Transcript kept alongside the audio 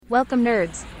Welcome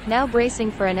nerds, now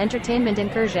bracing for an entertainment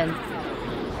incursion.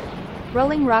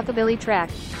 Rolling rockabilly track.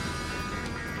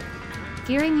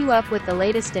 Gearing you up with the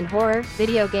latest in horror,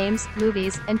 video games,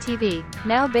 movies, and TV,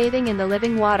 now bathing in the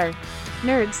living water.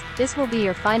 Nerds, this will be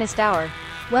your finest hour.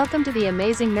 Welcome to the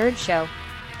Amazing Nerd Show.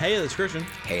 Hey, this is Christian.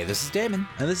 Hey, this is Damon.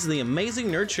 And this is the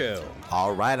Amazing Nerd Show.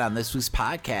 All right, on this week's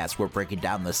podcast, we're breaking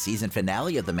down the season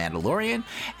finale of The Mandalorian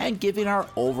and giving our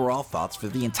overall thoughts for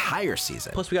the entire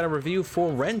season. Plus, we got a review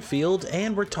for Renfield,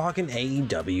 and we're talking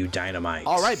AEW Dynamite.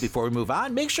 All right, before we move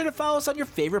on, make sure to follow us on your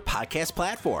favorite podcast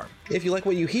platform. If you like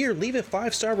what you hear, leave a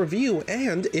 5-star review,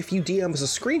 and if you DM us a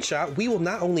screenshot, we will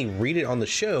not only read it on the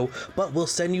show, but we'll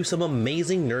send you some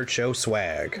amazing Nerd Show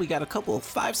swag. We got a couple of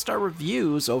 5-star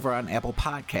reviews over on Apple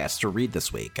Podcasts to read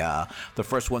this week. The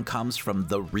first one comes from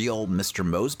The Real Mr.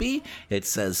 Mosby. It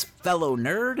says, fellow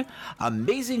nerd,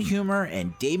 amazing humor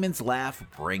and Damon's laugh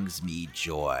brings me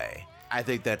joy. I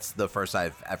think that's the first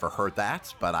I've ever heard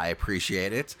that, but I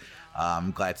appreciate it.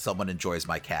 I'm glad someone enjoys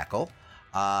my cackle.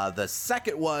 The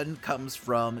second one comes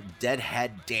from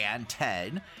Deadhead Dan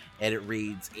 10, and it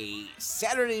reads, a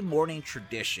Saturday morning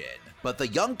tradition, but the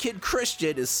young kid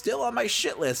Christian is still on my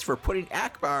shit list for putting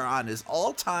Akbar on his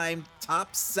all-time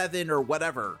top 7 or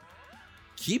whatever.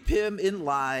 Keep him in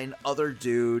line, other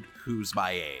dude who's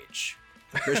my age.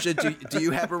 Christian, do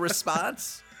you have a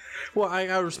response? Well, I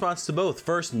got a response to both.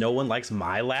 First, no one likes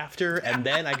my laughter, and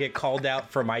then I get called out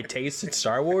for my taste in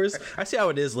Star Wars. I see how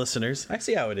it is, listeners. I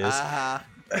see how it is.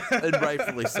 And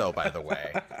rightfully so, by the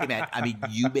way. Hey, man, I mean,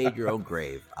 you made your own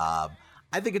grave. I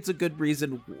think it's a good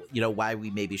reason, why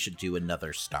we maybe should do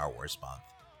another Star Wars month.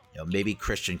 Maybe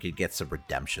Christian could get some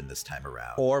redemption this time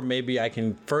around. Or maybe I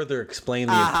can further explain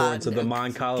the importance of the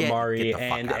Mon Calamari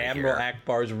and Admiral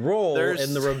Akbar's role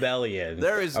in the rebellion.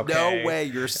 There is no way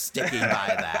you're sticking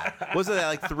by that. Wasn't that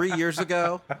like 3 years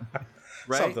ago?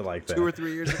 Right? Something like that. 2 or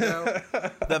 3 years ago?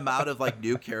 The amount of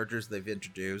new characters they've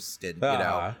introduced and,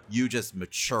 you just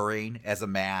maturing as a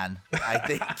man, I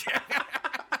think.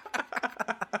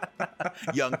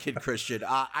 Young kid Christian.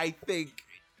 I think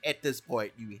at this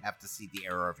point you have to see the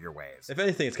error of your ways. If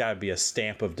anything, it's got to be a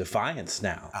stamp of defiance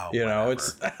now.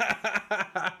 It's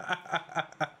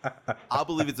I'll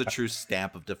believe it's a true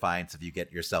stamp of defiance if you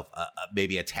get yourself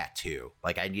maybe a tattoo.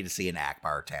 I need to see an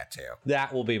Akbar tattoo.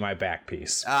 That will be my back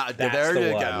piece. There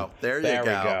you go. There you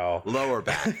go. Lower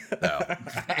back, though.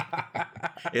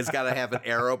 It's got to have an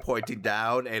arrow pointing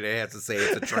down, and it has to say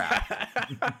it's a trap.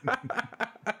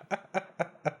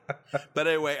 But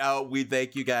anyway, we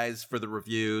thank you guys for the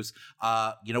reviews.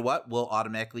 You know what? We'll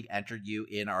automatically enter you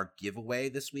in our giveaway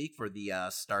this week for the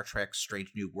Star Trek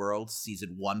Strange New Worlds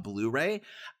Season 1 Blu-ray.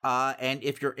 And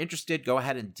if you're interested, go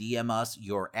ahead and DM us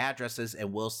your addresses,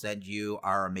 and we'll send you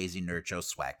our Amazing Nerd Show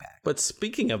swag pack. But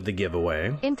speaking of the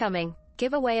giveaway... Incoming.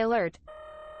 Giveaway alert.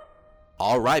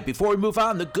 All right, before we move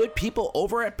on, the good people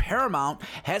over at Paramount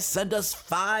has sent us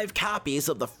 5 copies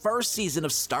of the first season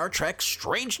of Star Trek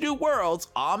Strange New Worlds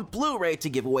on Blu-ray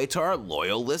to give away to our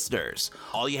loyal listeners.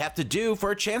 All you have to do for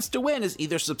a chance to win is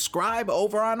either subscribe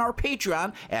over on our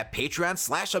Patreon at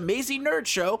Patreon/Amazing Nerd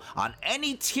Show on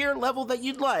any tier level that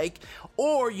you'd like,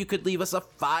 or you could leave us a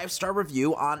 5-star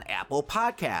review on Apple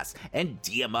Podcasts and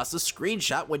DM us a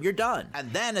screenshot when you're done.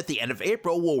 And then at the end of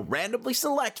April, we'll randomly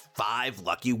select 5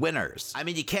 lucky winners. I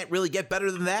mean, you can't really get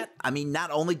better than that. I mean,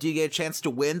 not only do you get a chance to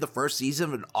win the first season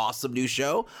of an awesome new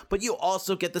show, but you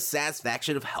also get the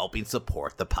satisfaction of helping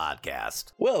support the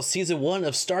podcast. Well, Season 1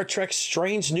 of Star Trek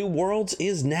Strange New Worlds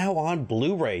is now on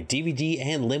Blu-ray, DVD,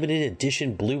 and limited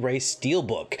edition Blu-ray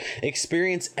Steelbook.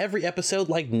 Experience every episode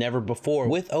like never before,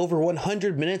 with over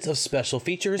 100 minutes of special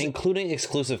features, including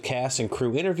exclusive cast and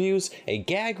crew interviews, a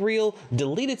gag reel,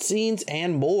 deleted scenes,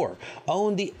 and more.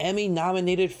 Own the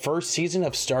Emmy-nominated first season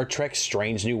of Star Trek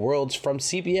Strange New Worlds from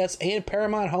CBS and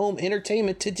Paramount Home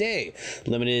Entertainment today.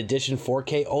 Limited edition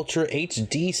 4K Ultra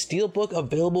HD Steelbook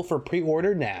available for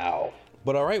pre-order now.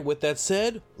 But alright, with that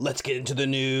said, let's get into the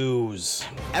news.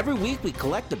 Every week we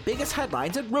collect the biggest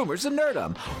headlines and rumors of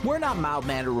nerdom. We're not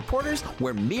mild-mannered reporters,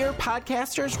 we're mere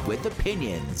podcasters with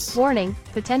opinions. Warning,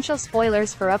 potential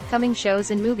spoilers for upcoming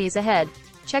shows and movies ahead.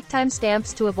 Check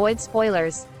timestamps to avoid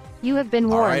spoilers. You have been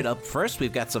warned. All right, up first,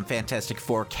 we've got some Fantastic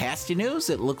Four casting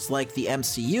news. It looks like the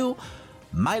MCU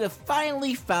might have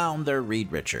finally found their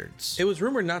Reed Richards. It was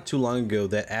rumored not too long ago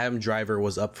that Adam Driver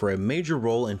was up for a major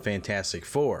role in Fantastic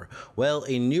Four. Well,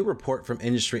 a new report from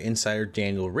industry insider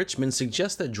Daniel Richmond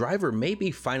suggests that Driver may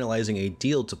be finalizing a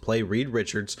deal to play Reed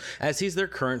Richards as he's their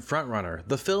current frontrunner.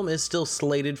 The film is still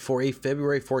slated for a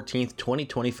February 14th,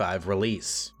 2025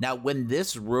 release. Now, when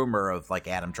this rumor of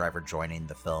Adam Driver joining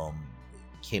the film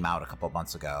came out a couple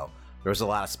months ago, there was a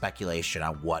lot of speculation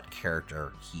on what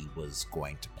character he was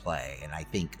going to play. And I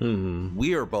think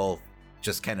we were both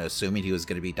just kind of assuming he was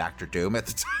going to be Dr. Doom at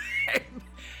the time.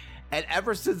 And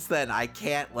ever since then, I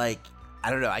can't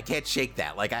I can't shake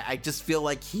that. Like, I just feel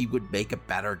like he would make a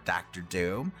better Dr.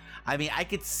 Doom. I mean, I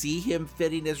could see him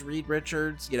fitting as Reed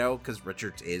Richards, because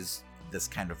Richards is this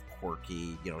kind of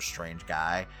quirky, strange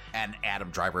guy. And Adam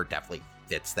Driver definitely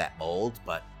fits that mold,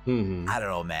 but I don't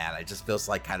know, man. It just feels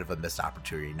like kind of a missed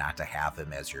opportunity not to have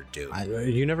him as your Doom.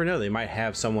 You never know. They might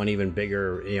have someone even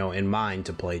bigger, in mind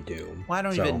to play Doom. Well, I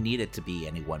don't even need it to be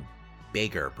anyone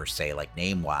bigger per se, like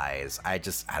name-wise. I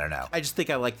don't know. I just think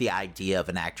I like the idea of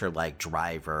an actor like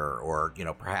Driver or,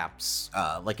 perhaps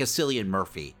like a Cillian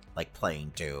Murphy, like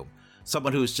playing Doom.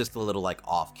 Someone who's just a little like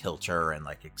off kilter and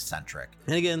like eccentric.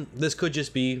 And again, this could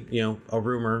just be, a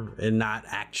rumor and not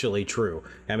actually true.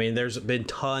 I mean, there's been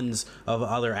tons of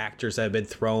other actors that have been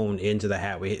thrown into the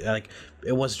hat.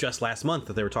 It was just last month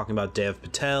that they were talking about Dev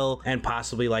Patel and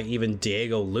possibly like even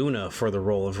Diego Luna for the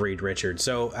role of Reed Richards.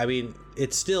 So, I mean,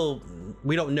 it's still,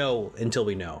 we don't know until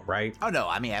we know, right? Oh, no,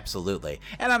 I mean, absolutely.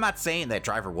 And I'm not saying that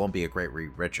Driver won't be a great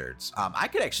Reed Richards. I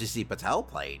could actually see Patel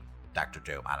playing Dr.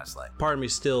 Doom, honestly. Part of me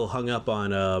still hung up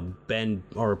on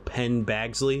Penn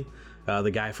Bagsley,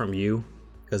 the guy from You,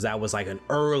 because that was like an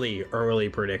early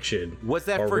prediction. Was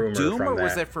that for Doom or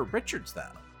was that for Richards,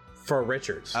 though? For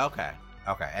Richards. Okay.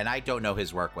 And I don't know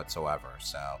his work whatsoever,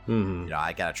 so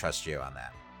I gotta trust you on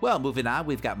that. Well, moving on,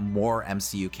 we've got more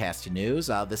MCU casting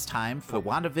news, this time for the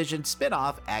WandaVision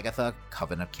spin-off, Agatha,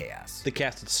 Coven of Chaos. The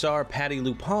casted star, Patti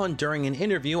LuPone, during an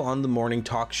interview on the morning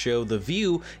talk show The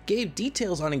View, gave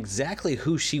details on exactly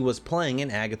who she was playing in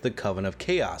Agatha, Coven of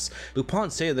Chaos.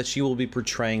 LuPone said that she will be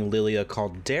portraying Lilia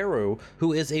Caldero,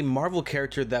 who is a Marvel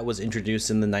character that was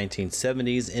introduced in the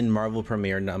 1970s in Marvel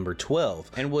Premiere number 12,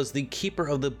 and was the keeper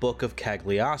of the Book of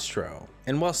Cagliostro.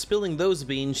 And while spilling those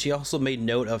beans, she also made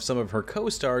note of some of her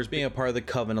co-stars being a part of the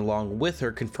Coven along with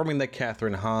her, confirming that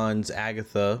Catherine Hahn's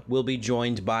Agatha will be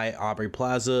joined by Aubrey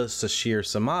Plaza, Sashir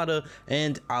Samata,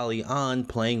 and Ali An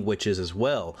playing witches as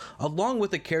well, along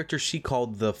with a character she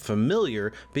called the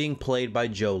Familiar being played by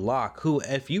Joe Locke, who,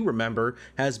 if you remember,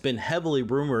 has been heavily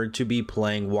rumored to be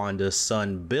playing Wanda's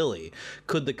son Billy.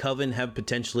 Could the Coven have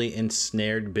potentially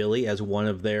ensnared Billy as one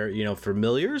of their,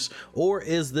 familiars, or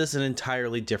is this an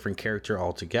entirely different character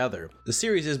altogether? The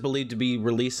series is believed to be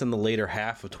released in the later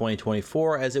half of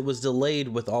 2024 as it was delayed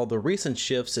with all the recent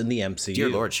shifts in the MCU. Dear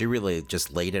Lord, she really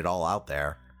just laid it all out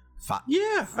there.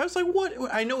 Yeah, I was like, what?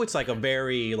 I know it's like a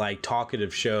very like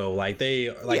talkative show,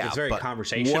 it's very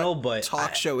conversational, but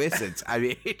talk show isn't. I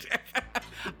mean,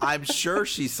 I'm sure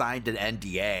she signed an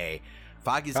NDA.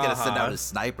 Foggy's gonna send out his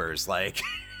snipers, like.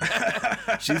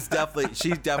 She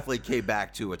definitely came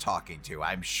back to a talking to,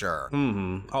 I'm sure.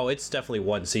 Oh, it's definitely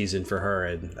one season for her,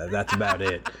 and that's about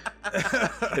it.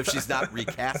 If she's not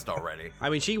recast already.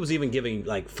 I mean, she was even giving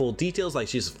like full details, like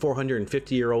she's a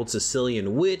 450-year-old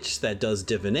Sicilian witch that does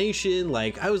divination.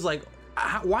 Like, I was like,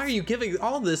 why are you giving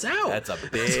all this out? That's a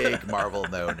big Marvel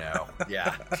no-no.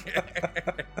 Yeah.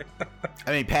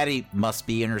 I mean, Patty must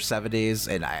be in her 70s,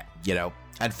 and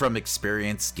and from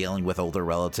experience dealing with older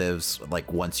relatives,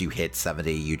 like once you hit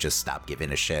 70, you just stop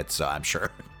giving a shit. So I'm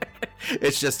sure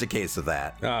it's just a case of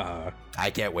that. I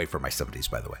can't wait for my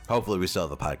 70s, by the way. Hopefully we still have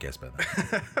the podcast by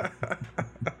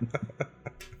then.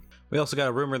 We also got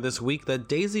a rumor this week that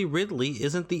Daisy Ridley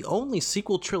isn't the only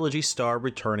sequel trilogy star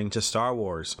returning to Star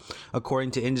Wars.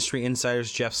 According to industry insiders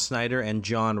Jeff Snyder and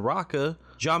John Rocca,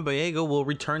 John Boyega will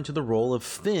return to the role of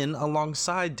Finn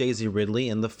alongside Daisy Ridley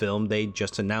in the film they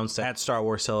just announced at Star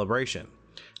Wars Celebration.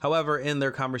 However, in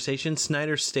their conversation,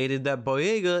 Snyder stated that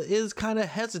Boyega is kind of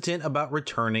hesitant about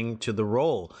returning to the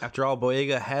role. After all,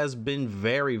 Boyega has been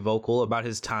very vocal about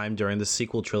his time during the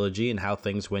sequel trilogy and how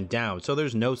things went down, so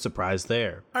there's no surprise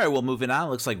there. All right, well, moving on,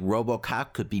 looks like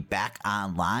RoboCop could be back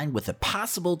online with a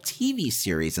possible TV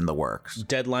series in the works.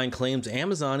 Deadline claims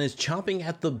Amazon is chomping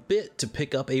at the bit to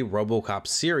pick up a RoboCop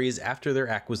series after their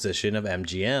acquisition of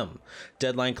MGM.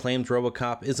 Deadline claims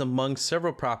RoboCop is among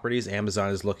several properties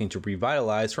Amazon is looking to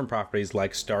revitalize, from properties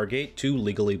like Stargate to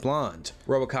Legally Blonde.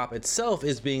 RoboCop itself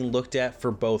is being looked at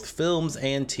for both films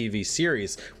and TV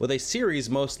series, with a series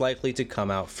most likely to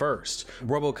come out first.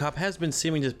 RoboCop has been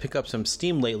seeming to pick up some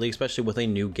steam lately, especially with a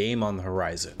new game on the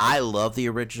horizon. I love the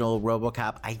original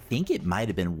RoboCop. I think it might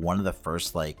have been one of the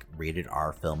first rated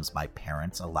R films my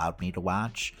parents allowed me to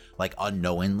watch,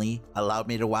 unknowingly allowed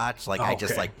me to watch. I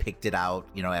just picked it out,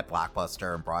 at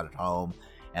Blockbuster and brought it home.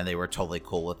 and they were totally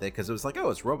cool with it because it was like, oh,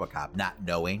 it's RoboCop, not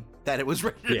knowing that it was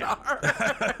rated R.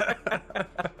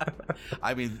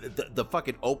 I mean, the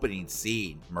fucking opening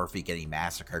scene, Murphy getting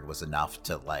massacred, was enough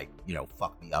to, like, you know,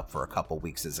 fuck me up for a couple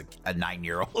weeks as a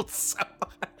 9-year-old. So,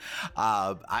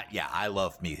 I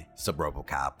love me some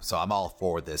RoboCop. So I'm all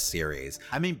for this series.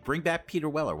 I mean, bring back Peter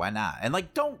Weller. Why not? And,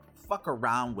 like, don't fuck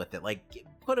around with it. Like,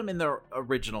 put him in the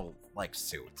original, like,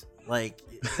 suit. Like,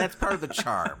 that's part of the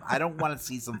charm. I don't want to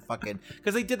see some fucking...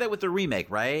 Because they did that with the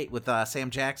remake, right? With Sam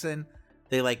Jackson.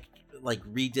 They, like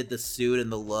redid the suit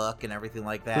and the look and everything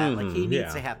like that. Like, he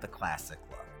needs to have the classic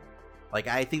look. Like,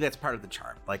 I think that's part of the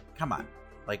charm. Like, come on.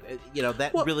 Like, you know,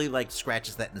 that really, like,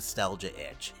 scratches that nostalgia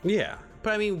itch. Yeah.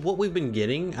 But, I mean, what we've been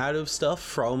getting out of stuff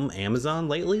from Amazon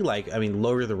lately, like, I mean,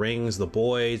 Lord of the Rings, The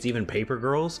Boys, even Paper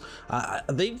Girls,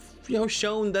 they've, you know,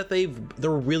 shown that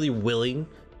they're really willing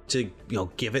to, you know,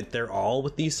 give it their all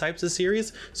with these types of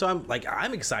series. So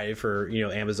I'm excited for, you know,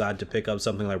 Amazon to pick up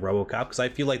something like RoboCop, because I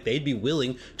feel like they'd be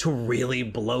willing to really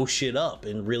blow shit up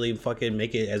and really fucking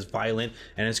make it as violent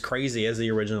and as crazy as the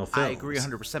original film. I agree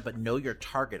 100%, but know your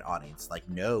target audience. Like,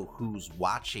 know who's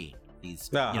watching these,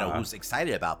 you know, who's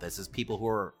excited about this is people who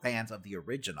are fans of the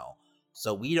original.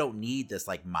 So we don't need this,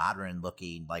 like, modern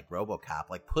looking, like, RoboCop.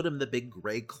 Like, put him in the big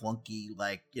gray clunky,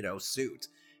 like, you know, suit.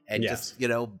 And just, you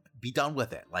know, be done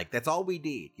with it. Like, that's all we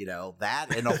need, you know,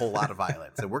 that and a whole lot of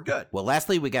violence, and we're good. Well,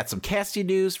 lastly, we got some casting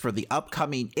news for the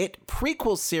upcoming It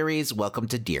prequel series, Welcome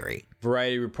to Derry.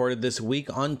 Variety reported this week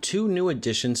on 2 new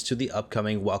additions to the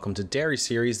upcoming Welcome to Derry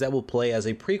series that will play as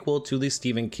a prequel to the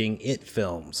Stephen King It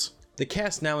films. The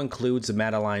cast now includes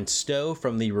Madeline Stowe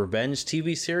from the Revenge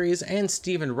TV series and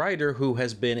Stephen Ryder, who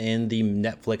has been in the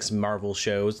Netflix Marvel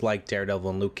shows like Daredevil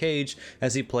and Luke Cage,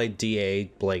 as he played D.A.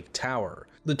 Blake Tower.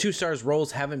 The 2 stars'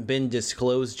 roles haven't been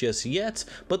disclosed just yet,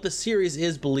 but the series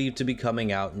is believed to be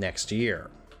coming out next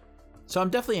year. So I'm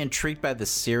definitely intrigued by the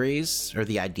series, or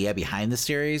the idea behind the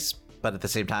series, but at the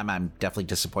same time, I'm definitely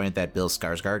disappointed that Bill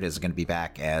Skarsgård is going to be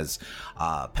back as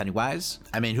Pennywise.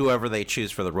 I mean, whoever they choose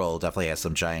for the role definitely has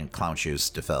some giant clown shoes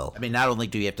to fill. I mean, not only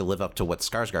do you have to live up to what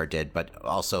Skarsgård did, but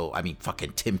also, I mean,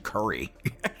 fucking Tim Curry.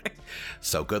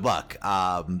 So good luck.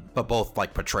 But both,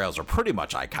 like, portrayals are pretty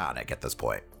much iconic at this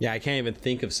point. Yeah, I can't even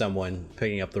think of someone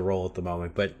picking up the role at the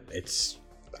moment, but it's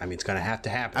going to have to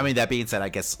happen. I mean, that being said, I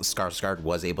guess Skarsgård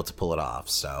was able to pull it off.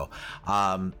 So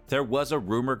there was a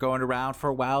rumor going around for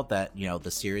a while that, you know,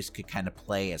 the series could kind of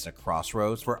play as a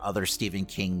crossroads for other Stephen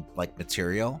King, like,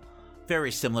 material.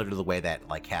 Very similar to the way that,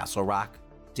 like, Castle Rock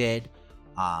did.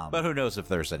 But who knows if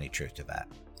there's any truth to that.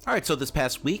 All right, so this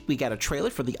past week, we got a trailer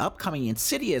for the upcoming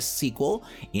Insidious sequel,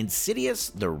 Insidious: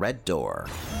 The Red Door.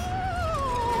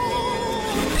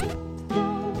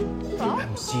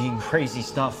 I'm seeing crazy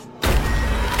stuff.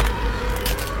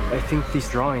 I think these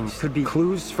drawings could be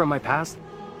clues from my past.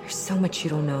 There's so much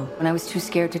you don't know, and I was too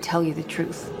scared to tell you the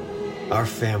truth. Our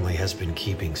family has been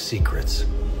keeping secrets.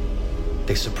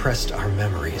 They suppressed our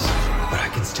memories, but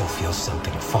I can still feel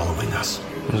something following us.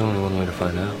 There's only one way to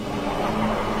find out.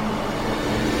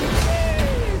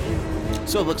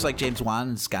 So it looks like James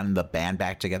Wan's gotten the band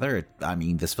back together. I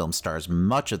mean, this film stars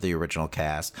much of the original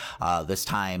cast. This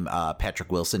time,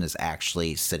 Patrick Wilson is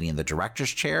actually sitting in the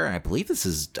director's chair, and I believe this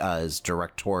is his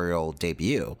directorial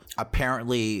debut.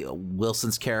 Apparently,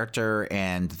 Wilson's character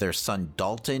and their son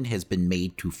Dalton has been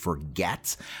made to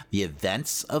forget the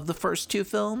events of the first 2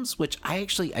 films, which I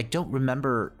don't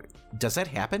remember. Does that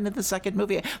happen in the second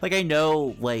movie? Like, I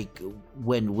know, like,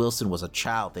 when Wilson was a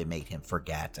child, they made him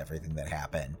forget everything that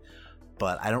happened.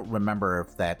 But I don't remember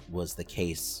if that was the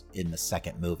case in the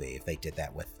second movie, if they did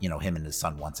that with, you know, him and his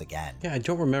son once again. Yeah, I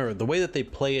don't remember. The way that they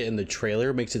play it in the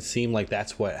trailer makes it seem like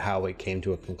that's how it came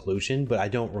to a conclusion, but I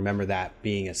don't remember that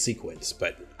being a sequence,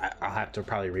 but I'll have to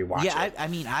probably rewatch it. Yeah, I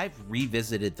mean, I've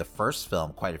revisited the first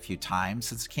film quite a few times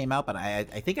since it came out, but I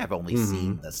think I've only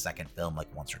seen the second film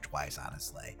like once or twice,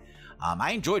 honestly.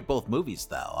 I enjoyed both movies,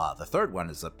 though. The third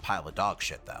one is a pile of dog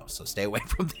shit, though, so stay away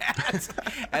from that.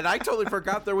 And I totally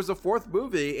forgot there was a 4th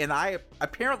movie, and I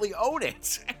apparently own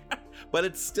it. But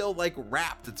it's still, like,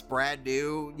 wrapped. It's brand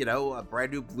new, you know, a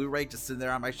brand new Blu-ray just sitting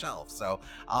there on my shelf. So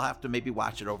I'll have to maybe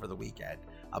watch it over the weekend.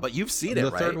 But you've seen it,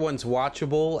 right? The third one's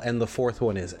watchable, and the 4th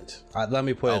one isn't. Let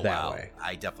me put it that way.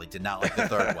 I definitely did not like the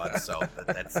third one, so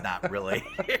that's not really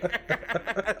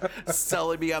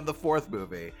selling me on the 4th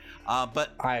movie.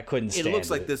 But I couldn't stand it. It looks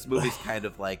like this movie's kind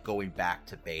of like going back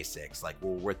to basics, like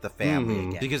we're with the family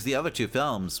again. Because the other 2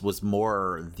 films was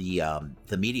more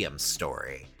the medium's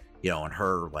story, you know, and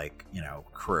her, like, you know,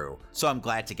 crew. So I'm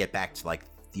glad to get back to, like,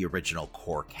 the original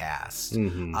core cast.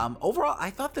 Overall, I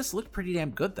thought this looked pretty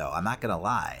damn good, though. I'm not gonna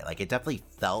lie. Like, it definitely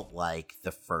felt like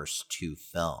the first 2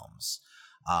 films.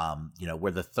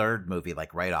 Where the third movie,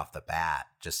 like right off the bat,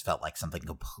 just felt like something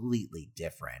completely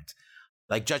different.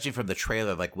 Like judging from the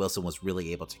trailer, like Wilson was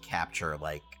really able to capture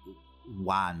like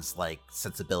Juan's like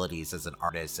sensibilities as an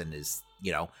artist and his,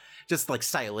 just like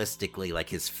stylistically like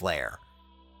his flair.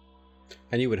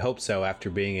 And you would hope so after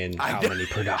being in how many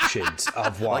productions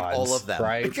of Juan's, like all of them,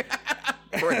 right?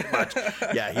 Pretty much.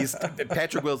 Yeah,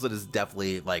 Patrick Wilson is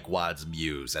definitely like Juan's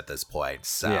muse at this point.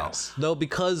 So yes. Though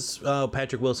because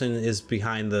Patrick Wilson is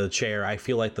behind the chair, I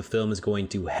feel like the film is going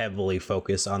to heavily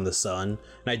focus on the son,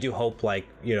 and I do hope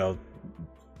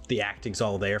the acting's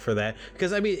all there for that,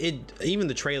 because I mean even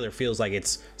the trailer feels like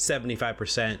it's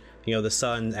 75%, the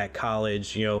son at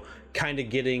college, kind of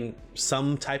getting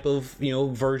some type of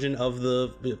version of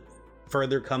the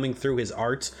further coming through his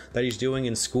art that he's doing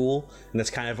in school, and that's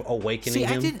kind of awakening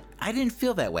him. I didn't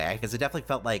feel that way, because it definitely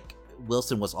felt like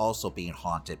Wilson was also being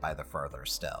haunted by the further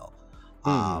still.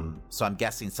 So I'm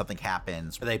guessing something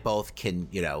happens where they both can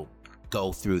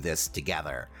go through this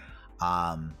together.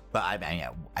 But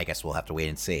I guess we'll have to wait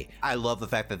and see. I love the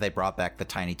fact that they brought back the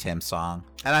Tiny Tim song,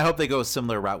 and I hope they go a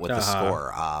similar route with the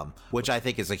score, which I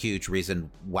think is a huge reason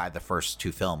why the first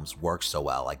two films work so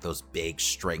well, like those big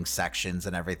string sections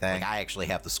and everything. Like, I actually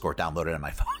have the score downloaded on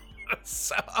my phone,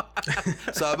 so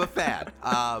I'm a fan.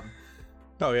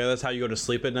 Oh yeah, that's how you go to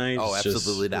sleep at night. Oh,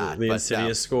 absolutely not. The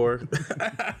Insidious score.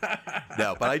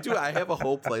 No, but I have a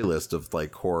whole playlist of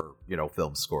like horror,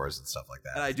 film scores and stuff like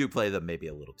that. And I do play them maybe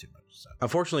a little too much. So.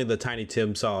 Unfortunately, the Tiny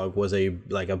Tim song was a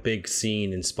big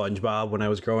scene in SpongeBob when I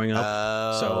was growing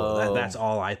up. So that's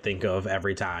all I think of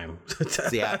every time.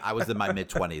 See, I was in my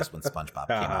mid-20s when SpongeBob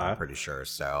came out, I'm pretty sure.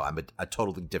 So I'm a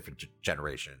totally different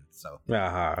generation. So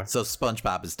so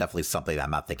SpongeBob is definitely something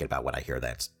I'm not thinking about when I hear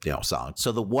that song.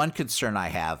 So the one concern I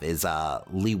have is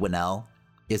Lee Winnell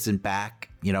isn't back,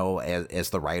 as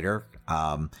the writer.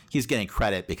 He's getting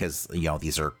credit because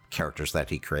these are characters that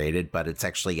he created, but it's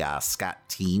actually Scott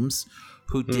Teems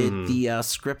who did the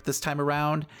script this time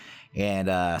around.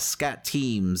 And Scott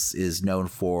Teems is known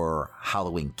for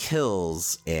Halloween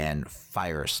Kills and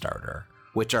Firestarter,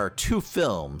 which are two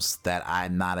films that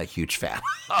I'm not a huge fan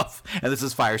of. And this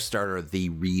is Firestarter, the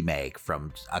remake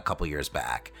from a couple years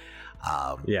back.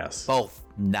 Yes. Both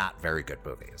not very good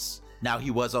movies. Now,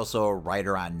 he was also a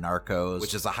writer on Narcos,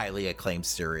 which is a highly acclaimed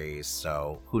series,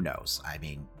 so who knows? I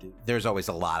mean, there's always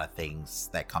a lot of things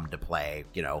that come to play,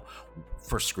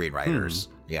 for screenwriters.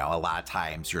 A lot of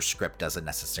times your script doesn't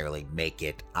necessarily make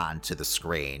it onto the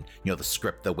screen. The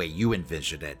script, the way you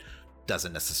envision it,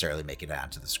 doesn't necessarily make it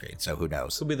onto the screen, so who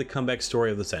knows? This will be the comeback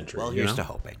story of the century. Well, here's to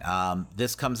hoping.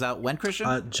 This comes out when,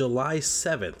 Christian? July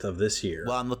 7th of this year.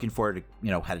 Well, I'm looking forward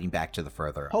to heading back to the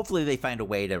further. Hopefully they find a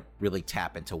way to really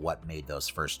tap into what made those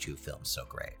first two films so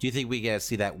great. Do you think we get to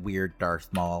see that weird Darth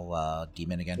Maul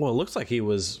demon again? Well, it looks like he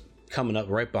was coming up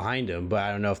right behind him, but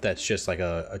I don't know if that's just like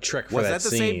a trick for that scene. Was that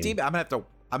the same demon? I'm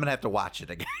gonna have to watch it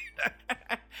again.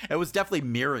 It was definitely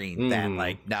mirroring that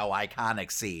like now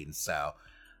iconic scene, so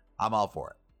I'm all for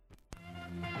it.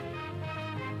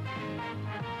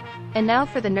 And now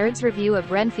for the Nerds review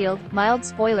of Renfield, mild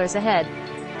spoilers ahead.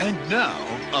 And now,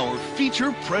 our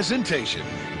feature presentation.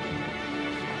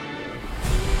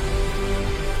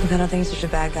 You gotta think he's such a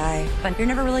bad guy, but you're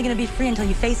never really gonna be free until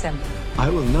you face him. I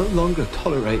will no longer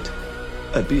tolerate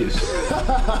abuse.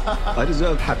 I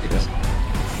deserve happiness.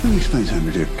 Let me explain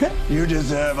something to you, okay? You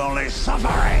deserve only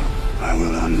suffering. I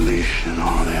will unleash an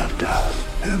army of death.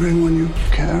 Everyone you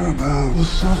care about will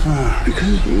suffer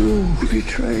because you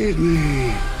betrayed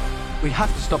me. We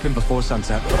have to stop him before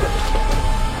sunset.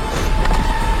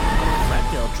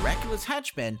 Renfield, Dracula's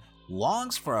henchman,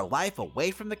 longs for a life away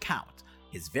from the Count,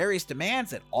 his various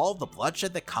demands, and all the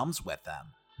bloodshed that comes with them.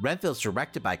 Renfield's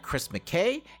directed by Chris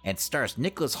McKay and stars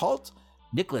Nicholas Hoult,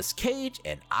 Nicolas Cage,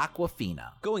 and Awkwafina.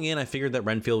 Going in, I figured that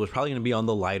Renfield was probably going to be on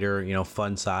the lighter,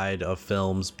 fun side of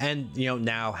films. And,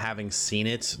 now having seen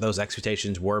it, those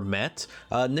expectations were met.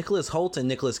 Nicholas Hoult and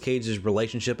Nicolas Cage's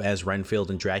relationship as Renfield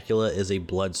and Dracula is a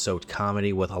blood-soaked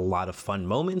comedy with a lot of fun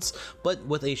moments, but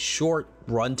with a short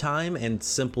runtime and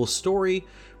simple story,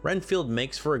 Renfield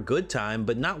makes for a good time,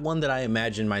 but not one that I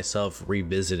imagine myself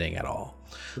revisiting at all.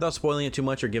 Without spoiling it too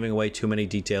much or giving away too many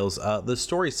details, the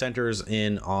story centers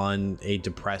in on a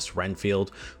depressed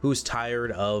Renfield who's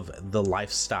tired of the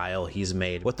lifestyle he's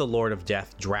made with the Lord of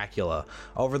Death, Dracula.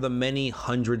 Over the many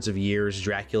hundreds of years,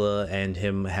 Dracula and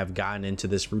him have gotten into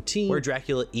this routine where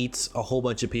Dracula eats a whole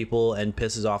bunch of people and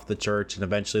pisses off the church, and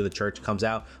eventually the church comes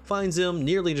out, finds him,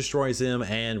 nearly destroys him,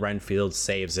 and Renfield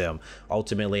saves him,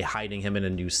 ultimately hiding him in a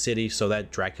new city so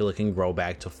that Dracula can grow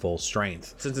back to full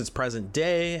strength. Since it's present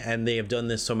day and they have done done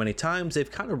this so many times,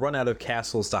 they've kind of run out of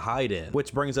castles to hide in,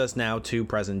 which brings us now to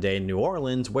present day New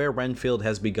Orleans, where Renfield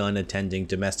has begun attending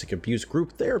domestic abuse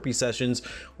group therapy sessions,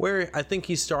 where I think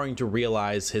he's starting to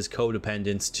realize his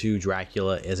codependence to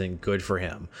Dracula isn't good for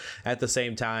him. At the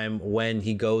same time, when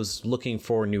he goes looking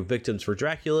for new victims for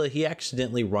Dracula, he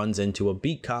accidentally runs into a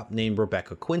beat cop named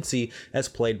Rebecca Quincy, as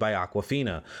played by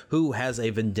Awkwafina, who has a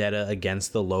vendetta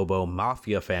against the Lobo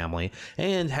mafia family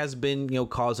and has been,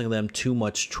 causing them too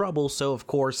much trouble. So of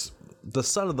course, the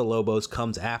son of the Lobos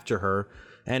comes after her,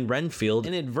 and Renfield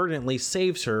inadvertently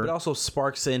saves her. It also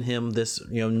sparks in him this,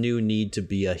 new need to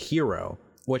be a hero,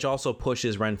 which also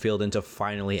pushes Renfield into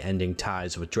finally ending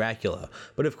ties with Dracula.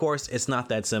 But of course, it's not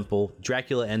that simple.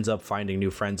 Dracula ends up finding new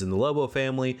friends in the Lobo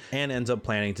family and ends up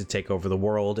planning to take over the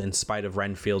world in spite of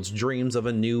Renfield's dreams of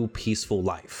a new, peaceful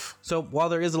life. So while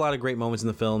there is a lot of great moments in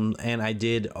the film, and I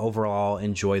did overall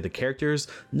enjoy the characters,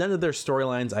 none of their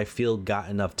storylines I feel got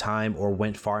enough time or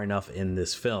went far enough in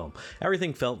this film.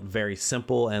 Everything felt very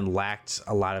simple and lacked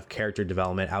a lot of character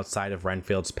development outside of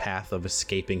Renfield's path of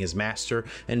escaping his master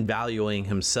and valuing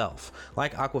himself.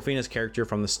 Like Awkwafina's character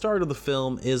from the start of the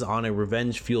film is on a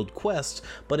revenge-fueled quest,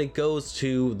 but it goes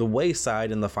to the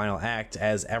wayside in the final act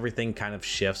as everything kind of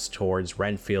shifts towards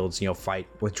Renfield's, fight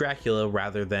with Dracula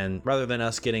rather than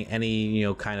us getting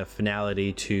any, kind of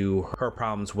finality to her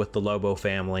problems with the Lobo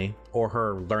family or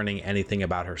her learning anything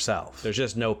about herself. There's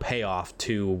just no payoff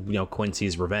to,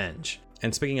 Quincy's revenge.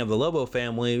 And speaking of the Lobo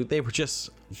family, they were just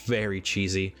very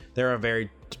cheesy. They're a very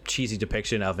cheesy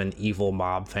depiction of an evil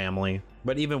mob family.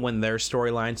 But even when their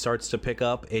storyline starts to pick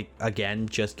up, it again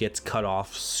just gets cut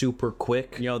off super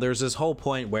quick. There's this whole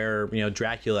point where,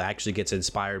 Dracula actually gets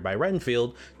inspired by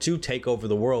Renfield to take over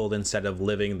the world instead of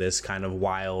living this kind of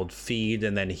wild feed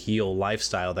and then heal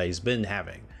lifestyle that he's been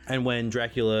having. And when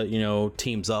Dracula,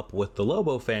 teams up with the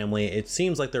Lobo family, it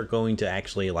seems like they're going to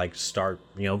actually start,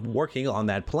 working on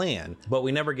that plan. But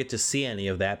we never get to see any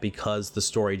of that because the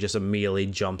story just immediately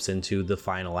jumps into the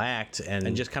final act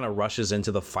and just kind of rushes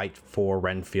into the fight for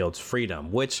Renfield's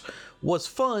freedom, which was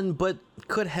fun, but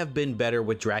could have been better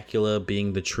with Dracula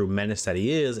being the true menace that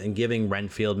he is and giving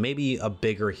Renfield maybe a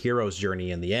bigger hero's journey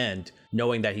in the end,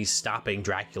 knowing that he's stopping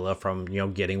Dracula from,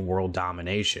 getting world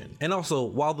domination. And also,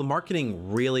 while the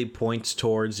marketing really points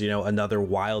towards, another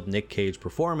wild Nick Cage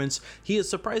performance, he is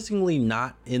surprisingly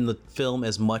not in the film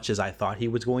as much as I thought he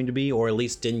was going to be, or at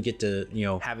least didn't get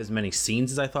to, have as many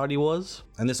scenes as I thought he was.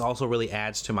 And this also really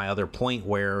adds to my other point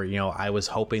where, I was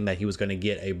hoping that he was going to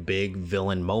get a big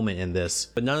villain moment in this,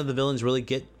 but none of the villains really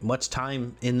get much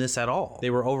time in this at all. They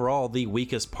were overall the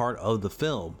weakest part of the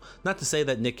film. Not to say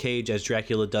that Nick Cage as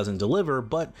Dracula doesn't deliver,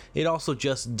 but it also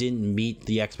just didn't meet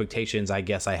the expectations I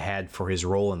guess I had for his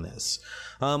role in this.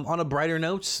 On a brighter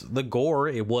note, the gore,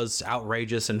 it was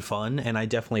outrageous and fun, and I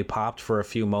definitely popped for a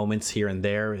few moments here and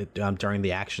there during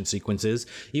the action sequences,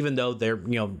 even though there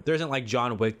isn't like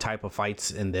John Wick type of fights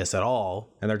in this at all,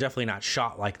 and they're definitely not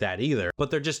shot like that either,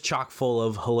 but they're just chock full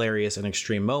of hilarious and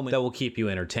extreme moments that will keep you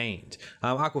entertained.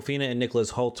 Awkwafina and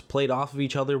Nicholas Hoult played off of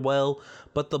each other well,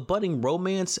 but the budding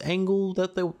romance angle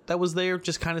that was there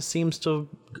just kind of seems to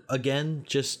again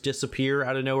just disappear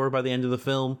out of nowhere by the end of the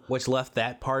film, which left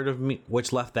that part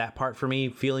for me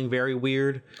feeling very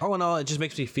weird. All in all, it just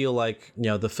makes me feel like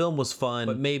the film was fun,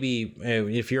 but maybe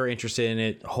if you're interested in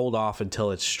it, hold off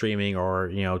until it's streaming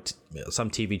or some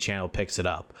TV channel picks it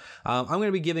up. I'm going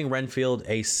to be giving Renfield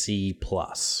a C+.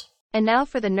 And now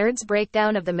for the Nerds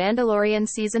breakdown of The Mandalorian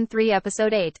Season 3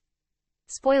 Episode 8.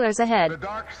 Spoilers ahead. The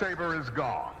Darksaber is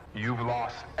gone. You've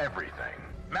lost everything.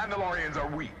 Mandalorians are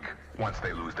weak once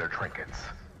they lose their trinkets.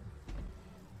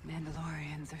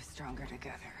 Mandalorians are stronger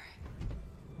together.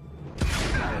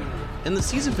 In the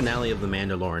season finale of The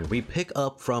Mandalorian, we pick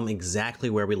up from exactly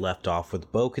where we left off with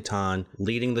Bo-Katan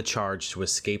leading the charge to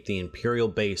escape the Imperial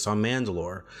base on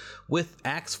Mandalore. With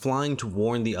Axe flying to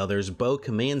warn the others, Bo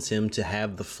commands him to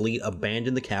have the fleet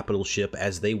abandon the capital ship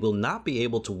as they will not be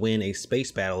able to win a space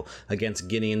battle against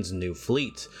Gideon's new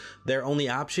fleet. Their only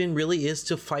option really is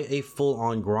to fight a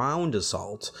full-on ground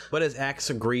assault. But as Axe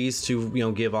agrees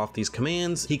to, give off these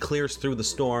commands, he clears through the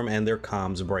storm and their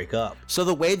comms break up. So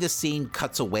the way this scene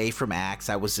cuts away from Axe,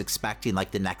 I was expecting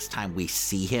the next time we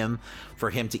see him, for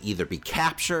him to either be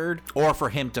captured or for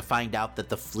him to find out that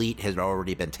the fleet had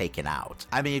already been taken out.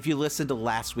 I mean, if you listen to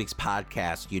last week's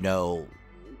podcast,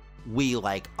 we,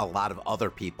 like a lot of other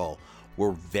people,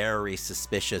 were very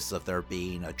suspicious of there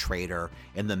being a traitor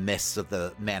in the midst of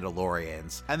the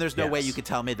Mandalorians. And there's no way you could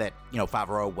tell me that,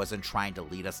 Favreau wasn't trying to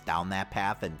lead us down that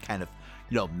path and kind of,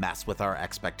 mess with our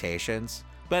expectations.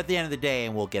 But at the end of the day,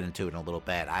 and we'll get into it in a little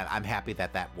bit, I'm happy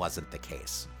that that wasn't the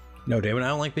case. No, Damon, I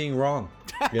don't like being wrong.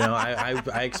 You know,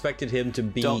 I expected him to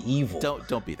be evil.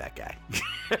 Don't be that guy.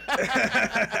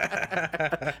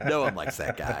 No one likes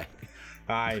that guy.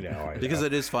 I know. Because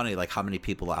it is funny, like, how many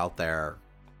people out there,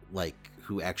 like,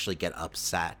 who actually get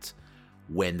upset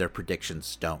when their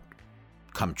predictions don't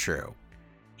come true.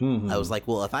 I was like,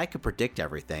 well, if I could predict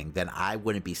everything, then I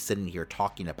wouldn't be sitting here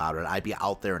talking about it. I'd be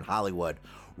out there in Hollywood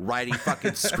writing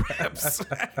fucking scripts.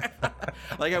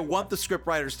 Like, I want the script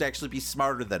writers to actually be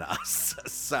smarter than us.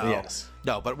 So, yes.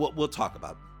 No, but we'll talk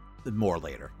about more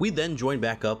later. We then join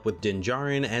back up with Din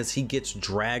Djarin as he gets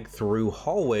dragged through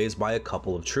hallways by a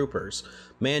couple of troopers.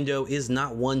 Mando is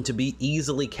not one to be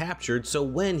easily captured, so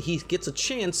when he gets a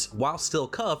chance, while still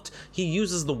cuffed, he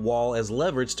uses the wall as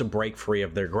leverage to break free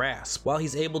of their grasp. While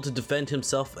he's able to defend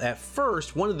himself at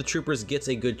first, one of the troopers gets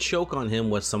a good choke on him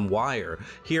with some wire.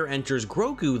 Here enters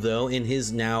Grogu, though, in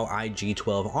his now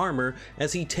IG-12 armor,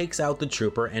 as he takes out the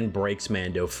trooper and breaks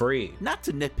Mando free. Not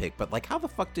to nitpick, but like, how the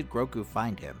fuck did Grogu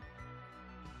find him?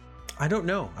 I don't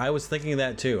know. I was thinking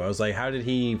that too. I was like, how did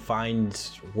he find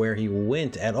where he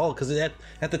went at all? Because at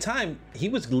the time, he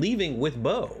was leaving with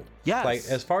Bo. Yes. Like,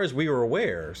 as far as we were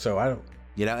aware. So I don't...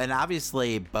 You know, and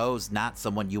obviously, Bo's not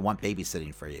someone you want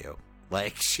babysitting for you.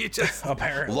 Like, she just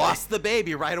apparently lost the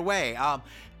baby right away.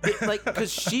 Like,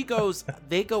 because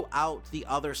they go out the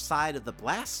other side of the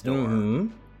blast door. Mm-hmm.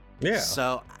 Yeah.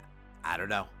 So, I don't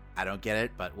know. I don't get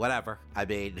it, but whatever. I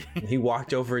mean... He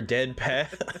walked over dead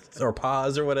pets or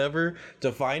paws or whatever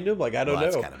to find him? Like, I don't know.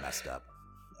 That's kind of messed up.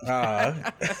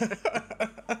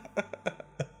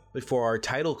 Before our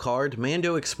title card,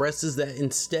 Mando expresses that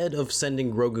instead of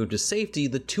sending Grogu to safety,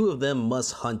 the two of them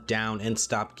must hunt down and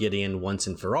stop Gideon once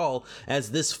and for all,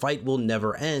 as this fight will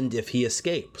never end if he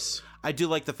escapes. I do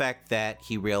like the fact that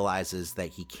he realizes that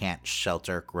he can't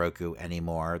shelter Grogu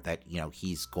anymore, that, you know,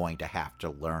 he's going to have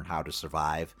to learn how to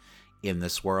survive in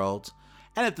this world.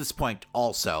 And at this point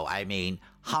also, I mean,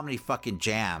 how many fucking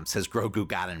jams has Grogu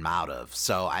gotten him out of?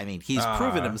 So, I mean, he's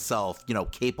proven himself, you know,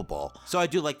 capable. So I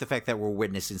do like the fact that we're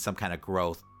witnessing some kind of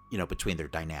growth, you know, between their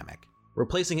dynamic.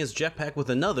 Replacing his jetpack with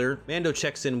another, Mando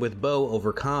checks in with Bo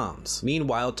over comms.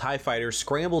 Meanwhile, TIE fighters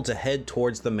scramble to head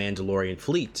towards the Mandalorian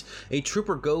fleet. A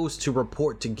trooper goes to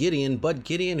report to Gideon, but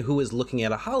Gideon, who is looking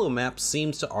at a holomap,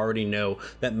 seems to already know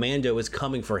that Mando is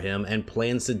coming for him and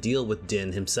plans to deal with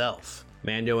Din himself.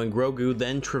 Mando and Grogu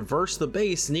then traverse the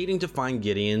base, needing to find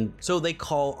Gideon, so they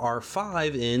call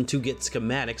R5 in to get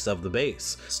schematics of the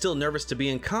base. Still nervous to be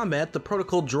in combat, the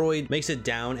protocol droid makes it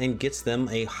down and gets them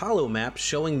a holomap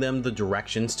showing them the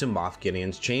directions to Moff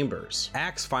Gideon's chambers.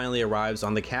 Axe finally arrives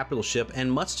on the capital ship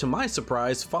and, much to my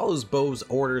surprise, follows Bo's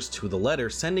orders to the letter,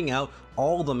 sending out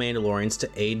all the Mandalorians to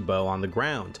aid Bo on the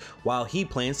ground, while he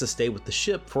plans to stay with the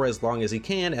ship for as long as he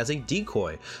can as a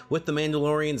decoy. With the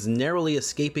Mandalorians narrowly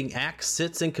escaping, Axe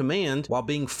sits in command while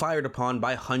being fired upon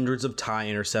by hundreds of TIE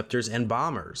interceptors and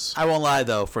bombers. I won't lie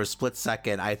though, for a split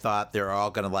second I thought they were all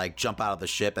gonna like jump out of the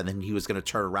ship and then he was gonna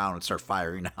turn around and start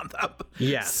firing on them.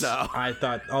 Yes. So I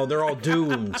thought, oh, they're all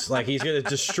doomed. Like, he's gonna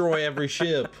destroy every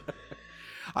ship.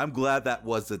 I'm glad that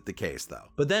wasn't the case, though.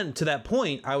 But then, to that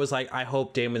point, I was like, I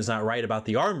hope Damon's not right about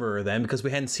the armorer then, because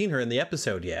we hadn't seen her in the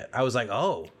episode yet. I was like,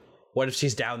 oh, what if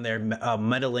she's down there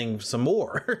meddling some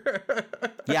more?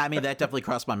 Yeah, I mean, that definitely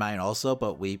crossed my mind also,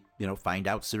 but we, you know, find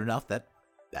out soon enough that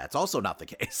that's also not the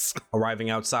case. Arriving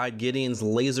outside Gideon's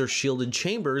laser-shielded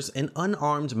chambers, an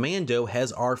unarmed Mando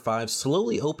has R5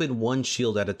 slowly open one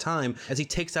shield at a time as he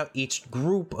takes out each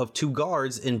group of two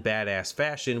guards in badass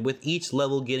fashion, with each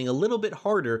level getting a little bit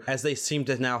harder as they seem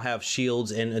to now have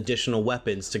shields and additional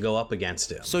weapons to go up against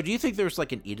him. So do you think there's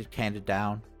like an edict handed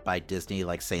down by Disney,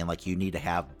 like saying like you need to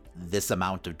have this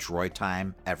amount of droid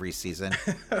time every season,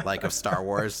 like of Star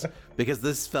Wars? Because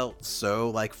this felt so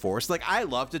like forced. Like, I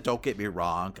loved it, don't get me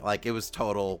wrong, like it was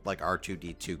total like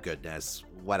R2D2 goodness,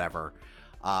 whatever,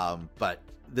 but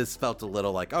this felt a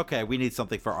little like, okay, we need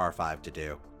something for R5 to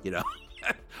do, you know.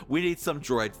 We need some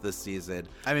droids this season.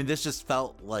 I mean, this just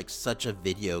felt like such a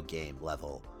video game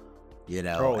level, you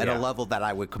know, a level that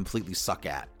I would completely suck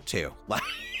at too.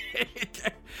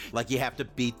 Like you have to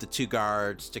beat the two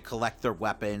guards to collect their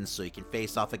weapons so you can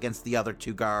face off against the other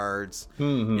two guards,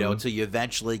 you know, until you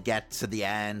eventually get to the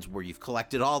end where you've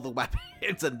collected all the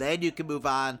weapons and then you can move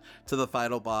on to the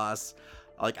final boss.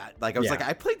 I was like,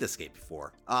 I played this game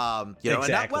before, you know, exactly. And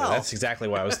not well. That's exactly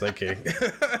what I was thinking.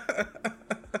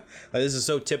 This is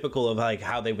so typical of like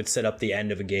how they would set up the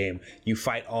end of a game. You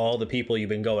fight all the people you've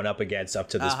been going up against up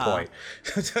to this point.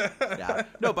 Yeah.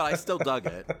 No, but I still dug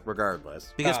it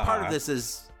regardless. Because part of this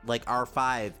is like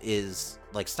R5 is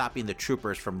like stopping the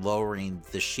troopers from lowering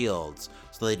the shields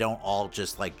so they don't all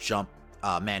just like jump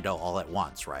Mando all at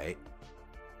once, right?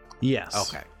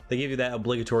 Yes. Okay. They give you that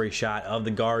obligatory shot of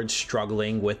the guards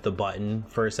struggling with the button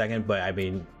for a second, but I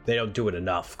mean, they don't do it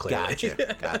enough, clearly.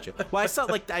 Gotcha. Well, I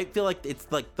feel like it's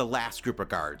like the last group of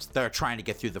guards that are trying to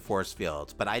get through the force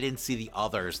field, but I didn't see the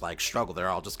others like struggle. They're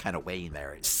all just kind of waiting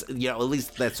there. It's, at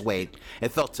least that's the way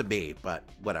it felt to me, but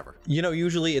whatever.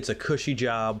 Usually it's a cushy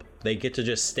job. They get to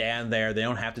just stand there. They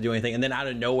don't have to do anything. And then out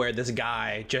of nowhere, this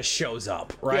guy just shows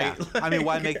up, right? Yeah. I mean,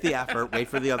 why make the effort? Wait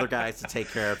for the other guys to take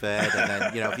care of it. And then,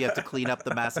 if you have to clean up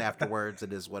the mess afterwards,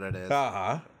 it is what it is.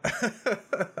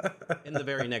 In the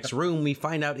very next room, we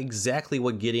find out exactly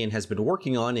what Gideon has been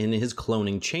working on in his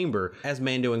cloning chamber as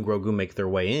Mando and Grogu make their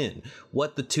way in.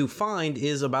 What the two find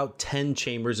is about 10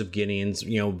 chambers of Gideon's,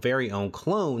 very own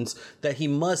clones that he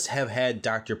must have had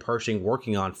Dr. Pershing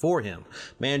working on for him.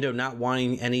 Mando, not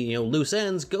wanting any, loose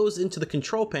ends, goes into the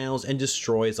control panels and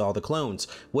destroys all the clones,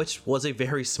 which was a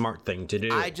very smart thing to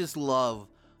do. I just love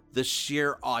the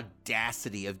sheer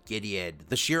audacity of Gideon,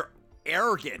 the sheer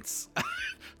arrogance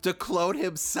to clone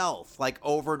himself like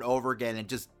over and over again and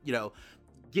just,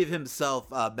 give himself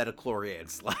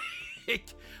metachlorians.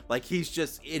 Like he's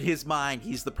just, in his mind,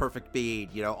 he's the perfect being.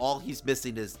 All he's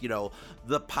missing is,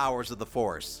 the powers of the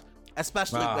Force.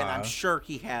 Especially when I'm sure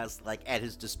he has, like, at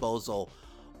his disposal,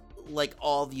 like,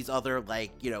 all these other,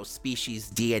 like,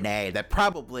 species DNA that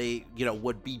probably,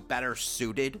 would be better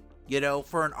suited,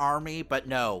 for an army. But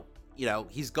no,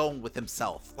 he's going with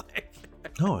himself.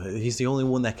 No, he's the only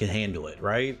one that can handle it,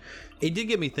 right? It did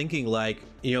get me thinking, like,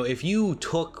 if you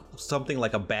took something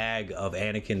like a bag of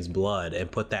Anakin's blood and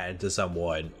put that into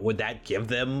someone, would that give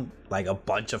them, like, a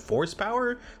bunch of force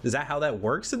power? Is that how that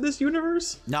works in this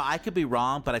universe? No, I could be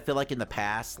wrong, but I feel like in the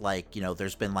past, like,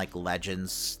 there's been, like,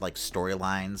 legends, like,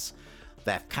 storylines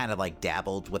that kind of, like,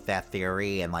 dabbled with that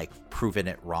theory and, like, proven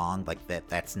it wrong, like,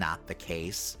 that's not the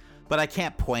case. But I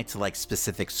can't point to, like,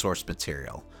 specific source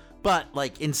material. But,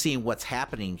 like, in seeing what's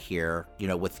happening here,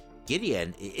 with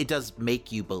Gideon, it does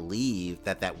make you believe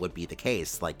that would be the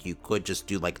case. Like, you could just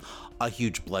do, like, a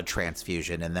huge blood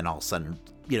transfusion and then all of a sudden,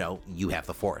 you have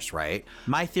the Force, right?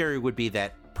 My theory would be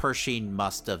that Pershing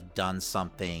must have done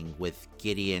something with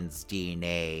Gideon's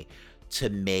DNA to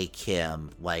make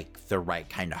him, like, the right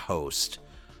kind of host,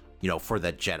 for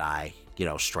the Jedi,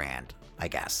 strand, I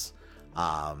guess.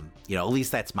 At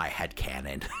least that's my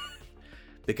headcanon.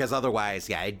 Because otherwise,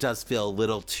 yeah, it does feel a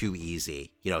little too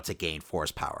easy, to gain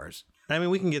force powers. I mean,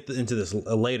 we can get into this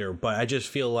later, but I just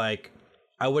feel like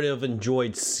I would have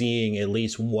enjoyed seeing at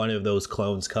least one of those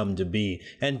clones come to be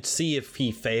and see if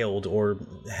he failed or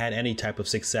had any type of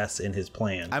success in his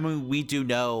plan. I mean, we do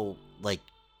know, like,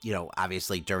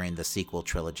 obviously during the sequel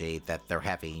trilogy that they're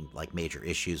having, like, major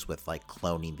issues with, like,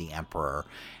 cloning the Emperor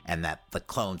and that the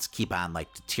clones keep on,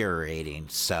 like, deteriorating.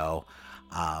 So,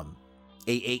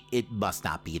 it must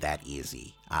not be that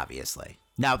easy, obviously.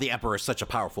 Now, the Emperor is such a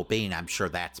powerful being, I'm sure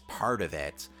that's part of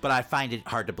it, but I find it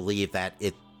hard to believe that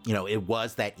it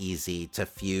was that easy to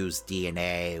fuse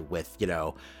DNA with,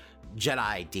 Jedi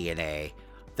DNA,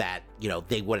 that,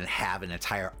 they wouldn't have an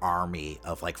entire army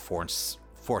of, like,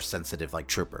 force-sensitive, like,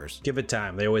 troopers. Give it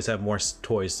time. They always have more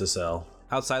toys to sell.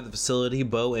 Outside the facility,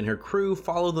 Bo and her crew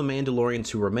follow the Mandalorians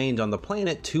who remained on the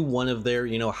planet to one of their,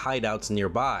 hideouts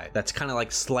nearby. That's kind of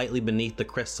like slightly beneath the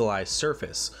crystallized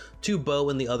surface. To Bo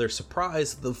and the other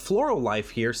surprise, the floral life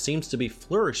here seems to be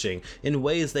flourishing in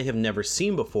ways they have never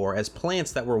seen before, as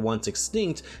plants that were once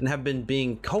extinct and have been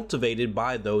being cultivated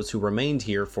by those who remained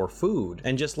here for food.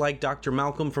 And just like Dr.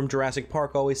 Malcolm from Jurassic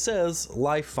Park always says,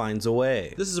 life finds a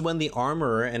way. This is when the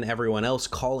armorer and everyone else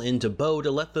call in to Bo to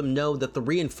let them know that the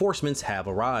reinforcements have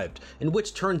arrived, in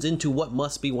which turns into what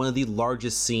must be one of the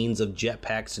largest scenes of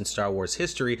jetpacks in Star Wars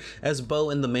history, as Bo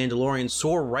and the Mandalorian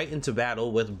soar right into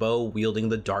battle with Bo wielding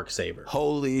the Darksaber.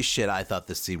 Holy shit, I thought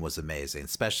this scene was amazing,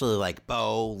 especially like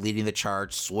Bo leading the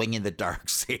charge, swinging the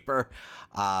Darksaber.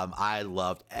 I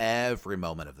loved every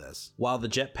moment of this. While the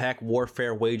jetpack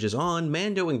warfare wages on,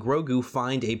 Mando and Grogu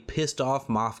find a pissed off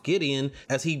Moff Gideon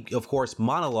as he, of course,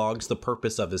 monologues the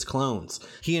purpose of his clones.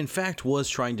 He, in fact, was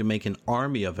trying to make an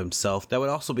army of himself that would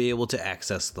also be able to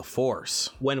access the Force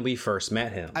when we first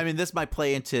met him. I mean, this might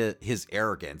play into his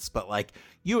arrogance, but, like,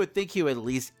 you would think he would at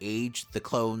least age the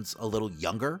clones a little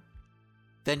younger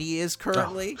than he is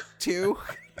currently, too,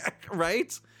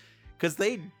 right? Because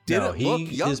they didn't look younger to me.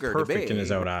 He is perfect in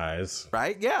his own eyes.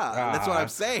 Right? Yeah, that's what I'm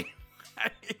saying.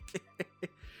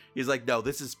 He's like, no,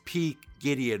 this is peak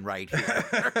Gideon right here.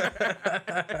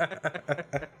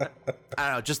 I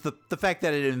don't know, just the fact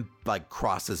that it didn't, like,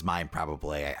 cross his mind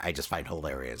probably, I just find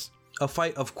hilarious. A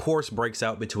fight, of course, breaks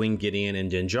out between Gideon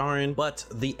and Din Djarin, but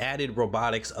the added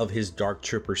robotics of his Dark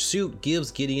Trooper suit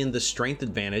gives Gideon the strength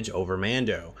advantage over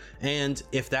Mando. And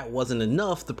if that wasn't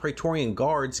enough, the Praetorian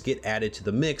Guards get added to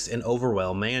the mix and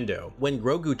overwhelm Mando. When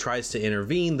Grogu tries to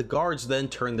intervene, the guards then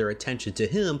turn their attention to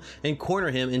him and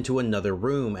corner him into another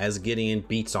room as Gideon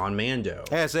beats on Mando.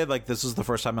 Hey, I said, like, this is the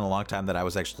first time in a long time that I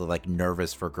was actually, like,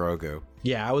 nervous for Grogu.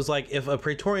 Yeah, I was like, if a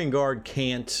Praetorian Guard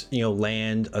can't,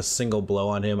 land a single blow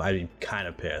on him, I'd be kind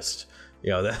of pissed.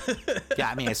 Yeah,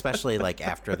 I mean, especially, like,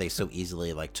 after they so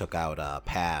easily, like, took out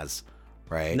Paz,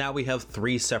 right? Now we have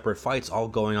 3 separate fights all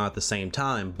going on at the same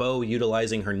time. Bo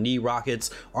utilizing her knee rockets,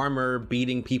 Armor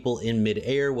beating people in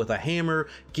midair with a hammer,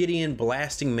 Gideon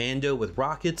blasting Mando with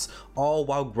rockets, all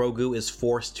while Grogu is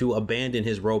forced to abandon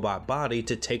his robot body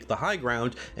to take the high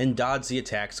ground and dodge the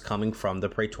attacks coming from the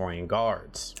Praetorian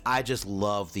Guards. I just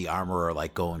love the Armorer,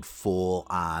 like, going full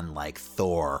on, like,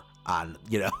 Thor on,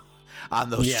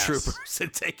 on those troopers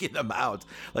and taking them out.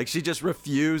 Like, she just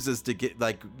refuses to get,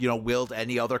 like, wield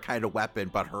any other kind of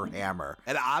weapon but her hammer.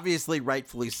 And obviously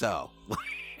rightfully so.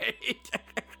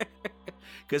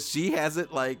 Because she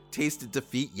hasn't, like, tasted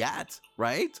defeat yet,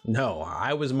 right? No,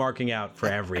 I was marking out for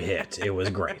every hit. It was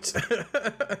great.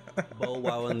 Bo,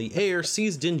 while in the air,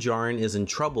 sees Din Djarin is in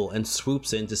trouble and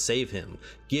swoops in to save him.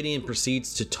 Gideon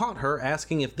proceeds to taunt her,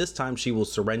 asking if this time she will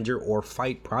surrender or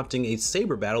fight, prompting a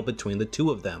saber battle between the two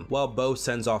of them, while Bo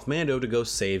sends off Mando to go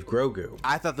save Grogu.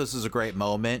 I thought this was a great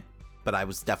moment, but I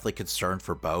was definitely concerned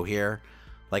for Bo here.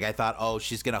 Like, I thought, oh,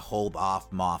 she's going to hold off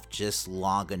Moff just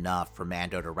long enough for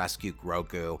Mando to rescue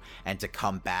Grogu and to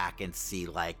come back and see,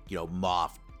 like,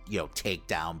 Moff, take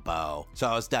down Bo. So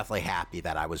I was definitely happy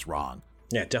that I was wrong.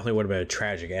 Yeah, it definitely would have been a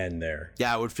tragic end there.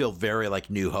 Yeah, it would feel very like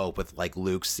New Hope with, like,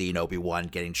 Luke seeing Obi-Wan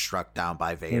getting struck down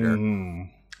by Vader.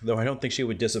 Though I don't think she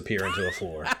would disappear into the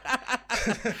floor.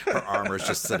 Her armor's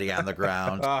just sitting on the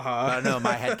ground. I don't know,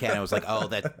 my headcanon was like, oh,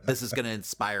 that this is going to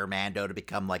inspire Mando to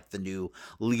become, like, the new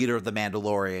leader of the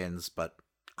Mandalorians, but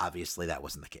obviously that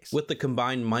wasn't the case. With the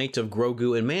combined might of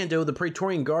Grogu and Mando, the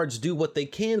Praetorian Guards do what they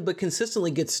can, but consistently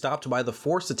get stopped by the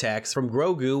force attacks from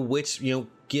Grogu, which,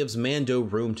 gives Mando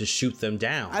room to shoot them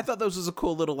down. I thought this was a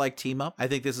cool little, like, team up. I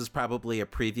think this is probably a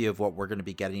preview of what we're going to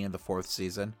be getting in the 4th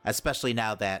season, especially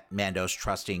now that Mando's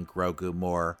trusting Grogu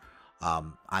more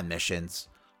on missions.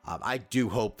 I do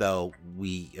hope, though,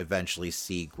 we eventually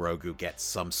see Grogu get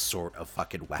some sort of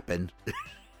fucking weapon.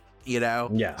 Yes.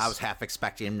 I was half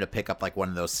expecting him to pick up, like, one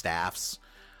of those staffs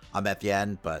at the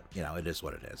end, but, it is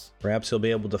what it is. Perhaps he'll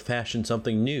be able to fashion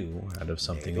something new out of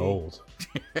something old.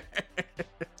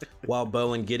 While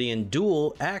Bo and Gideon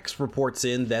duel, Axe reports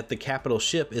in that the capital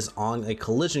ship is on a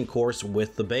collision course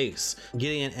with the base.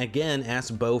 Gideon again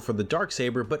asks Bo for the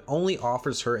Darksaber, but only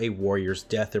offers her a warrior's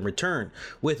death in return.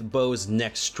 With Bo's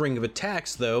next string of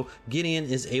attacks, though, Gideon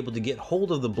is able to get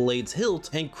hold of the blade's hilt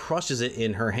and crushes it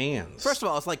in her hands. First of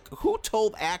all, it's like, who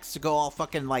told Axe to go all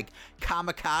fucking, like,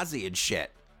 kamikaze and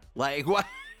shit? Like, what?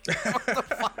 What the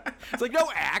fuck? It's like, no,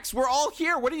 Axe, we're all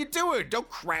here. What are you doing? Don't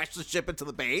crash the ship into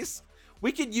the base.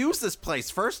 We can use this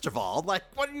place, first of all. Like,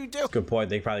 what do you do? Good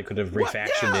point. They probably could have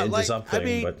refactioned it into something. I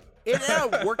mean, but it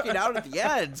ended up working out at the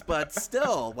end, but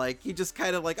still, like, he just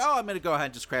kind of like, oh, I'm going to go ahead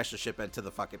and just crash the ship into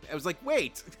the fucking... I was like,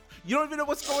 wait, you don't even know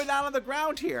what's going on the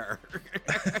ground here.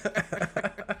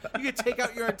 You could take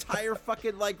out your entire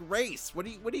fucking, like, race. What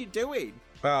are you doing?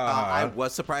 I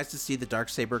was surprised to see the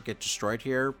Darksaber get destroyed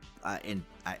here, and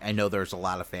I know there's a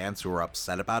lot of fans who are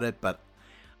upset about it, but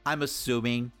I'm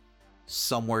assuming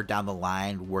somewhere down the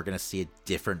line we're going to see a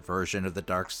different version of the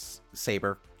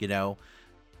Darksaber,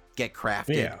 get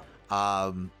crafted.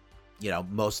 Yeah.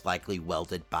 Most likely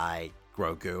welded by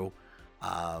Grogu.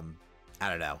 I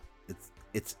don't know.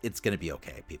 It's going to be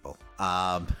okay, people.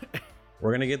 We're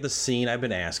going to get the scene I've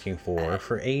been asking for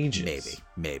ages.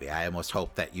 Maybe. I almost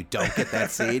hope that you don't get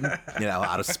that scene,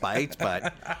 out of spite,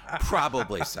 but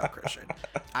probably so, Christian.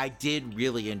 I did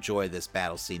really enjoy this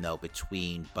battle scene, though,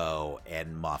 between Bo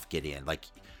and Moff Gideon. Like,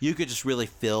 you could just really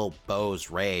feel Bo's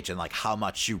rage and, like, how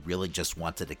much she really just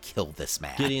wanted to kill this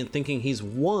man. Gideon, thinking he's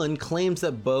won, claims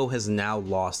that Bo has now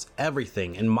lost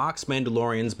everything and mocks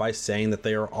Mandalorians by saying that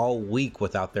they are all weak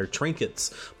without their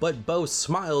trinkets. But Bo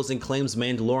smiles and claims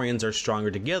Mandalorians are stronger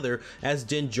together as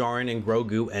Din Djarin and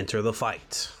Grogu enter the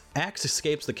fight. Axe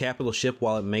escapes the capital ship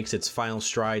while it makes its final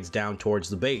strides down towards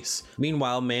the base.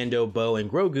 Meanwhile, Mando, Bo,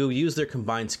 and Grogu use their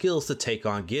combined skills to take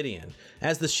on Gideon.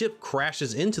 As the ship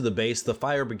crashes into the base, the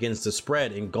fire begins to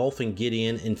spread, engulfing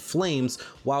Gideon in flames,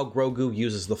 while Grogu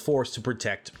uses the Force to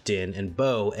protect Din and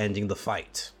Bo, ending the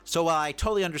fight. So I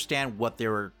totally understand what they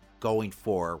were going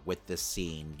for with this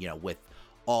scene, with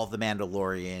all the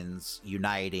Mandalorians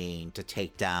uniting to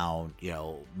take down,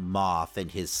 Moff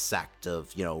and his sect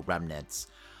of, remnants.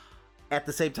 At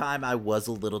the same time, I was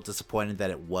a little disappointed that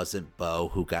it wasn't Bo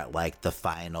who got like the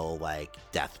final like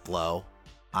death blow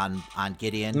on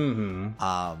Gideon.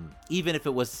 Even if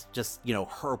it was just,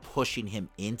 her pushing him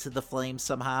into the flames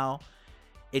somehow,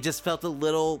 it just felt a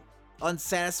little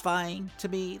unsatisfying to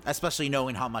me, especially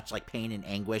knowing how much like pain and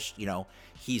anguish,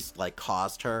 he's like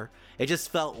caused her. It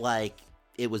just felt like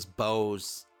it was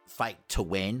Bo's fight to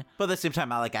win. But at the same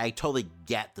time, I totally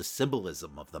get the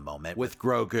symbolism of the moment with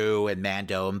Grogu and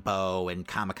Mando and Bo and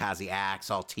Kamikaze Axe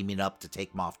all teaming up to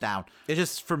take Moff down. It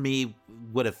just, for me,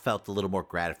 would have felt a little more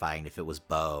gratifying if it was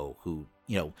Bo who,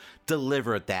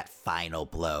 delivered that final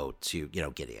blow to,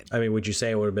 Gideon. I mean, would you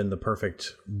say it would have been the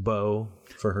perfect Bo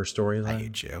for her storyline? I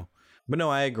hate you. But no,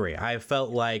 I agree. I felt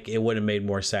like it would have made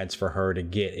more sense for her to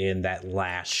get in that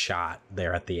last shot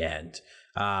there at the end.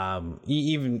 I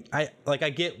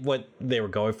get what they were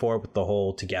going for with the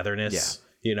whole togetherness.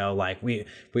 Yeah.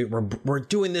 We're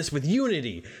doing this with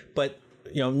unity, but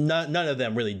none of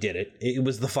them really did it. It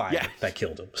was the fire that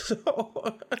killed him.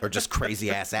 Or just crazy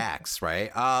ass Axe,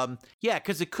 right?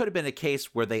 Because it could have been a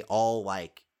case where they all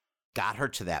like got her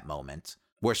to that moment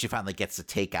where she finally gets to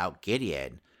take out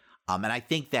Gideon. And I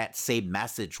think that same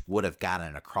message would have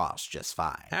gotten across just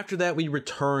fine. After that, we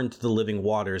return to the living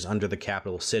waters under the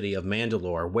capital city of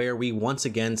Mandalore, where we once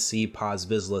again see Paz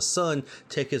Vizsla's son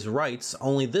take his rights,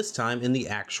 only this time in the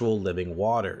actual living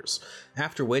waters.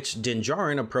 After which, Din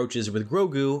Djarin approaches with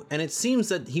Grogu, and it seems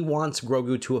that he wants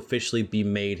Grogu to officially be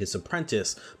made his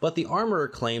apprentice, but the armorer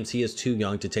claims he is too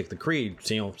young to take the creed,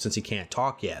 since he can't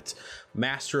talk yet.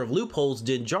 Master of Loopholes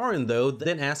Din Djarin, though,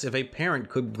 then asks if a parent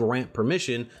could grant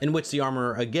permission, in which the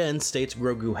armorer again states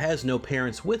Grogu has no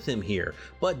parents with him here,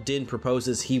 but Din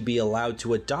proposes he be allowed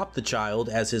to adopt the child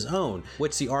as his own,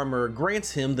 which the armorer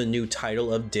grants him the new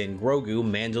title of Din Grogu,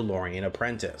 Mandalorian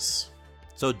Apprentice.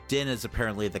 So Din is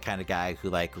apparently the kind of guy who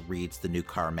like reads the new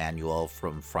car manual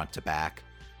from front to back.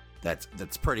 That's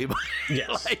pretty much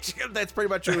that's pretty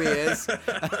much who he is.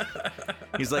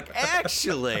 He's like,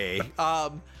 actually,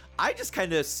 I just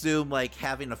kind of assume like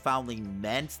having a foundling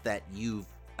meant that you've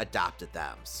adopted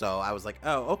them. So I was like,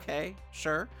 oh, okay,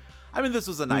 sure. I mean, this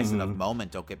was a nice enough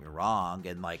moment, don't get me wrong.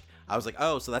 And like, I was like,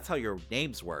 oh, so that's how your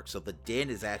names work. So the Din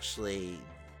is actually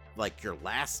like your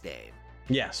last name.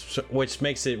 Yes, which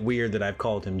makes it weird that I've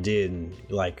called him Din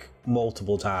like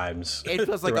multiple times. It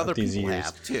feels like other people years.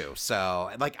 have too.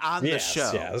 So like on the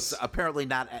show, apparently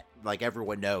not like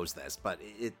everyone knows this, but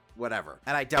it whatever.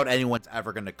 And I doubt anyone's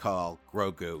ever going to call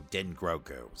Grogu Din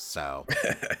Grogu. So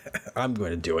I'm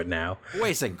going to do it now.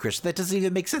 Wait a second, Christian. That doesn't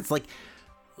even make sense. Like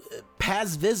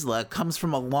Paz Vizsla comes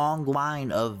from a long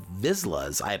line of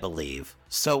Vizslas, I believe.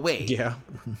 So wait. Yeah.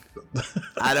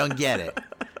 I don't get it.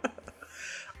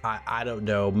 I don't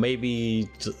know. Maybe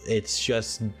it's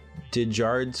just Din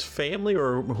Djarin's family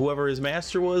or whoever his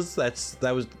master was. That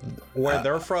was where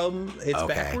they're from. It's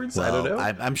okay. Backwards. Well, I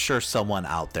don't know. I'm sure someone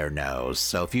out there knows.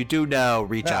 So if you do know,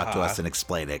 reach out to us and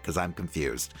explain it because I'm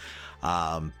confused.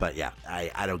 But yeah,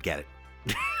 I don't get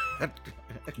it.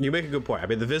 You make a good point. I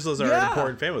mean, the Vizslas are an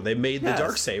important family. They made the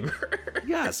Darksaber.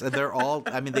 Yes, and they're all.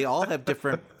 I mean, they all have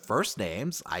different first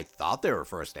names. I thought they were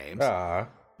first names.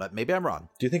 But maybe I'm wrong.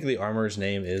 Do you think the armorer's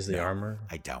name is the armor?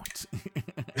 I don't.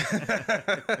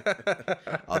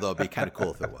 Although it'd be kind of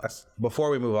cool if it was. Before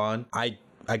we move on, I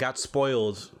got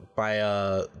spoiled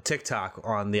by TikTok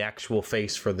on the actual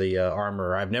face for the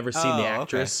armorer. I've never seen the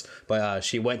actress, but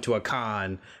she went to a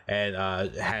con and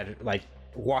had like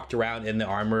walked around in the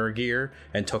armor gear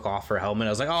and took off her helmet. I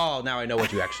was like, oh, now I know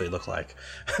what you actually look like.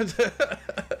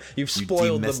 You've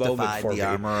spoiled the moment for me.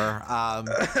 Armorer.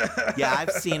 Yeah,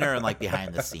 I've seen her in like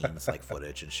behind the scenes like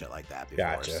footage and shit like that before.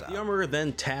 Gotcha. So. The armorer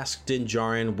then tasked Din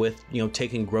Djarin with,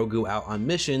 taking Grogu out on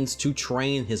missions to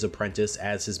train his apprentice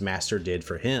as his master did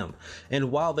for him. And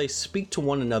while they speak to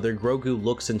one another, Grogu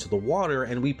looks into the water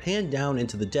and we pan down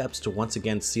into the depths to once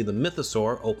again see the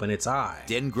mythosaur open its eye.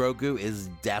 Din Grogu is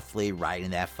definitely riding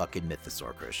that fucking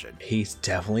mythosaur, Christian. He's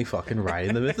definitely fucking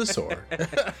riding the mythosaur.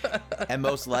 And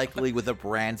most likely with a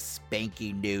brand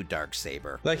spanking new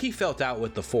Darksaber. Like he felt out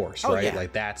with the Force, right? Yeah.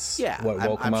 Like that's what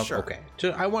woke him up. Sure. Okay.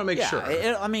 I want to make sure.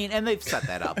 I mean, and they've set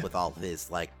that up with all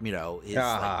his like, his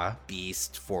like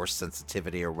beast force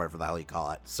sensitivity or whatever the hell you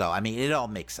call it. So, I mean, it all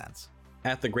makes sense.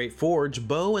 At the Great Forge,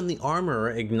 Bo and the armorer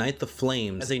ignite the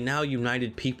flames as a now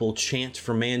united people chant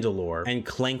for Mandalore and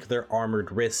clank their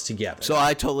armored wrists together. So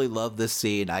I totally love this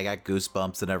scene. I got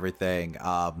goosebumps and everything.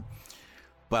 But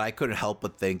I couldn't help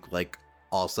but think, like,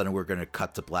 all of a sudden we're going to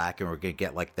cut to black and we're going to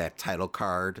get like that title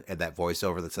card and that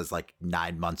voiceover that says like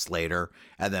 9 months later.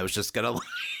 And then it was just going to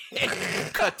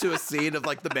like cut to a scene of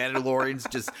like the Mandalorians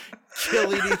just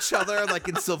killing each other like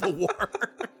in Civil War.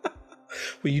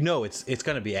 Well, you know, it's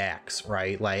going to be Axe,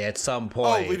 right? Like at some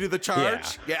point. Oh, leading the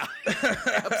charge? Yeah.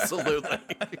 Absolutely.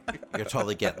 You'll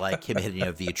totally get like him hitting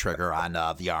a V trigger on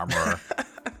the Armorer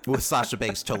with Sasha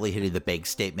Banks totally hitting the big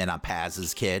statement on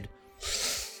Paz's kid.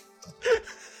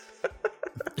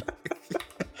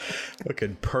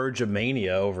 Looking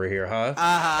Purge-mania over here, huh?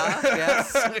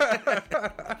 Yes.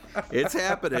 It's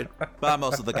happening. But I'm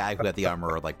also the guy who had the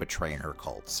Armorer like betraying her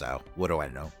cult, so what do I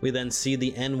know? We then see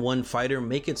the N1 fighter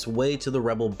make its way to the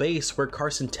Rebel base where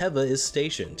Carson Teva is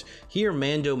stationed. Here,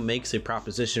 Mando makes a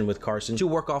proposition with Carson to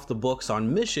work off the books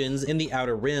on missions in the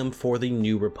Outer Rim for the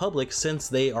New Republic since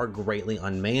they are greatly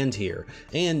unmanned here,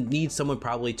 and need someone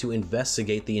probably to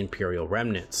investigate the Imperial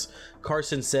remnants.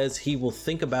 Carson says he will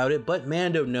think about it, but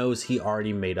Mando knows he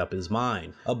already made up his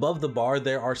mind. Above the bar,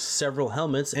 there are several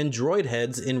helmets and droid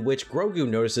heads in which Grogu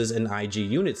notices an IG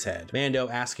unit's head. Mando,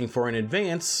 asking for an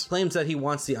advance, claims that he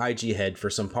wants the IG head for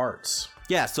some parts.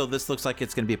 Yeah, so this looks like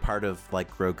it's going to be part of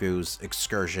like Grogu's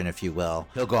excursion, if you will.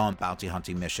 He'll go on bounty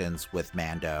hunting missions with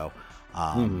Mando,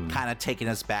 kind of taking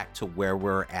us back to where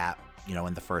we're at, you know,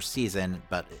 in the first season,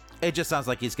 but it just sounds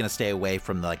like he's going to stay away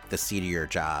from like the seedier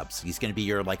jobs. He's going to be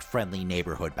your like friendly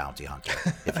neighborhood bounty hunter,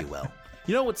 if you will.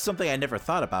 You know what's something I never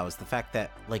thought about is the fact that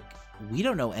like we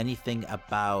don't know anything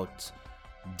about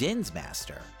Din's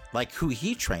master, like who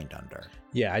he trained under.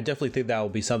 Yeah, I definitely think that will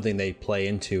be something they play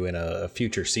into in a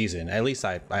future season. At least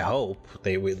I hope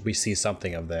we see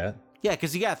something of that. Yeah,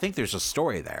 because you gotta think there's a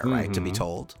story there, right, to be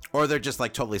told. Or they're just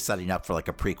like totally setting up for like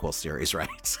a prequel series,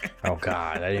 right? Oh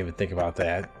God, I didn't even think about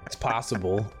that. It's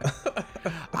possible.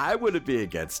 I wouldn't be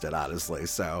against it, honestly,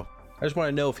 so. I just want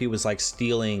to know if he was like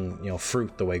stealing, you know,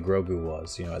 fruit the way Grogu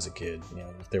was, you know, as a kid. You know,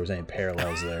 if there was any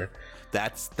parallels there.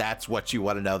 That's what you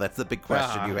want to know. That's the big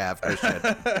question you have, Christian.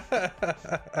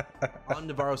 On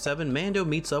Navarro 7, Mando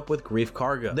meets up with Greef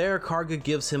Karga. There, Karga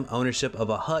gives him ownership of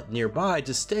a hut nearby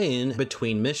to stay in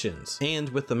between missions. And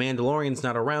with the Mandalorians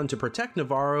not around to protect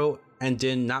Navarro, and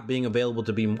Din not being available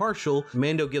to be Marshal,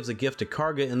 Mando gives a gift to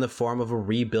Karga in the form of a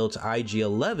rebuilt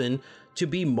IG-11 to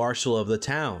be Marshal of the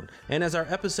town. And as our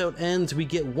episode ends, we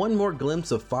get one more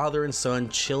glimpse of father and son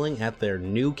chilling at their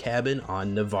new cabin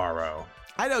on Navarro.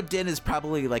 I know Din is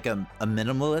probably like a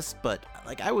minimalist, but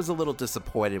like I was a little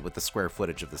disappointed with the square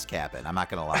footage of this cabin. I'm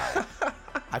not gonna lie.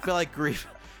 I feel like Greef,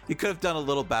 you could have done a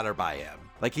little better by him.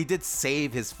 Like he did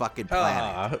save his fucking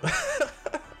planet.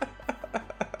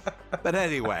 But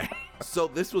anyway, so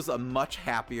this was a much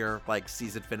happier like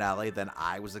season finale than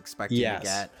I was expecting to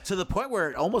get. To the point where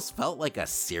it almost felt like a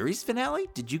series finale.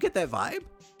 Did you get that vibe?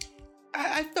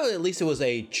 I felt at least it was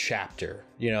a chapter,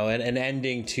 you know, an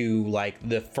ending to like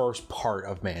the first part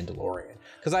of Mandalorian.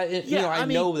 Because I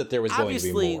know that there was going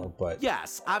to be more, but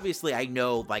yes, obviously I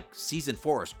know like season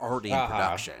 4 is already in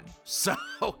production, so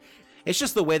it's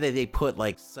just the way that they put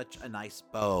like such a nice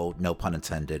bow, no pun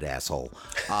intended, asshole,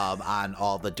 on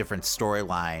all the different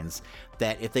storylines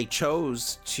that if they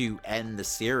chose to end the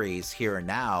series here and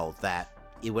now, that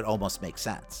it would almost make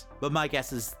sense. But my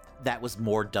guess is that was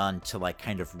more done to like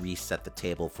kind of reset the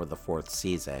table for the 4th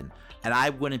season. And I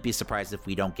wouldn't be surprised if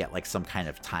we don't get like some kind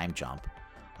of time jump.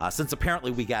 Since apparently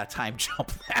we got a time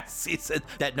jump last season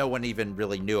that no one even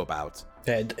really knew about.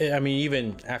 I mean,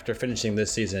 even after finishing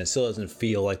this season, it still doesn't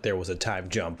feel like there was a time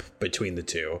jump between the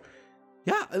two.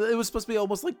 Yeah, it was supposed to be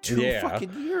almost like 2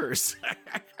 fucking years.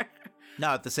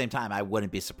 Now, at the same time, I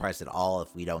wouldn't be surprised at all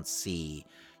if we don't see,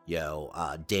 you know,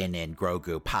 Din and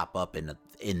Grogu pop up in the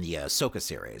Ahsoka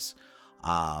series.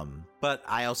 But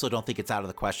I also don't think it's out of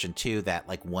the question too that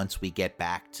like once we get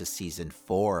back to season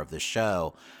 4 of the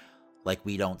show, like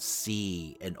we don't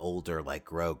see an older like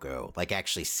Grogu, like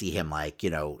actually see him like,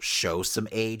 you know, show some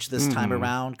age this time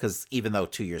around. Because even though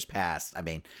 2 years passed, I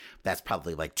mean, that's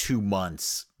probably like 2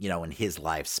 months, you know, in his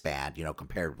lifespan, you know,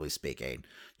 comparatively speaking,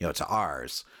 you know, to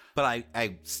ours. But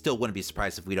I still wouldn't be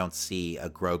surprised if we don't see a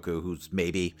Grogu who's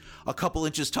maybe a couple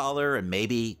inches taller and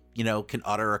maybe, you know, can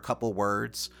utter a couple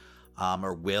words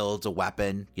or wield a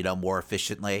weapon, you know, more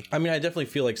efficiently. I mean, I definitely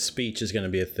feel like speech is going to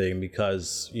be a thing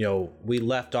because, you know, we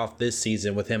left off this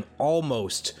season with him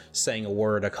almost saying a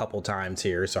word a couple times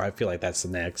here. So I feel like that's the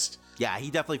next. Yeah,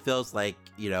 he definitely feels like,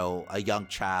 you know, a young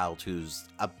child who's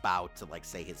about to like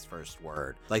say his first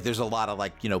word. Like there's a lot of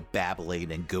like, you know,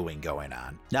 babbling and gooing going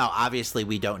on. Now, obviously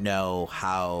we don't know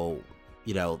how,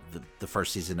 you know, the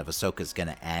first season of Ahsoka is going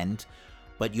to end,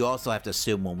 but you also have to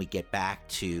assume when we get back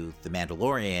to The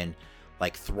Mandalorian,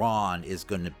 like Thrawn is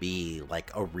going to be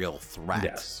like a real threat,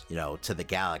 Yes. To the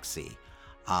galaxy.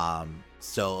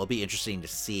 So it'll be interesting to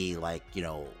see like,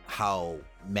 how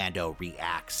Mando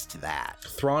reacts to that.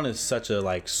 Thrawn is such a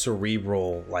like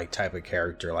cerebral like type of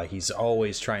character. Like he's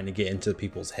always trying to get into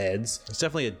people's heads. It's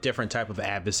definitely a different type of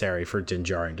adversary for Din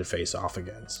Djarin to face off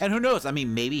against. And who knows? I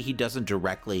mean, maybe he doesn't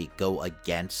directly go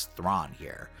against Thrawn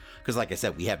here. Because like I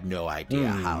said, we have no idea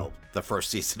how the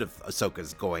first season of Ahsoka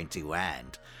is going to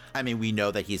end. I mean, we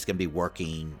know that he's going to be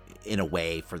working in a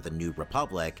way for the New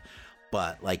Republic,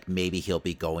 but like maybe he'll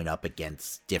be going up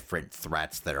against different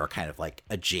threats that are kind of like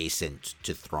adjacent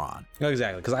to Thrawn.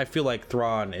 Exactly, because I feel like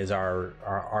Thrawn is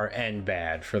our end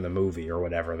bad for the movie or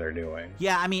whatever they're doing.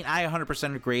 Yeah, I mean, I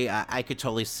 100% agree. I could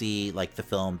totally see like the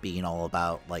film being all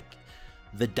about like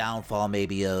the downfall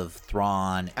maybe of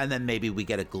Thrawn, and then maybe we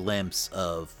get a glimpse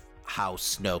of how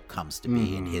Snoke comes to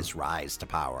be and his rise to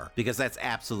power, because that's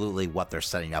absolutely what they're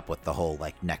setting up with the whole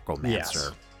like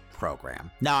necromancer program.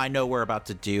 Now I know we're about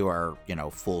to do our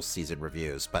full season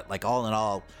reviews, but like all in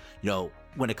all,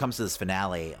 when it comes to this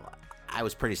finale, I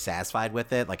was pretty satisfied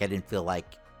with it. Like I didn't feel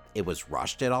like it was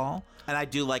rushed at all, and I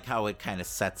do like how it kind of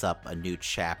sets up a new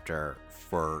chapter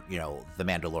for the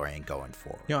Mandalorian going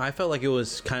forward. I felt like it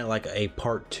was kind of like a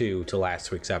part 2 to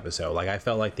last week's episode. Like I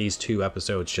felt like these 2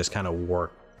 episodes just kind of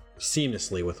work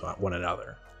seamlessly with one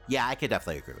another. Yeah, I could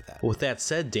definitely agree with that. With that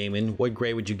said, Damon, what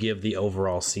grade would you give the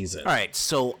overall season? All right,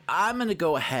 so I'm going to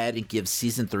go ahead and give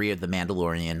season 3 of The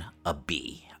Mandalorian a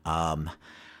B.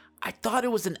 I thought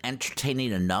it was an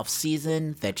entertaining enough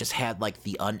season that just had like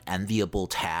the unenviable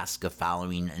task of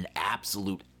following an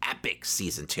absolute epic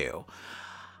season 2.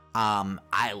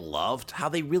 I loved how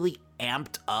they really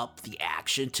amped up the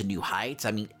action to new heights.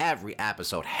 I mean, every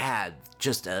episode had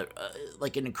just an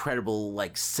incredible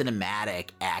like cinematic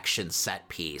action set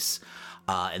piece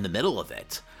in the middle of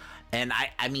it. And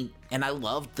I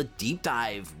loved the deep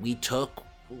dive we took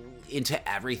into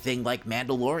everything like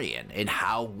Mandalorian and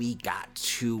how we got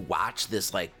to watch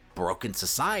this like broken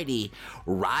society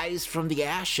rise from the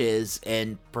ashes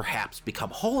and perhaps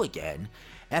become whole again.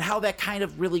 And how that kind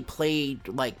of really played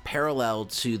like parallel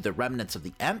to the remnants of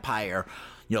the Empire,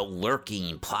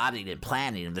 lurking, plotting, and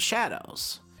planning in the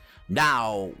shadows.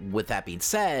 Now, with that being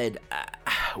said,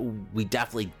 we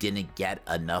definitely didn't get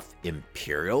enough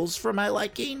Imperials for my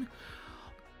liking.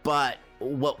 But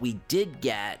what we did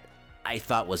get, I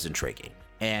thought was intriguing.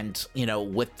 And,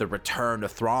 with the return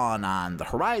of Thrawn on the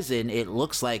horizon, it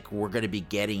looks like we're going to be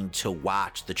getting to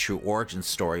watch the true origin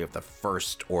story of the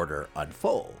First Order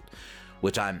unfold,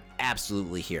 which I'm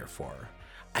absolutely here for.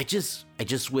 I just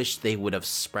wish they would have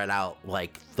spread out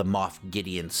like the Moff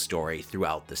Gideon story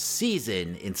throughout the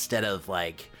season instead of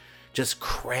like just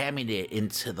cramming it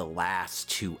into the last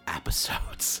 2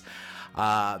 episodes.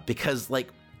 Because like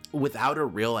without a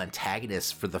real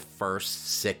antagonist for the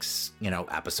first 6,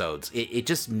 episodes, it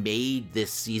just made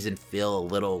this season feel a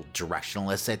little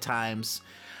directionless at times.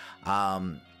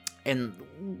 And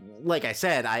like I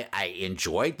said, I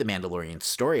enjoyed the Mandalorian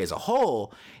story as a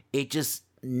whole. It just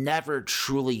never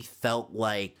truly felt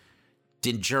like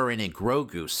Din Djarin and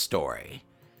Grogu's story.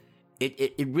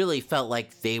 It really felt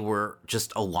like they were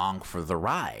just along for the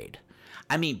ride.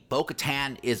 I mean,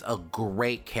 Bo-Katan is a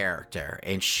great character,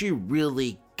 and she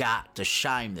really got to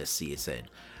shine this season.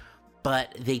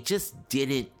 But they just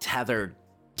didn't tether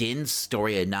Din's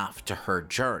story enough to her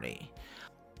journey.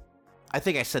 I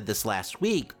think I said this last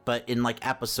week, but in like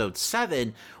episode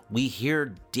 7, we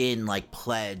hear Din like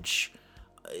pledge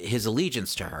his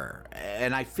allegiance to her.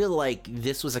 And I feel like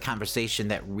this was a conversation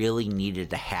that really needed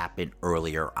to happen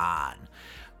earlier on.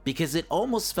 Because it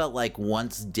almost felt like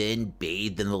once Din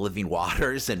bathed in the living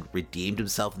waters and redeemed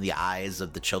himself in the eyes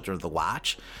of the Children of the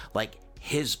Watch, like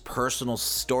his personal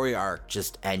story arc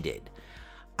just ended.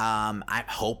 I'm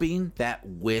hoping that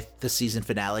with the season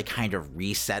finale kind of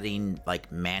resetting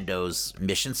like Mando's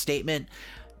mission statement,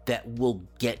 that we'll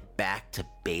get back to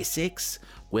basics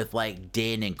with like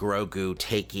Din and Grogu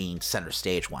taking center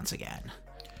stage once again.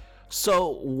 So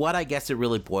what I guess it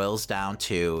really boils down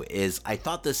to is I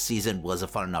thought this season was a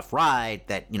fun enough ride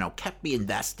that, kept me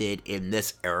invested in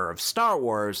this era of Star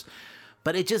Wars,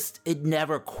 but it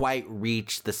never quite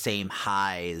reached the same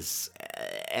highs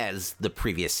as the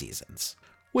previous seasons,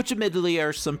 which admittedly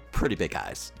are some pretty big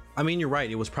highs. I mean, you're right.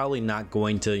 It was probably not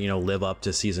going to, live up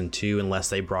to season 2 unless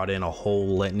they brought in a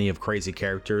whole litany of crazy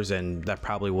characters, and that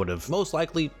probably would have most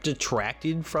likely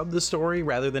detracted from the story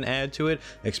rather than add to it,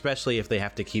 especially if they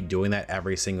have to keep doing that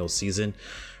every single season.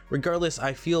 Regardless,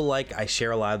 I feel like I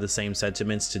share a lot of the same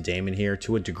sentiments to Damon here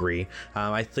to a degree.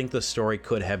 I think the story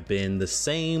could have been the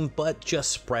same, but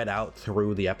just spread out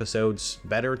through the episodes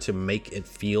better to make it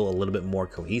feel a little bit more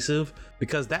cohesive,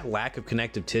 because that lack of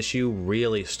connective tissue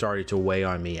really started to weigh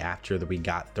on me after we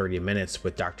got 30 minutes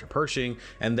with Dr. Pershing,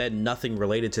 and then nothing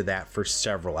related to that for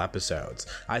several episodes.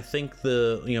 I think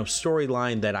the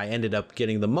storyline that I ended up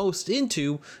getting the most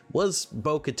into was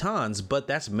Bo-Katan's, but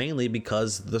that's mainly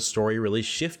because the story really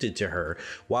shifted to her.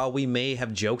 While we may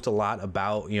have joked a lot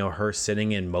about her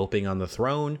sitting and moping on the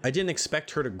throne, I didn't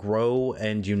expect her to grow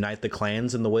and unite the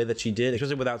clans in the way that she did,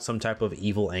 especially without some type of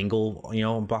evil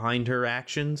angle behind her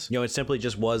actions. It simply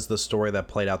just was the story that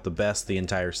played out the best the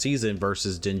entire season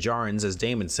versus Din Djarin's, as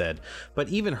Damon said. But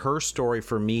even her story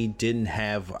for me didn't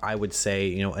have, I would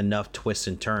say, enough twists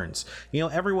and turns.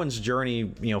 Everyone's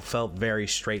journey felt very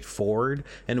straightforward,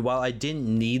 and while I didn't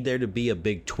need there to be a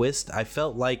big twist, I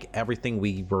felt like everything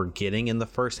we were getting in the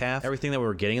first half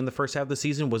of the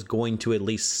season was going to at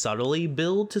least subtly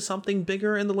build to something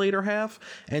bigger in the later half,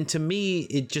 and to me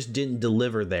it just didn't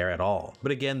deliver there at all.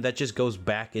 But again, that just goes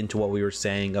back into what we were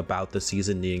saying about the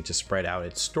season needing to spread out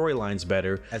its storylines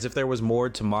better, as if there was more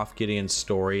to Moff Gideon's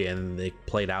story and it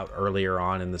played out earlier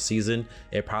on in the season,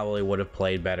 it probably would have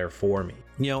played better for me.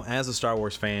 As a Star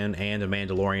Wars fan and a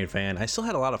Mandalorian fan, I still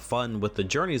had a lot of fun with the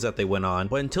journeys that they went on,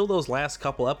 but until those last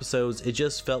couple episodes, it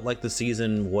just felt like the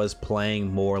season was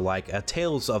playing more like a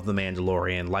Tales of the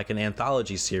Mandalorian, like an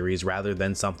anthology series, rather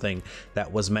than something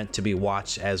that was meant to be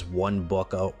watched as one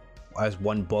book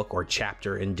or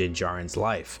chapter in Din Djarin's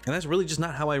life. And that's really just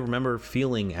not how I remember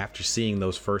feeling after seeing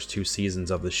those first 2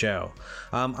 seasons of the show.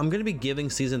 I'm going to be giving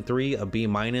season 3 a B-,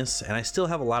 and I still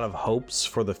have a lot of hopes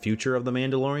for the future of The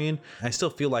Mandalorian. I still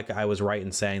feel like I was right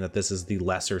in saying that this is the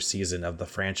lesser season of the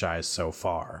franchise so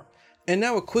far. And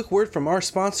now a quick word from our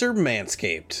sponsor,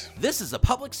 Manscaped. This is a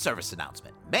public service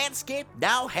announcement. Manscaped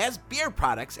now has beard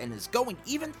products and is going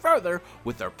even further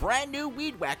with their brand new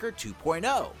Weed Whacker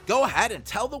 2.0. Go ahead and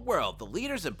tell the world the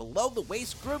leaders in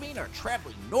below-the-waist grooming are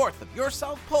traveling north of your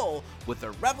South Pole with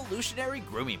their revolutionary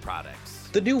grooming products.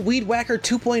 The new Weed Whacker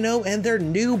 2.0 and their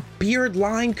new beard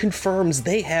line confirms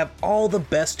they have all the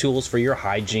best tools for your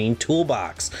hygiene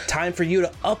toolbox. Time for you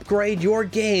to upgrade your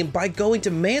game by going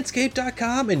to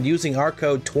manscaped.com and using our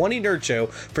code 20NerdShow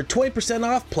for 20%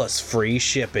 off plus free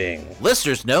shipping.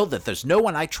 Listeners know that there's no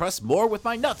one I trust more with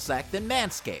my nutsack than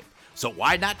Manscaped. So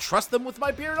why not trust them with my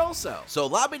beard also? So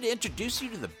allow me to introduce you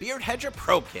to the Beard Hedger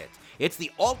Pro Kit. It's the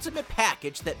ultimate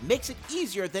package that makes it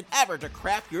easier than ever to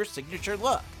craft your signature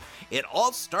look. It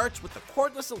all starts with the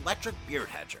cordless electric beard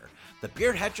hedger. The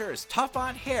beard hedger is tough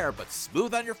on hair but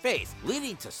smooth on your face,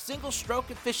 leading to single stroke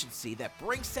efficiency that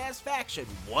brings satisfaction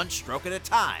one stroke at a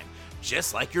time,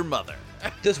 just like your mother.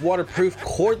 This waterproof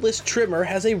cordless trimmer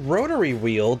has a rotary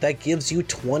wheel that gives you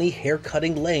 20 hair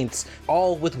cutting lengths,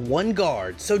 all with one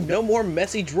guard, so no more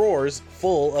messy drawers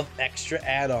full of extra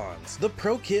add-ons. The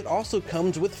Pro Kit also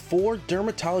comes with 4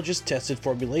 dermatologist-tested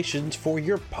formulations for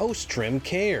your post-trim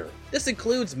care. This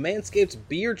includes Manscaped's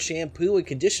beard shampoo and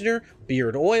conditioner,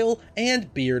 beard oil,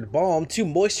 and beard balm to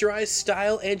moisturize,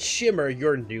 style, and shimmer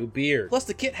your new beard. Plus,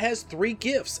 the kit has 3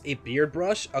 gifts: a beard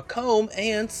brush, a comb,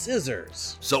 and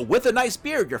scissors. So with a nice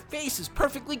beard, your face is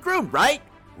perfectly groomed, right?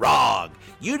 Wrong!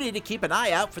 You need to keep an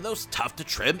eye out for those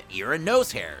tough-to-trim ear and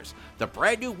nose hairs. The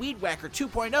brand new Weed Whacker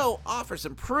 2.0 offers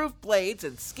improved blades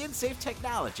and skin-safe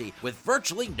technology with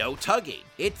virtually no tugging.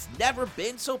 It's never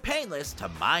been so painless to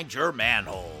mind your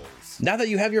manholes. Now that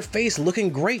you have your face looking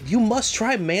great, you must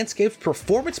try Manscaped's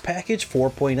Performance Package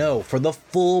 4.0 for the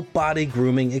full body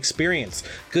grooming experience.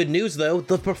 Good news though,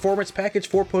 the Performance Package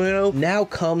 4.0 now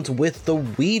comes with the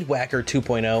Weed Whacker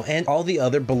 2.0 and all the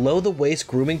other below-the-waist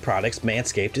grooming products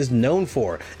Manscaped is known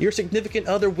for. Your significant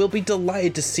other will be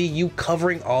delighted to see you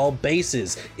covering all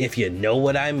bases, if you know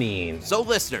what I mean. So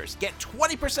listeners, get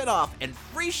 20% off and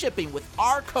free shipping with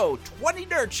our code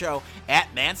 20NerdShow at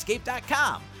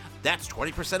manscaped.com. That's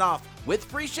 20% off with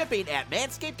free shipping at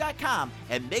manscaped.com,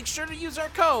 and make sure to use our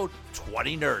code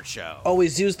 20NerdShow.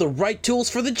 Always use the right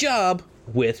tools for the job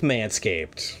with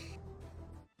Manscaped.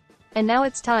 And now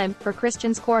it's time for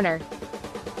Christian's Corner.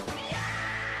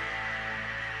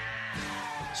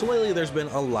 So lately there's been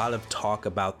a lot of talk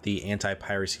about the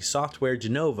anti-piracy software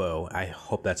Denuvo. I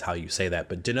hope that's how you say that,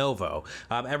 but Denuvo.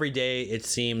 Every day it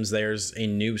seems there's a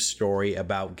new story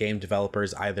about game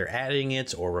developers either adding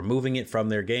it or removing it from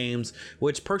their games,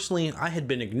 which personally I had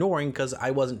been ignoring because I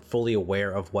wasn't fully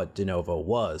aware of what Denuvo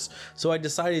was. So I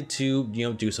decided to,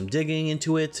 do some digging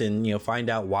into it and, find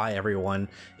out why everyone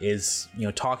is,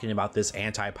 talking about this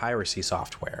anti-piracy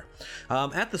software.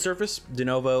 At the surface,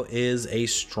 Denuvo is a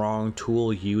strong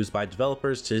tool used used by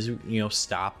developers to,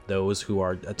 stop those who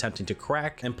are attempting to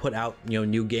crack and put out,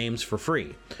 new games for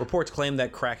free. Reports claim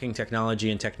that cracking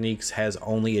technology and techniques has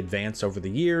only advanced over the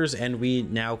years, and we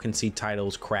now can see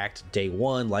titles cracked day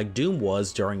one like Doom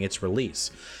was during its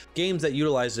release. Games that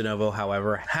utilize de novo,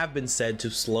 however, have been said to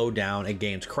slow down a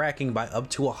game's cracking by up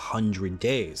to 100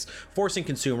 days, forcing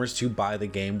consumers to buy the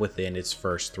game within its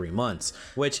first 3 months,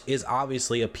 which is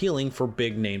obviously appealing for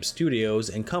big name studios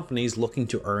and companies looking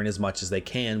to earn as much as they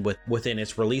can within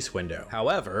its release window.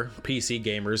 However, PC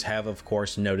gamers have of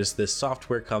course noticed this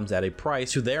software comes at a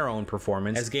price to their own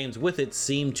performance, as games with it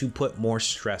seem to put more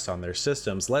stress on their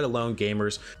systems, let alone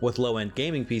gamers with low-end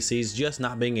gaming PCs just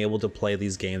not being able to play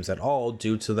these games at all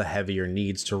due to the heavier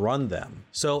needs to run them.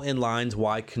 So in lines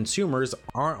why consumers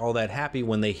aren't all that happy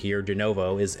when they hear de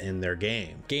novo is in their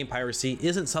game. Game piracy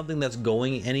isn't something that's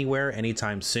going anywhere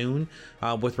anytime soon,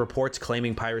 with reports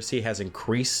claiming piracy has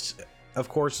increased, of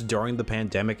course, during the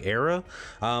pandemic era,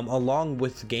 along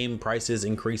with game prices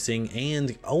increasing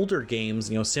and older games,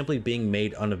 simply being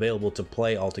made unavailable to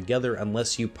play altogether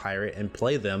unless you pirate and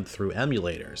play them through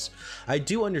emulators. I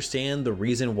do understand the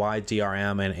reason why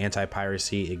DRM and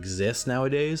anti-piracy exists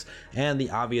nowadays, and the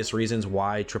obvious reasons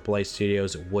why AAA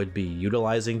studios would be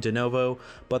utilizing de novo,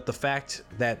 but the fact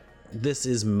that this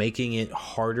is making it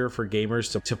harder for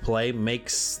gamers to play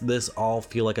makes this all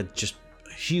feel like a just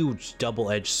huge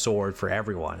double-edged sword for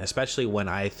everyone, especially when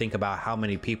I think about how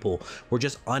many people were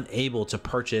just unable to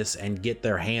purchase and get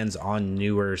their hands on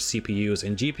newer CPUs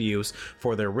and GPUs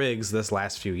for their rigs this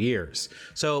last few years.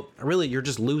 So really, you're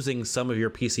just losing some of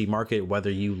your PC market whether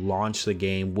you launch the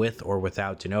game with or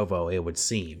without de novo, it would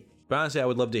seem. But honestly, I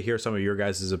would love to hear some of your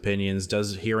guys' opinions.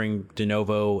 Does hearing de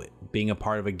novo being a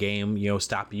part of a game,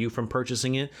 stop you from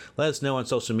purchasing it? Let us know on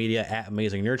social media at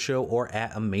Amazing Nerd Show or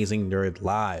at Amazing Nerd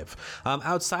Live.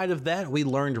 Outside of that, we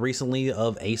learned recently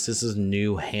of Asus's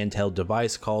new handheld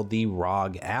device called the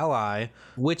ROG Ally,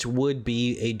 which would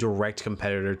be a direct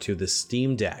competitor to the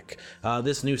Steam Deck.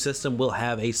 This new system will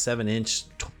have a 7-inch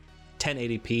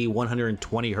 1080p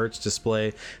 120Hz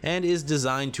display and is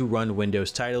designed to run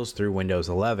Windows titles through Windows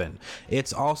 11.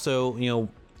 It's also,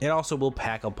 it also will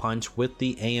pack a punch with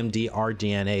the AMD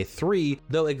RDNA 3,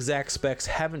 though exact specs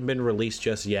haven't been released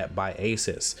just yet by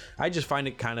Asus. I just find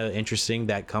it kind of interesting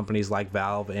that companies like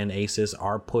Valve and Asus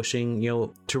are pushing,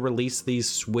 to release these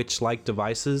Switch-like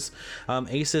devices.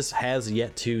 Asus has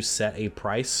yet to set a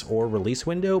price or release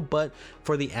window, but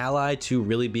for the Ally to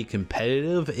really be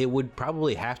competitive, it would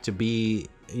probably have to be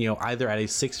either at a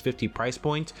 $650 price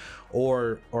point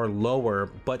or lower,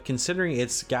 but considering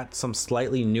it's got some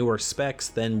slightly newer specs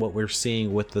than what we're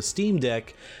seeing with the Steam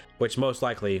Deck, which most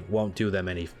likely won't do them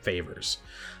any favors.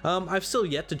 I've still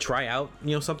yet to try out,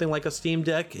 something like a Steam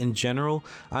Deck in general.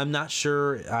 I'm not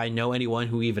sure I know anyone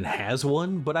who even has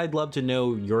one, but I'd love to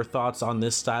know your thoughts on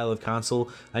this style of console.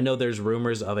 I know there's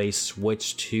rumors of a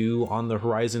Switch 2 on the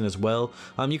horizon as well.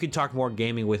 You can talk more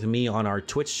gaming with me on our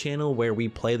Twitch channel where we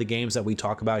play the games that we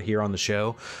talk about here on the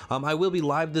show. I will be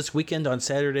live this weekend on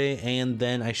Saturday, and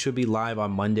then I should be live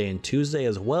on Monday and Tuesday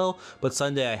as well, but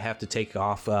Sunday I have to take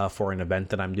off for an event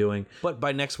that I'm doing. But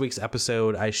by next week's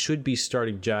episode, I should be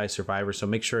starting Jedi Survivor, so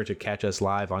make sure to catch us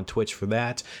live on Twitch for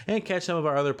that, and catch some of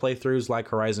our other playthroughs like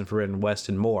Horizon Forbidden West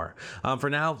and more. For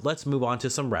now, let's move on to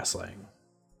some wrestling.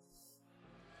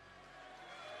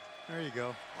 There you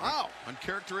go. Wow,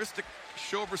 uncharacteristic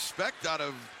show of respect out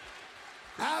of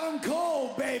Adam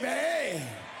Cole, baby!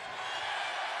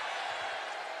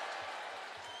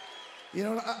 You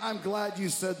know, I'm glad you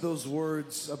said those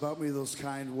words about me, those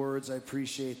kind words. I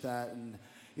appreciate that. And,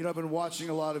 I've been watching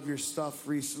a lot of your stuff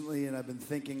recently, and I've been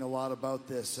thinking a lot about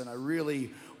this. And I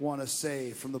really want to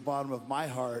say from the bottom of my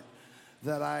heart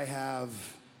that I have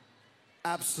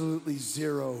absolutely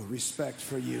zero respect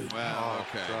for you. Wow,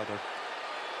 okay. Brother.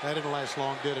 That didn't last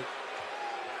long, did it?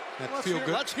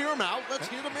 Let's hear him out. Let's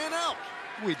hear the man out.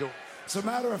 We don't. As a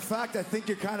matter of fact, I think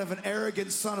you're kind of an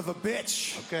arrogant son of a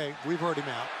bitch. Okay, we've heard him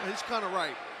out. He's kind of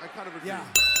right. I kind of agree. Yeah.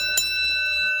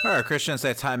 All right, Christian, it's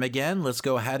that time again. Let's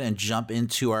go ahead and jump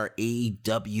into our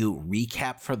AEW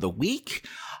recap for the week.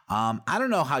 I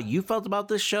don't know how you felt about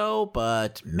this show,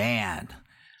 but man,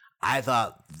 I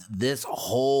thought this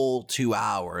whole 2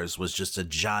 hours was just a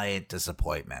giant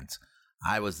disappointment.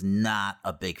 I was not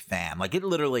a big fan. Like, it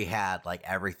literally had like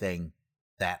everything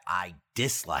that I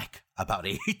dislike about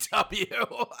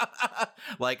AEW,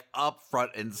 like up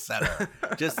front and center.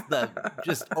 just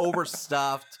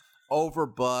overstuffed,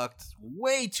 overbooked,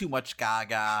 way too much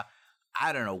gaga.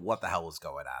 I don't know what the hell was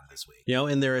going on this week.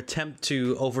 In their attempt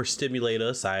to overstimulate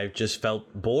us, I just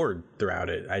felt bored throughout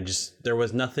it. There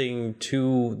was nothing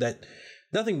to that.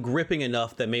 nothing gripping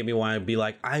enough that made me want to be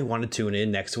like, I want to tune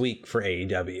in next week for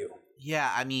AEW.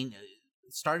 Yeah, I mean,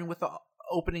 starting with the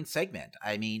opening segment,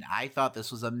 I mean, I thought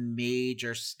this was a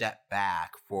major step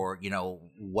back for, you know,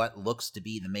 what looks to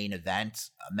be the main event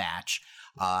match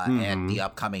at the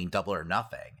upcoming Double or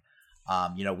Nothing.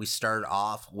 You know, we started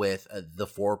off with the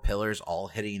four pillars all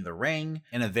hitting the ring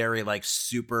in a very like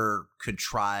super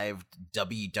contrived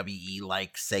WWE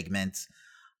like segment.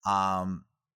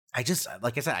 I just,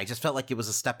 like I said, I just felt like it was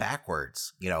a step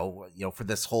backwards, you know, for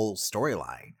this whole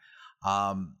storyline.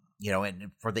 You know, and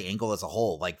for the angle as a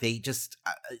whole, like they just,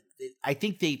 I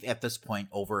think they've at this point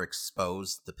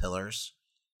overexposed the pillars,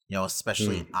 you know,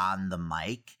 especially on the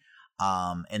mic.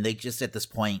 And they just at this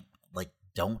point, like,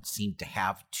 don't seem to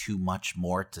have too much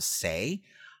more to say.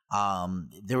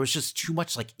 There was just too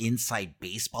much like inside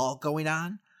baseball going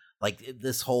on. Like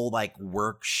this whole like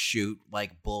work shoot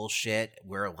like bullshit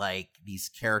where like these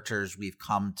characters we've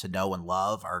come to know and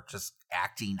love are just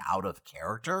acting out of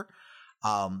character.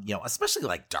 You know, especially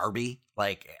like Darby,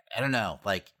 like, I don't know,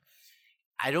 like,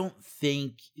 I don't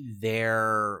think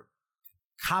they're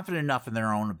confident enough in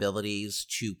their own abilities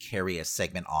to carry a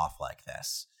segment off like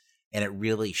this. And it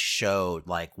really showed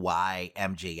like why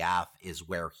MJF is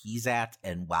where he's at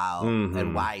and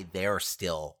why they're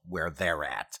still where they're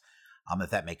at. If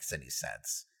that makes any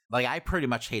sense. Like, I pretty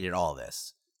much hated all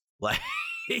this.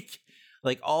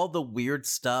 Like all the weird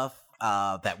stuff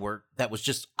that was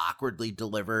just awkwardly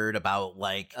delivered about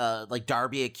like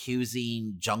Darby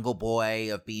accusing Jungle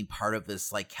Boy of being part of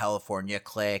this like California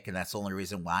clique, and that's the only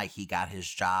reason why he got his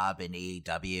job in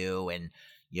AEW, and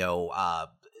you know,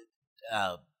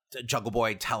 Jungle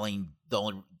Boy telling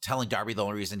Darby the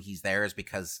only reason he's there is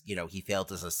because, you know, he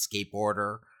failed as a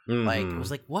skateboarder. Like, it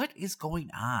was like, what is going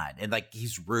on? And like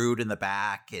he's rude in the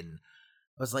back, and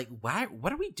I was like, why?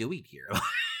 What are we doing here?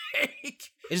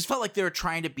 It just felt like they were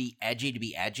trying to be edgy,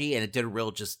 and it did a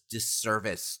real just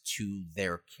disservice to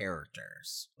their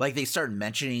characters. Like they started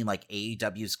mentioning like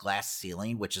AEW's glass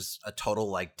ceiling, which is a total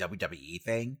like WWE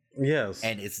thing. Yes.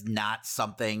 And it's not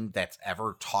something that's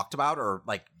ever talked about, or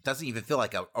like doesn't even feel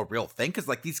like a real thing, because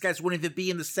like these guys wouldn't even be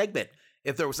in the segment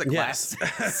if there was a glass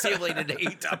ceiling in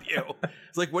AEW.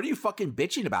 It's like, what are you fucking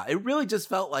bitching about? It really just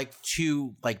felt like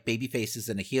two like baby faces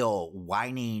and a heel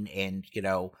whining and, you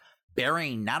know,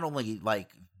 bearing not only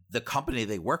like the company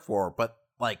they work for, but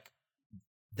like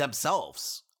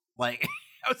themselves. Like,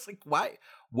 I was like, why?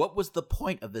 What was the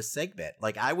point of this segment?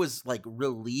 Like, I was like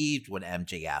relieved when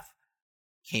MJF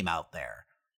came out there.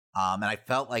 And I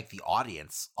felt like the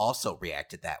audience also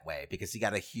reacted that way because he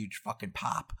got a huge fucking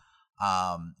pop.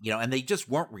 You know, and they just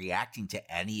weren't reacting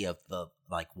to any of the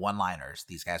like one-liners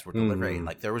these guys were delivering.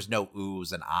 Like there was no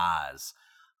oohs and ahs.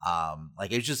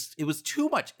 Like it was too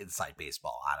much inside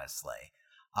baseball, honestly.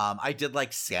 I did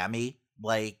like Sammy,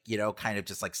 like, you know, kind of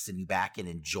just like sitting back and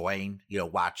enjoying, you know,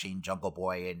 watching Jungle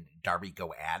Boy and Darby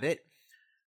go at it.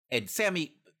 And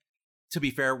Sammy, to be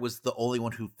fair, was the only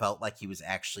one who felt like he was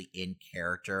actually in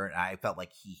character. And I felt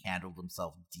like he handled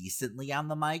himself decently on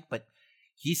the mic, but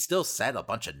he still said a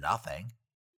bunch of nothing.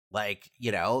 Like,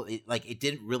 you know, it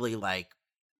didn't really like,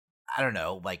 I don't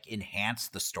know, like enhance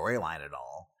the storyline at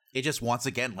all. It just once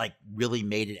again like really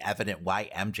made it evident why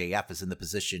MJF is in the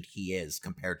position he is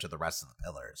compared to the rest of the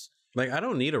pillars. Like, I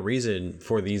don't need a reason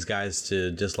for these guys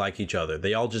to dislike each other.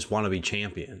 They all just want to be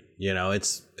champion. You know,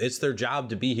 it's their job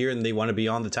to be here and they want to be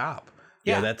on the top.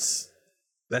 Yeah, you know,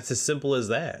 that's as simple as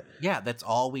that. Yeah, that's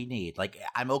all we need. Like,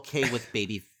 I'm okay with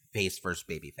baby face versus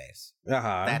baby face.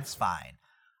 That's fine.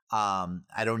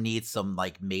 I don't need some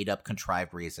like made up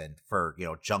contrived reason for, you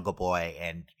know, Jungle Boy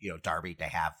and, you know, Darby to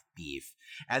have beef.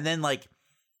 And then like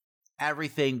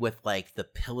everything with like the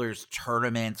Pillars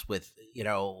tournament with, you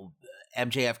know,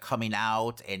 MJF coming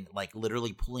out and like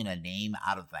literally pulling a name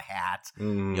out of the hat, you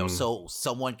know, so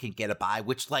someone can get a bye,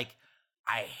 which like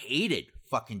I hated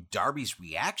fucking Darby's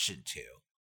reaction to.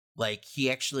 Like, he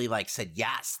actually like said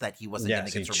yes, that he wasn't going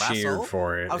to get to wrestle.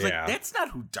 For it. I was like, that's not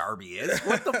who Darby is.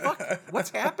 What the fuck? What's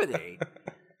happening?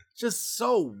 Just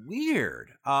so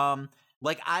weird.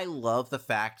 Like, I love the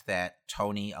fact that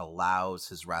Tony allows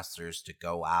his wrestlers to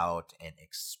go out and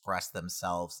express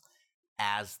themselves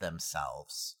as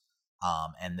themselves.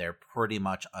 And they're pretty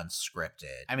much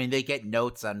unscripted. I mean, they get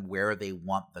notes on where they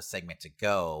want the segment to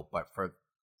go, but for,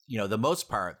 you know, the most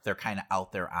part, they're kind of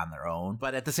out there on their own.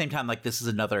 But at the same time, like, this is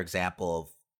another example of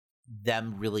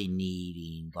them really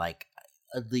needing like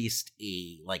at least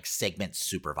a like segment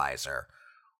supervisor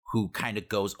who kind of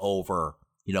goes over,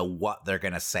 you know, what they're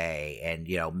going to say and,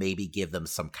 you know, maybe give them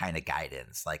some kind of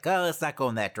guidance like, oh, let's not go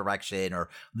in that direction, or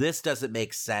this doesn't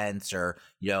make sense, or,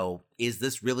 you know, is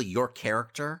this really your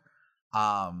character?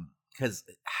 Because because,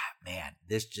 man,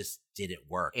 this just didn't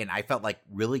work. And I felt like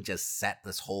really just set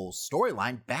this whole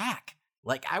storyline back.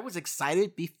 Like, I was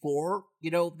excited before,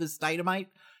 this Dynamite,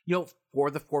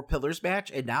 for the 4 Pillars match.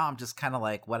 And now I'm just kind of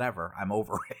like, whatever, I'm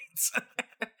over it.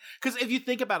 Because if you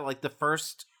think about it, like the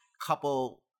first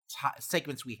couple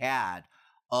segments we had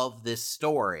of this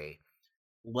story,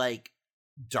 like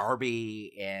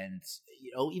Darby and,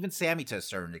 even Sammy to a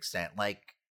certain extent,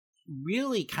 like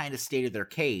really kind of stated their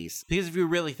case. Because if you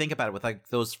really think about it, with like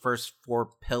those first 4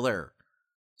 pillar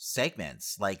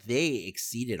segments, like they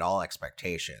exceeded all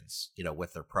expectations,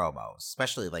 with their promos,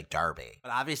 especially like Darby.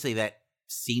 But obviously that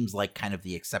seems like kind of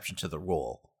the exception to the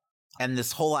rule. And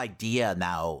this whole idea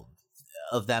now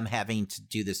of them having to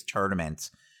do this tournament,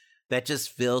 that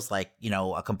just feels like,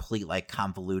 a complete like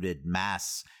convoluted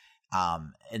mess.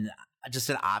 And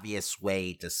just an obvious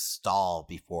way to stall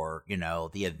before,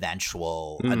 the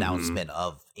eventual announcement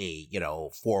of a,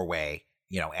 4-way,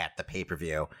 at the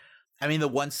pay-per-view. I mean, the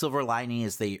one silver lining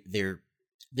is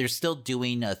they're still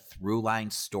doing a through line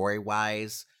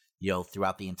story-wise,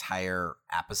 throughout the entire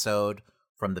episode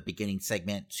from the beginning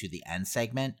segment to the end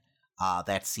segment.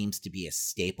 That seems to be a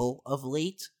staple of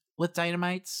late with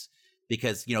Dynamites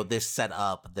because, this set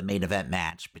up the main event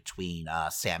match between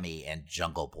Sammy and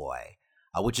Jungle Boy,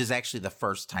 which is actually the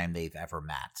first time they've ever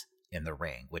met in the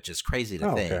ring, which is crazy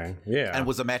to think. Okay. Yeah. And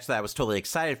was a match that I was totally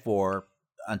excited for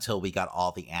until we got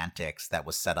all the antics that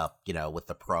was set up, with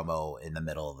the promo in the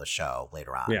middle of the show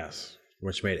later on. Yes.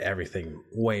 Which made everything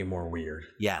way more weird.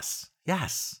 Yes.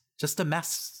 Just a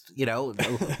mess,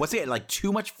 What's it, like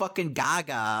too much fucking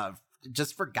Gaga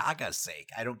just for Gaga's sake?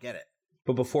 I don't get it.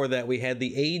 But before that, we had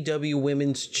the AEW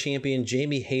Women's Champion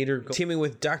Jamie Hayter teaming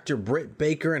with Dr. Britt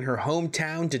Baker in her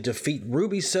hometown to defeat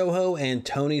Ruby Soho and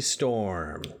Toni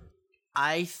Storm.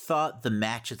 I thought the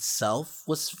match itself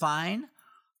was fine,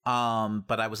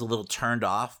 but I was a little turned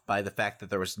off by the fact that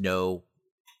there was no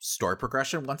story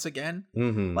progression once again.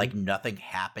 Mm-hmm. Like nothing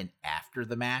happened after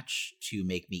the match to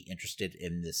make me interested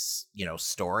in this,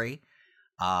 story.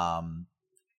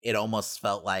 It almost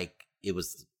felt like it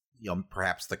was,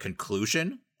 perhaps the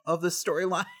conclusion of the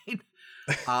storyline,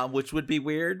 which would be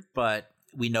weird, but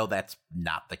we know that's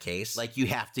not the case. Like, you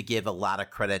have to give a lot of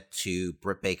credit to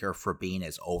Britt Baker for being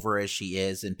as over as she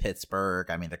is in Pittsburgh.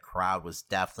 I mean, the crowd was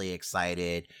definitely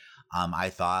excited.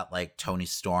 I thought like Toni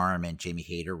Storm and Jamie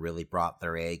Hayter really brought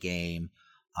their A game.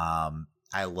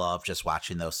 I love just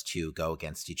watching those two go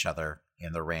against each other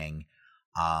in the ring.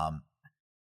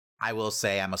 I will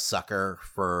say I'm a sucker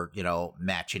for,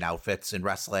 matching outfits in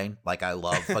wrestling. Like, I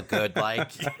love a good,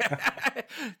 like,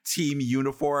 team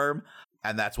uniform.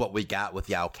 And that's what we got with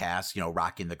the Outcast,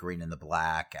 rocking the green and the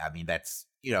black. I mean, that's,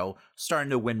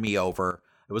 starting to win me over.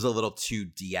 It was a little too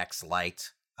DX light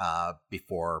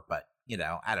before, but,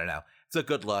 I don't know. It's a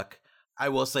good look. I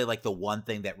will say, like, the one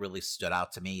thing that really stood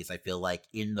out to me is I feel like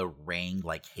in the ring,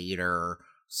 like, Hayter,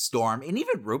 Storm, and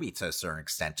even Ruby to a certain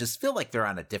extent, just feel like they're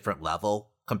on a different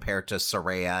level compared to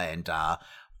Saraya and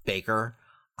Baker.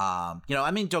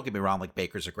 I mean, don't get me wrong, like,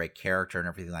 Baker's a great character and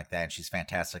everything like that, and she's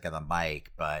fantastic on the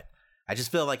mic, but I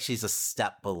just feel like she's a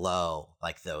step below,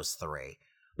 like, those three.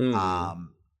 Mm-hmm.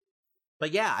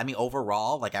 But yeah, I mean,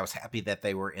 overall, like, I was happy that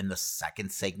they were in the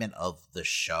second segment of the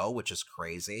show, which is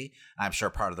crazy. I'm sure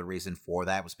part of the reason for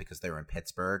that was because they were in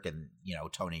Pittsburgh and,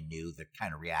 Tony knew the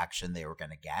kind of reaction they were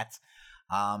going to get.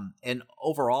 And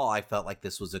overall, I felt like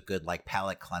this was a good, like,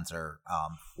 palate cleanser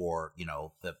for,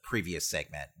 the previous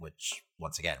segment, which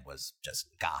once again was just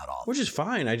god awful. Which is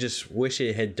fine. I just wish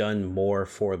it had done more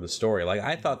for the story. Like,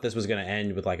 I thought this was going to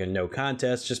end with like a no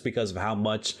contest just because of how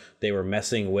much they were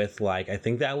messing with, like, I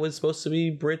think that was supposed to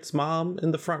be Britt's mom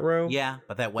in the front row. Yeah,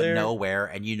 but that went nowhere.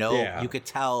 And you could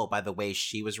tell by the way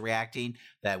she was reacting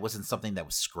that it wasn't something that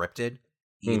was scripted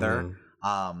either.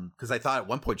 Mm-hmm. Because I thought at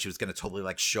one point she was going to totally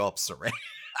like show up Saraya.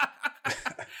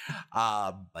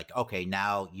 Like, okay,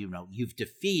 now you've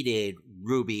defeated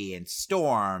Ruby and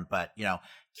Storm, but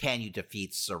can you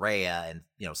defeat Saraya and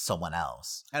someone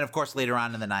else? And of course, later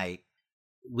on in the night,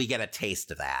 we get a taste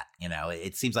of that.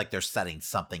 It seems like they're setting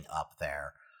something up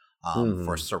there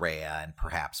for Saraya and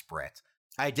perhaps Britt.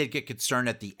 I did get concerned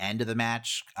at the end of the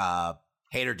match.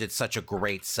 Hayter did such a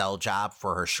great sell job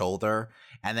for her shoulder.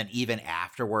 And then even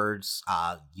afterwards,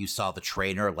 you saw the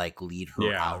trainer like lead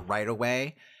her out right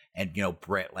away. And,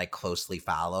 Britt like closely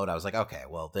followed. I was like, okay,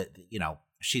 well,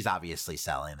 she's obviously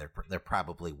selling. They're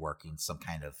probably working some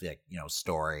kind of,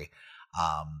 story.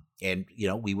 And,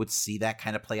 we would see that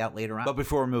kind of play out later on. But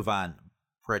before we move on,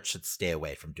 Britt should stay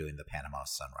away from doing the Panama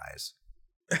Sunrise.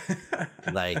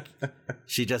 Like,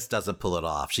 she just doesn't pull it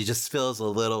off. She just feels a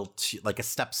little like a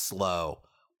step slow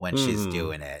when she's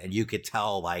doing it, and you could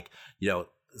tell, like,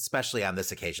 especially on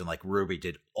this occasion, like Ruby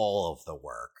did all of the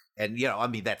work. And, you know, I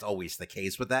mean, that's always the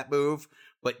case with that move,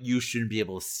 but you shouldn't be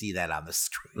able to see that on the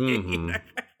screen. Mm-hmm.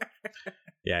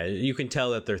 Yeah, you can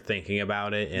tell that they're thinking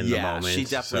about it in the moment. Yeah, she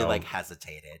definitely like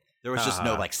hesitated. There was just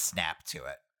no like snap to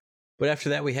it. But after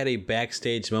that, we had a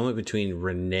backstage moment between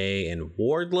Renee and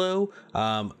Wardlow.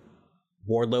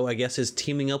 Wardlow, I guess, is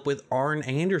teaming up with Arn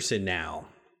Anderson now.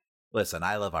 Listen,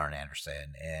 I love Arn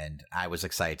Anderson, and I was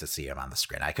excited to see him on the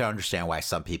screen. I can understand why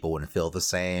some people wouldn't feel the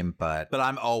same, but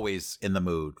I'm always in the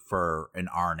mood for an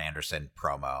Arn Anderson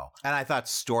promo. And I thought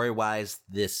story-wise,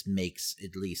 this makes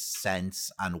at least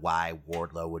sense on why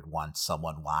Wardlow would want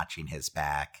someone watching his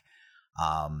back.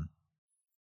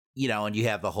 You know, and you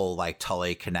have the whole like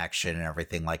Tully connection and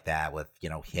everything like that with, you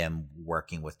know, him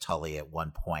working with Tully at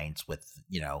one point with,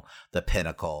 you know, the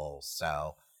Pinnacle.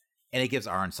 So, and it gives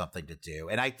Arn something to do.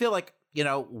 And I feel like, you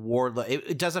know, Wardlow,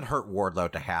 it doesn't hurt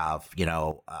Wardlow to have, you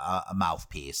know, a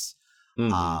mouthpiece.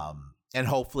 Mm-hmm. And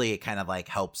hopefully it kind of like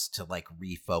helps to like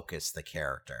refocus the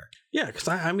character. Yeah, because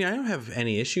I mean, I don't have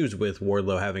any issues with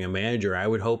Wardlow having a manager. I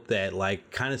would hope that like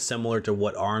kind of similar to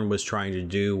what Arn was trying to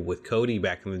do with Cody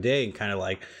back in the day and kind of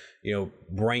like, you know,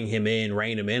 bring him in,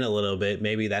 rein him in a little bit.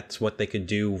 Maybe that's what they could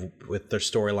do with their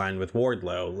storyline with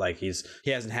Wardlow. Like he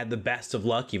hasn't had the best of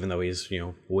luck, even though he's, you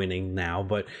know, winning now.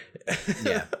 But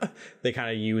yeah, they kind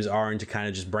of use Arn to kind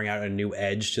of just bring out a new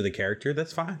edge to the character.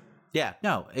 That's fine. Yeah,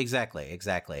 no, exactly.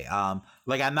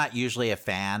 Like I'm not usually a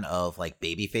fan of like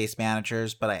babyface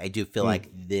managers, but I do feel like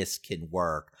this can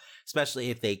work, especially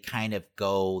if they kind of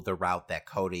go the route that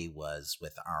Cody was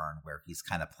with Arn, where he's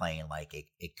kind of playing like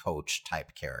a coach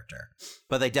type character.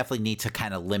 But they definitely need to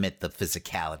kind of limit the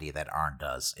physicality that Arn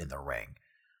does in the ring.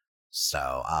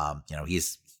 So, you know,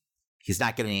 he's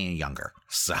not getting any younger.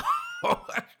 So.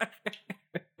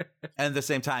 And at the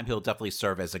same time, he'll definitely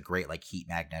serve as a great like heat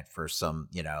magnet for some,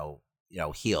 you know,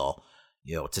 heel,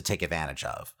 you know, to take advantage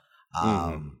of.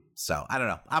 So I don't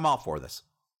know. I'm all for this.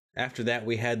 After that,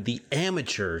 we had the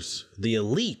amateurs, the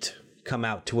elite, come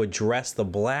out to address the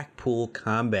Blackpool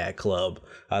Combat Club.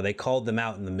 They called them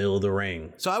out in the middle of the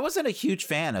ring. So I wasn't a huge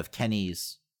fan of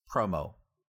Kenny's promo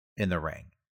in the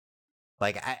ring.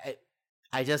 Like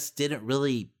I just didn't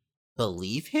really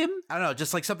believe him. I don't know,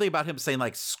 just like something about him saying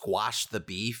like squash the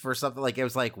beef or something. Like it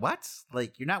was like, what?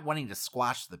 Like you're not wanting to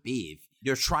squash the beef.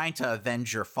 You're trying to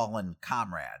avenge your fallen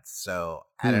comrades. So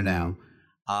I don't know.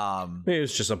 Maybe it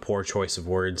was just a poor choice of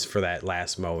words for that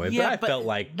last moment. Yeah, but I felt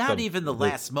like not even the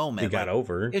last moment. He got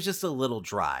over. It's just a little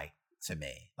dry to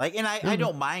me. Like, and I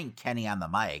don't mind Kenny on the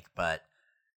mic, but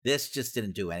this just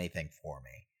didn't do anything for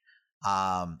me.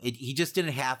 He just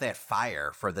didn't have that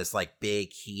fire for this like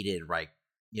big heated, like,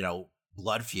 you know,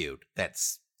 blood feud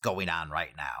that's going on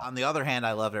right now. On the other hand,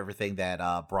 I loved everything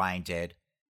that Brian did.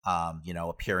 You know,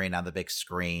 appearing on the big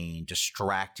screen,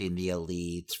 distracting the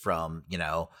elites from, you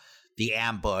know, the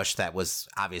ambush that was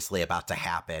obviously about to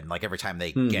happen. Like every time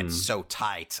they get so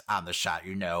tight on the shot,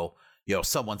 you know,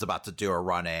 someone's about to do a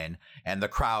run in, and the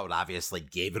crowd obviously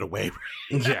gave it away.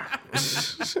 Yeah.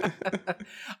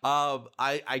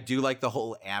 I do like the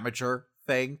whole amateur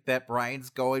thing that Brian's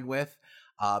going with.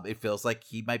 It feels like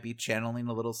he might be channeling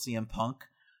a little CM Punk,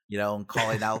 you know, and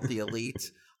calling out the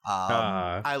elite.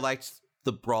 I liked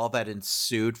the brawl that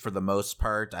ensued for the most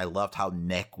part. I loved how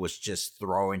Nick was just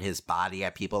throwing his body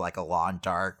at people like a lawn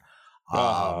dart.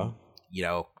 You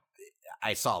know,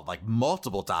 I saw like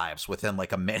multiple dives within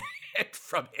like a minute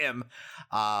from him.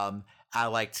 I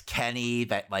liked Kenny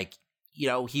that like, you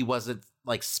know, he wasn't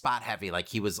like spot heavy. Like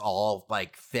he was all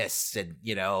like fists and,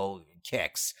 you know,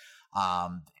 kicks.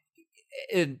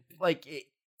 And like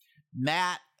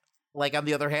Matt, like on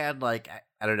the other hand, like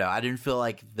I don't know, I didn't feel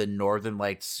like the Northern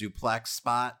Lights suplex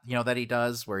spot, you know, that he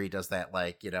does, where he does that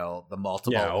like, you know, the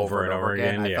multiple over and over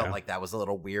again. I felt like that was a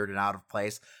little weird and out of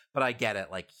place, but I get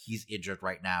it. Like he's injured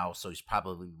right now, so he's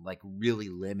probably like really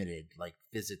limited, like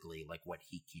physically, like what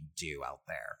he can do out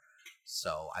there.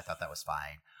 So I thought that was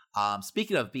fine.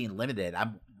 Speaking of being limited,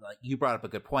 you brought up a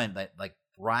good point that like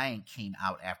Brian came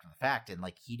out after the fact and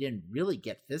like he didn't really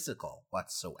get physical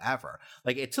whatsoever.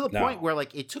 Like to the point where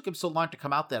like it took him so long to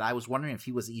come out that I was wondering if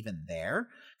he was even there,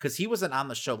 because he wasn't on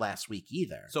the show last week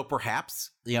either. So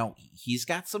perhaps, you know, he's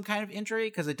got some kind of injury,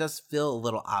 because it does feel a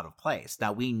little out of place.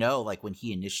 Now we know like when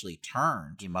he initially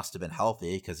turned, he must have been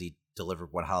healthy because he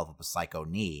delivered one hell of a psycho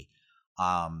knee.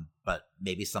 But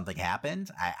maybe something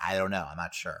happened. I don't know. I'm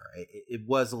not sure. It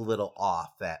was a little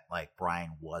off that like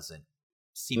Brian wasn't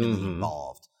seemingly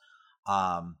involved.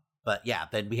 But yeah,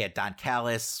 then we had Don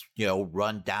Callis, you know,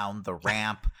 run down the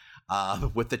ramp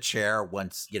with the chair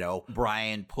once, you know,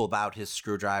 Brian pulled out his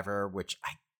screwdriver, which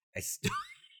I still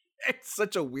It's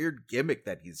such a weird gimmick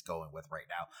that he's going with right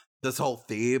now. This whole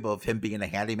theme of him being a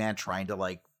handyman trying to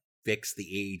like fix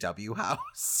the AEW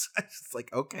house. It's just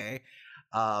like, okay.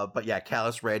 But yeah,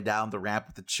 Callis ran down the ramp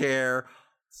with the chair,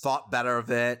 thought better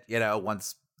of it,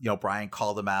 once, Brian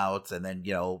called him out and then,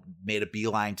 made a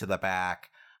beeline to the back.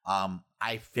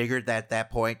 I figured that at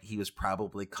that point he was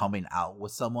probably coming out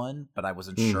with someone, but I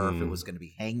wasn't sure if it was going to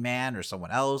be Hangman or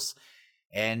someone else.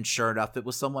 And sure enough, it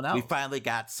was someone else. We finally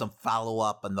got some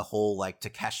follow-up on the whole, like,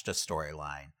 Takeshita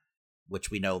storyline,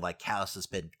 which we know, like, Callis has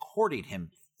been courting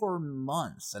him for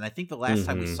months. And I think the last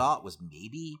time we saw it was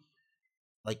maybe,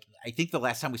 like, I think the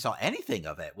last time we saw anything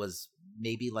of it was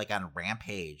maybe, like, on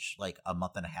Rampage, like, a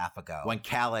month and a half ago. When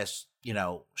Callis,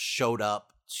 showed up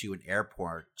to an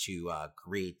airport to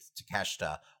greet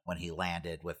Takeshita when he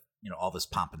landed with, all this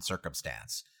pomp and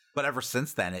circumstance. But ever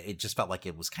since then, it just felt like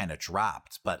it was kind of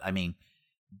dropped. But, I mean,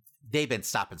 they've been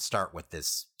stop and start with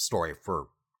this story for,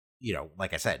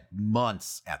 like I said,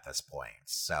 months at this point.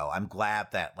 So I'm glad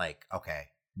that, like, okay,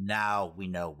 now we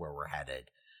know where we're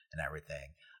headed and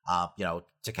everything.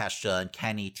 Takeshita and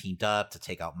Kenny teamed up to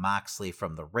take out Moxley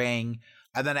from the ring.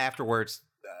 And then afterwards,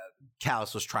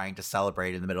 Callis was trying to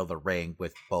celebrate in the middle of the ring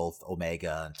with both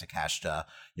Omega and Takeshita,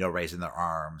 raising their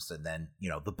arms. And then,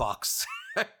 the Bucks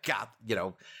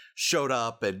showed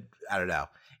up and I don't know.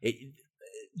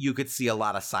 You could see a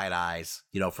lot of side eyes,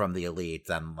 from the Elite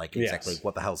and like exactly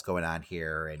what the hell's going on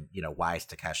here and, why is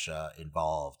Takeshita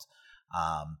involved?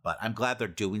 But I'm glad they're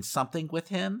doing something with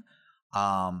him.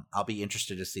 I'll be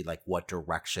interested to see like what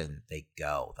direction they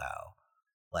go though.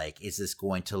 Like, is this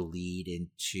going to lead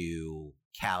into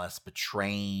Callis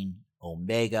betraying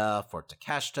Omega for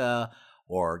Takeshita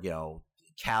or,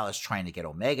 Callis trying to get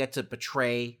Omega to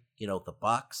betray the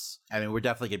Bucks? I mean, we're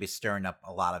definitely going to be stirring up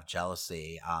a lot of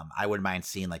jealousy. I wouldn't mind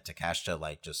seeing like Takeshita,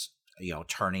 like just,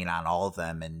 turning on all of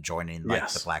them and joining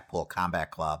like the Blackpool Combat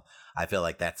Club. I feel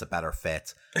like that's a better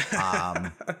fit.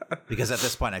 Because at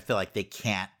this point, I feel like they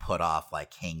can't put off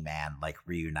like Hangman, like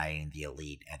reuniting the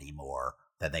Elite anymore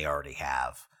than they already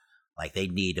have. Like they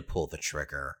need to pull the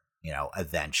trigger,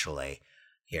 eventually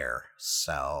here.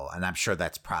 So, and I'm sure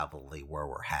that's probably where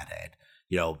we're headed.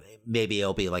 Maybe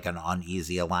it'll be like an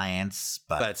uneasy alliance,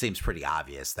 but it seems pretty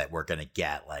obvious that we're going to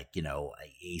get like,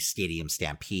 a Stadium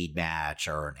Stampede match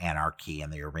or an Anarchy in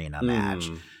the Arena match,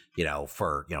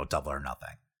 for, Double or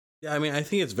Nothing. Yeah, I mean, I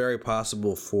think it's very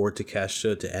possible for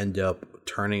Takeshita to end up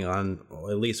turning on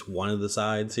at least one of the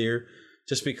sides here.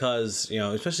 Just because,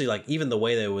 especially like even the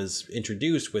way that it was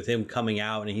introduced with him coming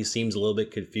out and he seems a little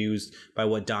bit confused by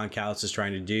what Don Callis is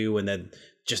trying to do. And then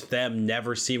just them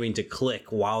never seeming to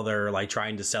click while they're like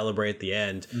trying to celebrate at the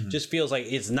end just feels like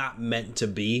it's not meant to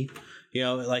be,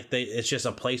 it's just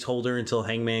a placeholder until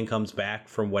Hangman comes back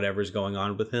from whatever's going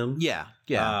on with him. Yeah.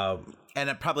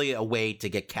 And probably a way to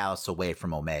get Callis away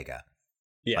from Omega.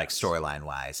 Yes. Like storyline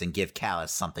wise and give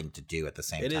Callis something to do at the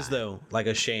same time. It is though like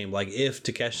a shame. Like if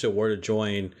Takeshita were to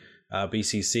join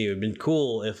BCC, it would have been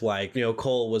cool if like,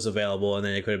 Cole was available and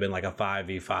then it could have been like a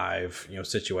 5v5,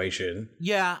 situation.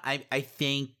 Yeah, I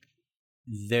think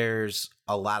there's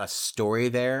a lot of story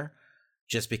there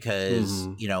just because,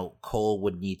 Cole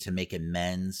would need to make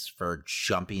amends for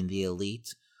jumping the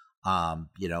Elite,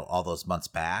 all those months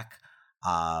back.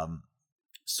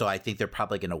 So I think they're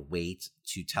probably going to wait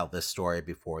to tell this story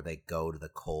before they go to the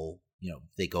Cole,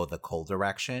 they go the Cole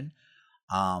direction.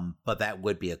 But that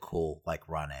would be a cool like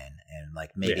run in and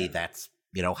like maybe that's,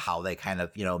 how they kind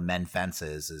of, mend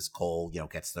fences is Cole,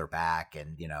 gets their back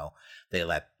and, they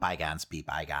let bygones be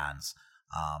bygones.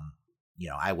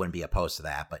 I wouldn't be opposed to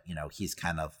that, but, he's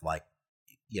kind of like,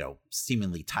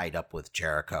 seemingly tied up with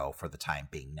Jericho for the time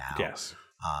being now. Yes.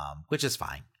 Which is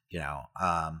fine,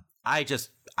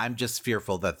 I'm just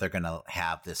fearful that they're going to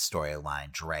have this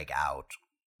storyline drag out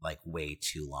like way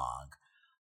too long.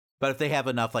 But if they have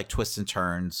enough like twists and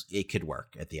turns, it could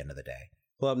work at the end of the day.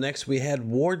 Well, up next, we had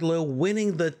Wardlow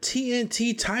winning the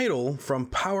TNT title from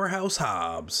Powerhouse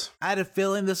Hobbs. I had a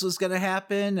feeling this was going to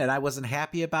happen and I wasn't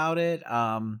happy about it.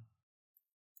 I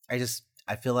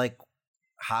feel like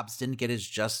Hobbs didn't get his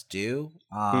just due.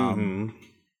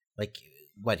 Like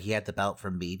what, he had the belt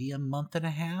for maybe a month and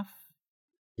a half.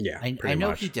 Yeah, I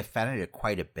know he defended it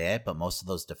quite a bit, but most of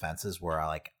those defenses were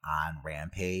like on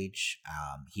Rampage.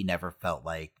 He never felt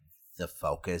like the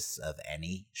focus of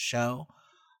any show.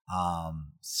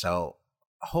 So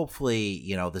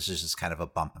hopefully, this is just kind of a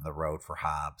bump in the road for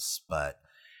Hobbs. But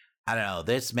I don't know.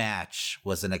 This match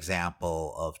was an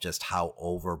example of just how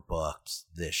overbooked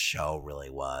this show really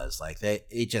was. Like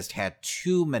it just had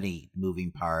too many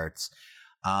moving parts.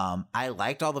 I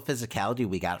liked all the physicality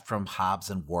we got from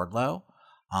Hobbs and Wardlow.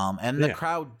 And the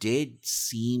crowd did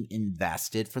seem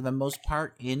invested for the most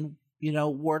part in,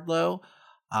 Wardlow.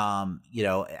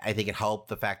 I think it helped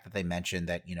the fact that they mentioned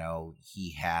that,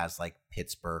 he has like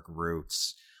Pittsburgh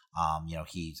roots.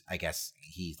 He's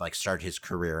like started his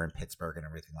career in Pittsburgh and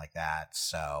everything like that.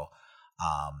 So,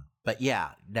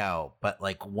 but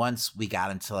like once we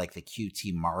got into like the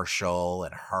QT Marshall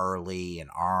and Harley and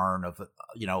Arn of,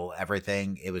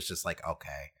 everything, it was just like,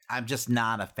 okay, I'm just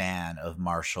not a fan of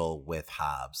Marshall with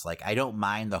Hobbs. Like, I don't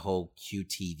mind the whole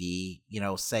QTV,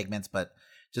 segments, but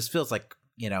just feels like,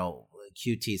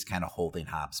 QT is kind of holding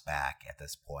Hobbs back at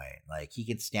this point. Like, he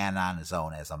can stand on his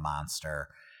own as a monster.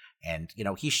 And,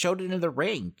 he showed it in the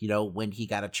ring, when he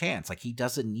got a chance. Like, he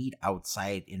doesn't need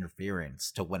outside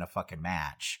interference to win a fucking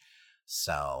match.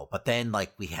 So, but then,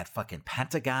 like, we had fucking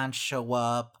Pentagon show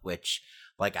up, which,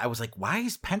 like, I was like, why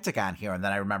is Pentagon here? And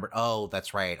then I remembered, oh,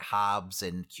 that's right. Hobbs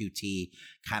and QT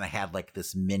kind of had, like,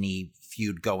 this mini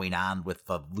feud going on with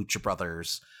the Lucha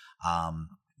Brothers,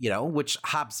 which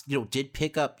Hobbs, did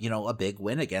pick up, a big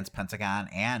win against Pentagon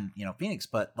and, Phoenix.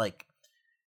 But, like,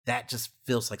 that just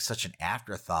feels like such an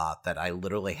afterthought that I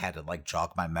literally had to like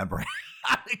jog my memory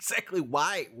on exactly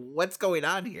what's going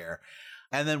on here.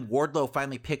 And then Wardlow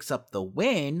finally picks up the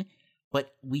win,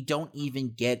 but we don't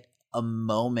even get a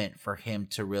moment for him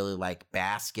to really like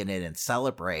bask in it and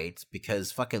celebrate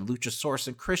because fucking Luchasaurus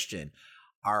and Christian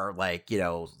are like,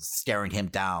 staring him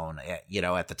down at,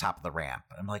 at the top of the ramp.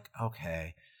 I'm like,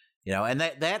 okay. And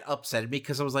that upset me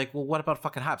because I was like, well, what about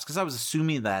fucking Hobbs? Because I was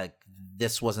assuming that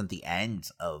this wasn't the end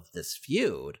of this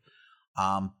feud.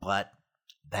 But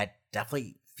that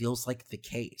definitely feels like the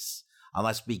case.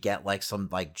 Unless we get like some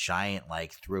like giant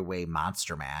like three-way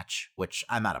monster match, which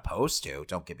I'm not opposed to,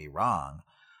 don't get me wrong.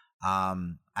 I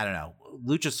don't know.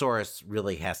 Luchasaurus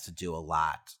really has to do a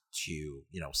lot to,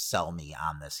 sell me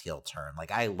on this heel turn.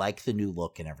 Like, I like the new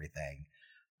look and everything.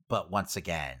 But once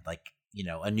again, like,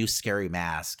 a new scary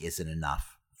mask isn't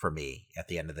enough for me at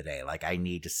the end of the day. Like, I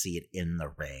need to see it in the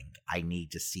ring. I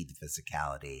need to see the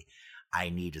physicality. I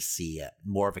need to see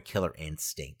more of a killer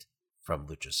instinct from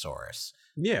Luchasaurus.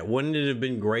 Yeah, wouldn't it have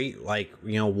been great, like,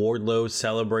 Wardlow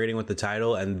celebrating with the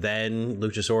title and then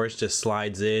Luchasaurus just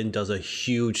slides in, does a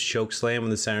huge choke slam in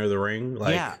the center of the ring?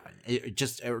 Like, yeah, it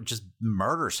just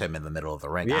murders him in the middle of the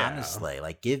ring, honestly.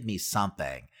 Like, give me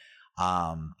something.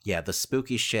 The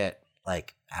spooky shit.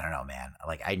 Like, I don't know, man.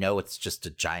 Like, I know it's just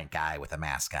a giant guy with a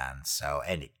mask on. So,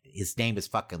 and his name is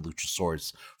fucking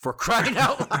Luchasaurus, for crying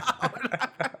out loud.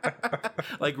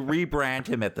 Like, rebrand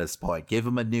him at this point. Give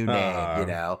him a new name,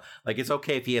 Like, it's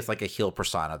okay if he has, like, a heel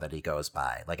persona that he goes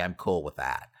by. Like, I'm cool with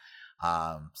that.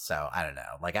 So, I don't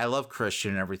know. Like, I love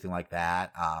Christian and everything like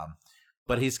that.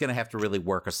 But he's going to have to really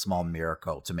work a small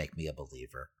miracle to make me a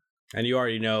believer. And you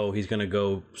already know he's going to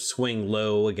go swing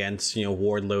low against,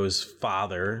 Wardlow's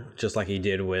father, just like he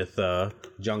did with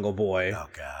Jungle Boy. Oh,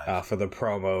 God. For the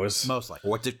promos. Most likely.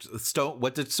 What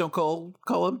did Stone Cold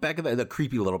call him back in the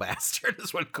creepy little bastard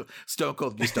is what Stone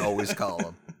Cold used to always call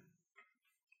him.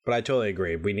 But I totally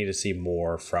agree. We need to see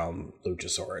more from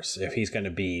Luchasaurus if he's going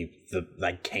to be the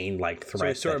like Kane-like threat. So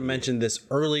I sort of mentioned this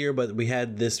earlier, but we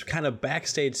had this kind of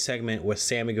backstage segment with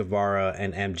Sammy Guevara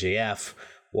and MJF,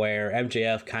 where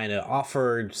MJF kind of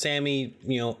offered Sammy,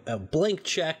 a blank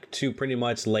check to pretty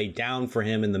much lay down for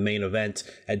him in the main event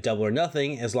at Double or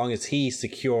Nothing, as long as he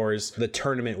secures the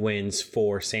tournament wins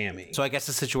for Sammy. So I guess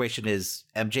the situation is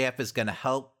MJF is going to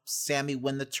help Sammy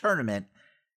win the tournament,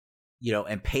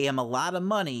 and pay him a lot of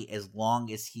money as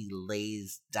long as he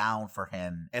lays down for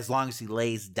him,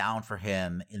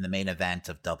 in the main event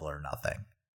of Double or Nothing.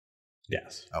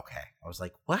 Yes. Okay. I was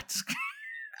like, what?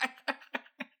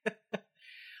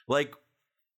 Like,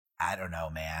 I don't know,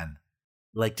 man.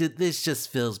 Like, this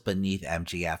just feels beneath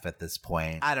MJF at this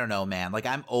point. I don't know, man. Like,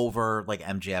 I'm over, like,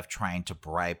 MJF trying to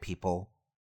bribe people,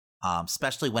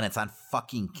 especially when it's on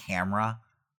fucking camera.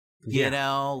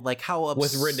 Like how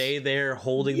with Renee there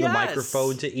holding the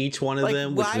microphone to each one of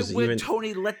them, which why was would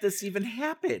Tony let this even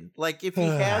happen? Like, if he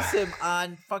has him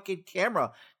on fucking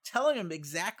camera, telling him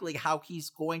exactly how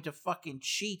he's going to fucking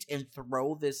cheat and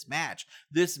throw this match,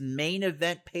 this main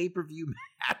event pay-per-view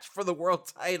match for the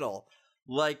world title.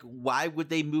 Like, why would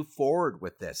they move forward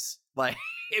with this? Like,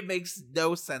 it makes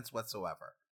no sense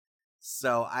whatsoever.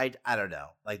 So I don't know.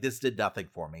 Like, this did nothing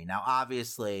for me. Now,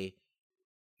 obviously,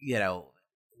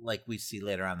 like we see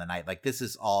later on the night, like, this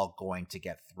is all going to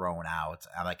get thrown out.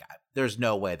 Like, there's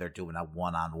no way they're doing a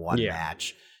one-on-one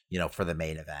match, for the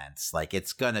main events. Like,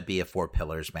 it's going to be a 4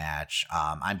 pillars match.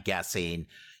 I'm guessing,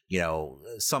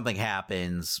 something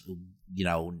happens,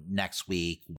 next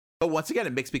week. But once again,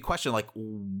 it makes me question, like,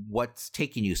 what's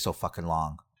taking you so fucking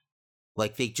long?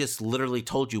 Like, they just literally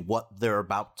told you what they're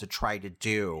about to try to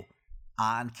do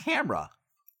on camera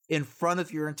in front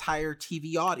of your entire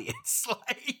TV audience.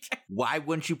 Like, why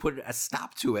wouldn't you put a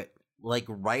stop to it, like,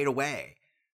 right away?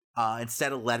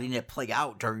 Instead of letting it play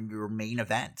out during your main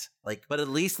event. Like, but at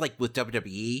least, like, with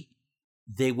WWE,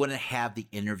 they wouldn't have the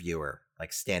interviewer,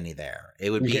 like, standing there.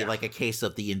 It would be like a case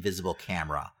of the invisible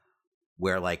camera,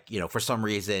 where, like, you know, for some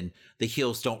reason, the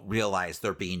heels don't realize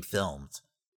they're being filmed.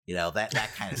 You know, that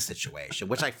kind of situation,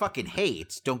 which I fucking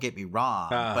hate, don't get me wrong,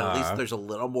 but at least there's a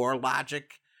little more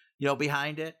logic, you know,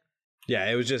 behind it. Yeah,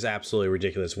 it was just absolutely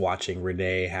ridiculous watching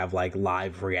Renee have, like,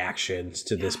 live reactions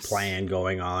to this plan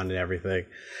going on and everything.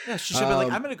 Yeah, she should be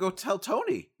like, I'm going to go tell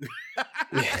Tony.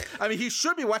 I mean, he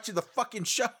should be watching the fucking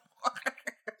show.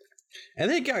 And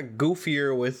then it got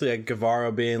goofier with, like,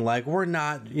 Guevara being like, we're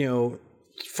not, you know,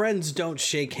 friends don't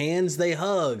shake hands, they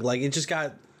hug. Like, it just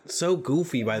got so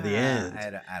goofy by the end. I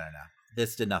don't know.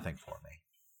 This did nothing for me.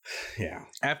 Yeah.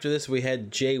 After this, we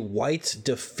had Jay White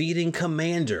defeating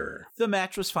Commander. The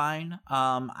match was fine.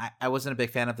 I wasn't a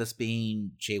big fan of this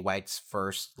being Jay White's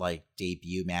first, like,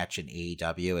 debut match in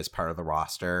AEW as part of the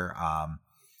roster.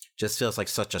 Just feels like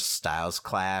such a styles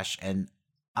clash. And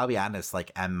I'll be honest,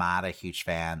 like, I'm not a huge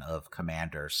fan of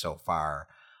Commander so far.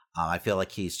 I feel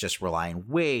like he's just relying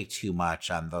way too much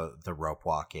on the rope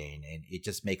walking, and it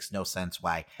just makes no sense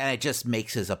why. And it just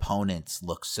makes his opponents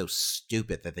look so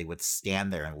stupid that they would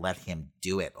stand there and let him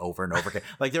do it over and over again.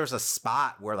 Like, there was a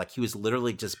spot where, like, he was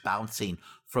literally just bouncing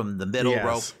from the middle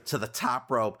rope to the top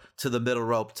rope to the middle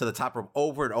rope to the top rope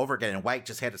over and over again, and White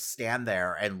just had to stand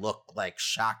there and look, like,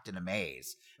 shocked and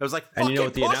amazed. It was like, fucking, and you know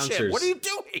what, the announcers, what are you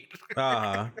doing?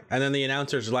 And then the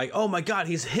announcers are like, oh my God,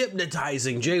 he's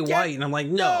hypnotizing Jay White. And I'm like,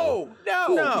 no.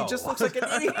 He just looks like an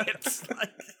idiot.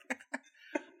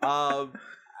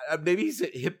 Maybe he's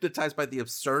hypnotized by the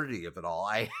absurdity of it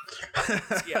all.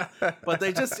 But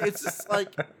it's just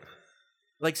like,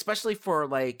 especially for,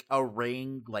 like, a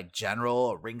ring, like,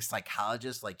 general, a ring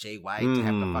psychologist like Jay White to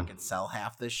have to fucking sell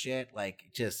half this shit. Like,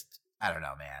 just, I don't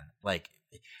know, man. Like,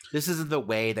 this isn't the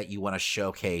way that you want to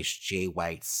showcase Jay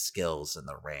White's skills in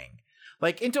the ring.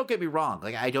 Like, and don't get me wrong,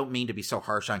 like, I don't mean to be so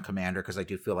harsh on Commander, because I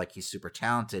do feel like he's super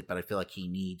talented, but I feel like he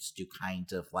needs to kind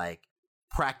of, like,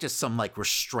 practice some, like,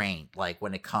 restraint, like,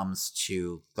 when it comes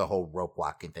to the whole rope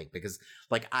walking thing, because,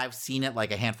 like, I've seen it,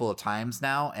 like, a handful of times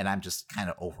now, and I'm just kind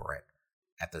of over it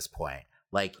at this point.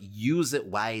 Like, use it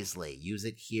wisely, use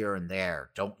it here and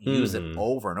there, don't use it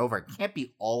over and over. It can't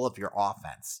be all of your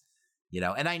offense. You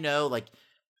know, and I know, like,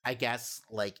 I guess,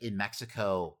 like, in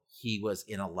Mexico, he was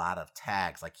in a lot of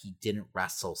tags. Like, he didn't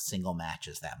wrestle single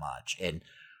matches that much. And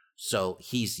so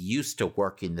he's used to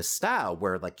working this style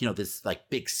where, like, you know, this, like,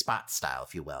 big spot style,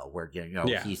 if you will, where, you know,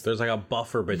 there's like a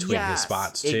buffer between his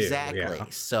spots, too. Exactly. Yeah.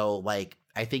 So, like,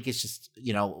 I think it's just,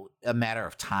 you know, a matter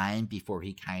of time before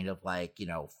he kind of, like, you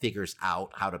know, figures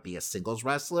out how to be a singles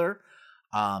wrestler.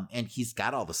 And he's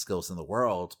got all the skills in the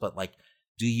world, but, like,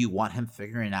 do you want him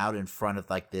figuring out in front of,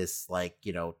 like, this, like,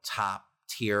 you know, top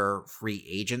tier free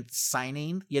agent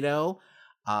signing, you know?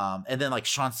 And then, like,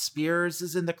 Sean Spears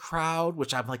is in the crowd,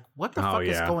 which I'm like, what the fuck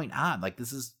is going on? Like,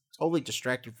 this is totally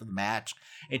distracted from the match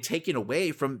and taken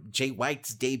away from Jay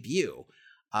White's debut.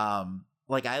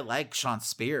 Like, I like Sean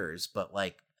Spears, but,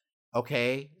 like,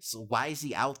 okay, so why is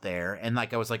he out there? And,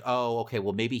 like, I was like, oh, okay,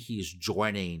 well, maybe he's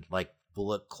joining, like,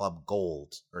 Bullet Club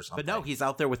Gold or something. But no, he's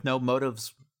out there with no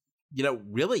motives, you know,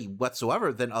 really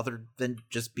whatsoever other than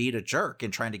just being a jerk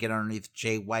and trying to get underneath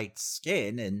Jay White's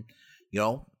skin. And, you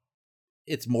know,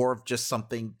 it's more of just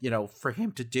something, you know, for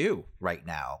him to do right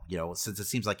now, you know, since it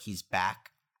seems like he's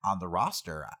back on the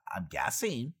roster, I'm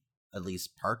guessing at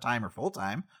least part-time or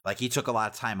full-time. Like, he took a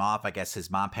lot of time off. I guess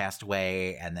his mom passed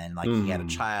away and then, like, he had a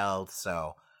child.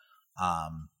 So,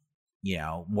 you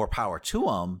know, more power to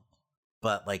him.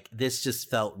 But, like, this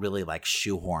just felt really, like,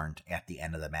 shoehorned at the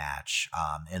end of the match.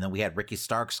 And then we had Ricky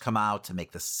Starks come out to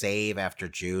make the save after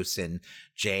Juice, and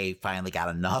Jay finally got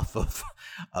enough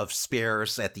of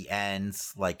Spears at the end.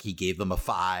 Like, he gave them a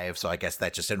 5, so I guess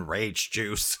that just enraged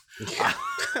Juice.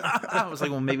 I was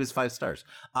like, well, maybe it's 5 stars.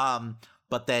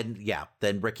 But then,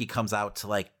 then Ricky comes out to,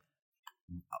 like,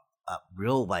 a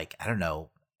real, like, I don't know,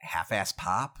 half-ass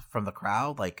pop from the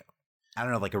crowd. Like, I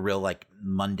don't know, like a real, like,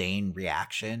 mundane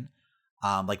reaction.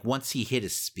 Like, once he hit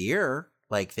his spear,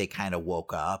 like, they kind of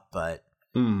woke up, but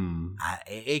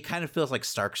it kind of feels like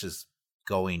Starks is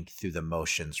going through the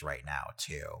motions right now,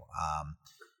 too.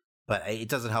 But it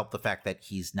doesn't help the fact that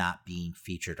he's not being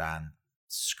featured on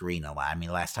screen a lot. I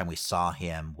mean, last time we saw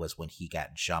him was when he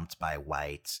got jumped by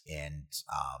White and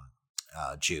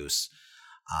Juice.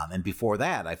 And before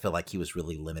that, I feel like he was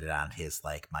really limited on his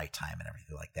like mic time and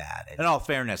everything like that. And in all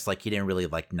fairness, like he didn't really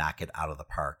like knock it out of the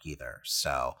park either.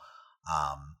 So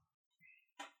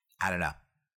I don't know.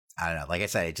 Like I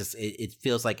said, it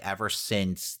feels like ever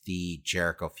since the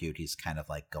Jericho feud, he's kind of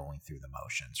like going through the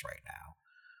motions right now.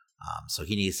 So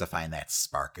he needs to find that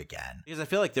spark again, because I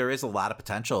feel like there is a lot of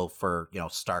potential for,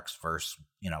 Starks versus,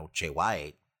 Jay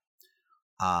White.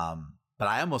 But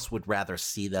I almost would rather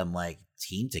see them like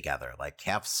team together, like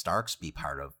have Starks be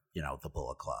part of, the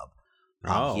Bullet Club.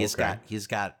 He's got,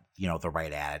 the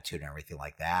right attitude and everything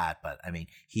like that. But I mean,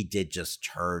 he did just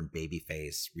turn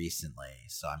babyface recently,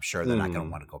 so I'm sure they're not going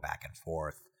to want to go back and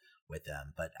forth with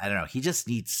him. But I don't know. He just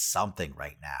needs something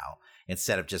right now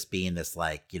instead of just being this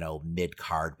like,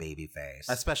 mid-card babyface,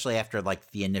 especially after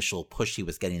like the initial push he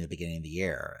was getting in the beginning of the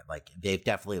year. Like they've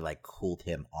definitely like cooled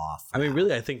him off. I mean,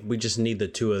 really, I think we just need the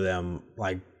two of them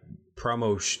like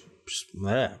promo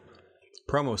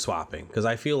swapping, because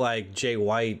I feel like Jay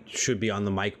White should be on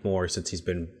the mic more since he's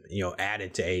been,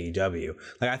 added to AEW.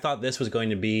 Like I thought this was going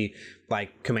to be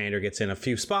like Commander gets in a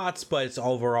few spots, but it's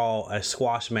overall a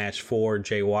squash match for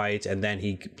Jay White, and then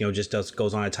he, just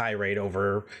goes on a tirade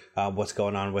over what's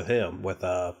going on with him with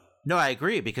No, I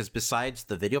agree, because besides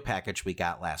the video package we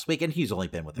got last week, and he's only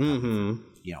been with the company,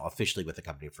 officially with the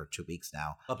company for 2 weeks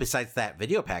now. But besides that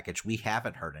video package, we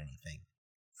haven't heard anything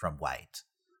from White.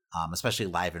 Especially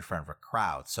live in front of a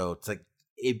crowd. So it's like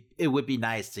it would be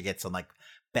nice to get some like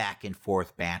back and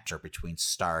forth banter between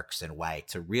Starks and White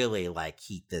to really like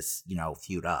heat this,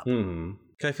 feud up. Because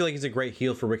I feel like he's a great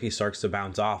heel for Ricky Starks to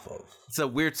bounce off of. It's a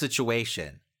weird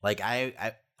situation. Like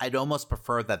I'd almost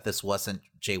prefer that this wasn't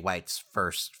Jay White's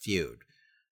first feud,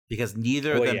 because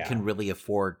neither of them can really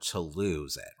afford to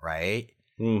lose it, right?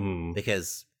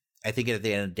 Because I think at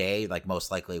the end of the day, like most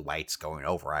likely White's going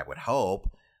over, I would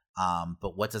hope.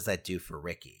 But what does that do for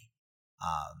Ricky?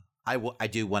 I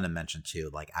do want to mention too,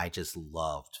 like I just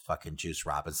loved fucking Juice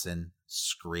Robinson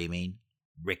screaming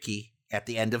Ricky at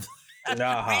the end of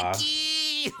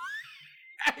Ricky.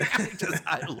 I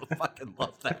fucking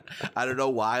love that. I don't know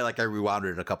why. Like I rewound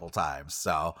it a couple times.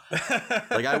 So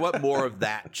like I want more of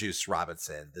that Juice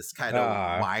Robinson, this kind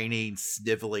of whining,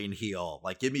 sniveling heel.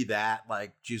 Like give me that,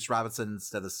 like Juice Robinson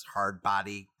instead of this hard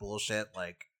body bullshit.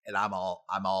 Like. And I'm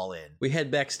all in. We head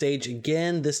backstage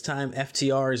again. This time,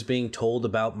 FTR is being told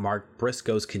about Mark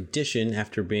Briscoe's condition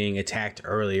after being attacked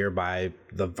earlier by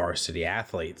the varsity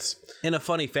athletes. In a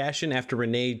funny fashion, after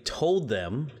Renee told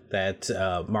them that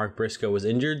Mark Briscoe was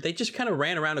injured, they just kind of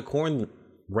ran around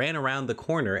the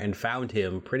corner and found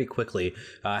him pretty quickly,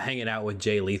 hanging out with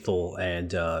Jay Lethal and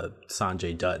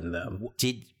Sanjay Dutt and them.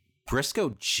 Did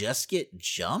Briscoe just get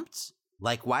jumped?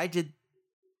 Like, why did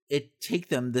it take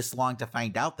them this long to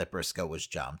find out that Briscoe was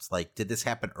jumped? Like, did this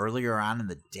happen earlier on in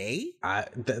the day?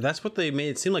 That's what they made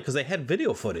it seem like, because they had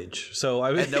video footage. So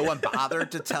I mean, and no one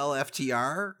bothered to tell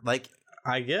FTR. Like,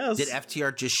 I guess did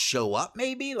FTR just show up?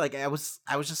 Maybe. Like, I was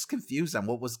just confused on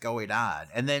what was going on.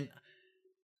 And then,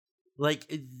 like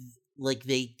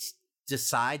they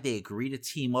decide they agree to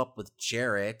team up with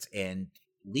Jarrett and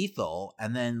Lethal,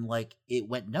 and then like it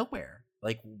went nowhere.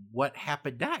 Like, what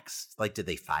happened next? Like, did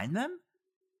they find them?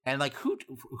 And like who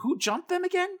jumped them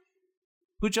again?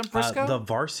 Who jumped Briscoe? The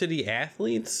varsity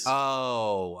athletes.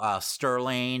 Oh,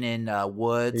 Sterling and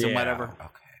Woods and whatever.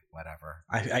 Okay, whatever.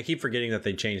 I keep forgetting that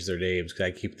they changed their names because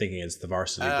I keep thinking it's the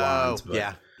varsity blondes.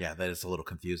 But... yeah, that is a little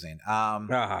confusing.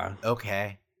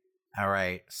 Okay, all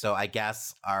right. So I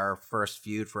guess our first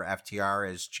feud for FTR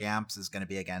as champs is going to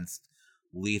be against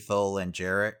Lethal and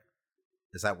Jarrett.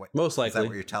 Is that what? Most likely. Is that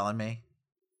what you're telling me?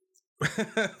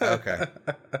 Okay.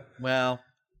 Well.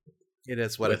 It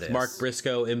is what it is. Mark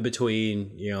Briscoe in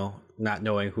between, not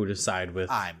knowing who to side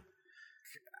with. I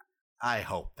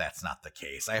hope that's not the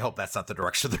case. I hope that's not the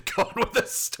direction they're going with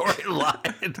this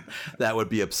storyline. That would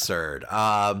be absurd.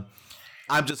 I'm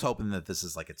just hoping that this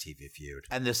is like a TV feud,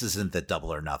 and this isn't the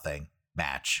Double or Nothing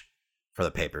match for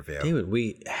the pay-per-view. David,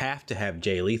 we have to have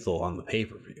Jay Lethal on the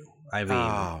pay-per-view. I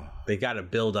mean, they got to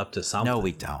build up to something. No,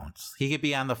 we don't. He could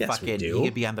be on the he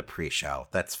could be on the pre-show.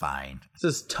 That's fine. This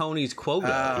is Tony's quota.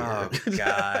 Oh,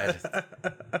 God.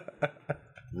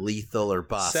 Lethal or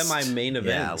bust. Semi-main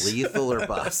event. Yeah, lethal or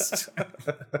bust.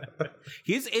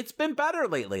 It's been better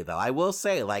lately, though. I will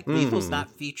say, like, Lethal's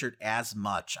not featured as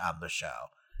much on the show.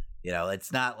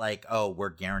 It's not like, we're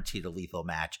guaranteed a Lethal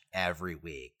match every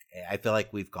week. I feel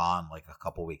like we've gone like a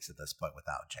couple weeks at this point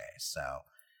without Jay. So,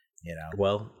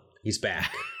 Well, he's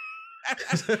back.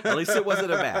 At least it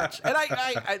wasn't a match. And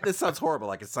I this sounds horrible.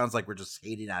 Like, it sounds like we're just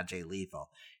hating on Jay Lethal.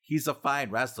 He's a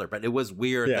fine wrestler, but it was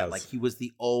weird that like he was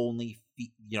the only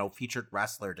featured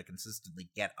wrestler to consistently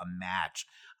get a match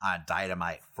on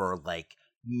Dynamite for like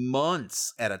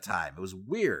months at a time. It was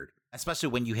weird, especially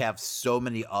when you have so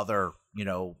many other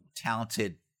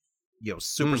talented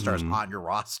superstars on your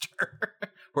roster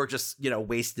who are just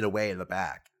wasted away in the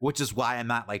back. Which is why I'm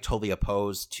not like totally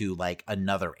opposed to like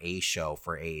another A show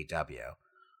for AEW.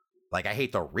 Like, I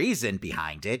hate the reason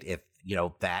behind it. If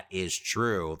that is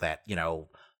true, that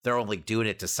they're only doing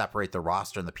it to separate the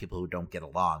roster and the people who don't get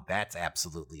along. That's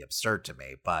absolutely absurd to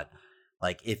me. But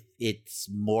like, if it's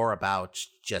more about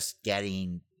just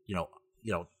getting,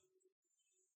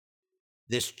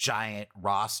 this giant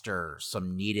roster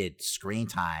some needed screen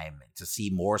time to see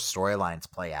more storylines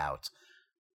play out,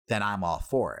 then I'm all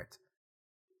for it.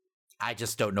 I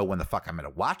just don't know when the fuck I'm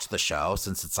going to watch the show,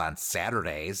 since it's on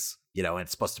Saturdays, and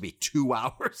it's supposed to be 2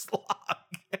 hours long.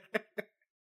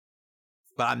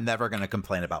 But I'm never going to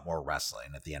complain about more wrestling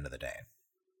at the end of the day.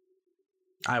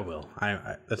 I will.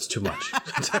 I that's too much.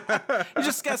 You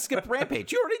just got to skip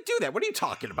Rampage. You already do that. What are you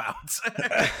talking about?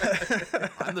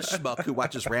 I'm the schmuck who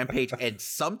watches Rampage and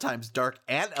sometimes Dark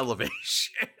and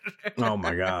Elevation. Oh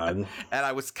my God. And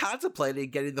I was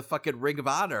contemplating getting the fucking Ring of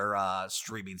Honor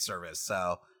streaming service.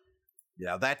 So,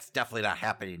 that's definitely not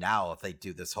happening now if they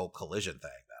do this whole Collision thing.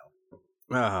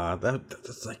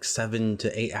 That's like 7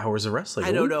 to 8 hours of wrestling.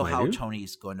 I don't know how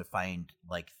Tony's going to find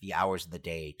like the hours in the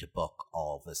day to book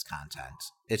all of this content.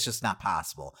 It's just not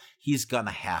possible. He's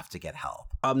gonna have to get help.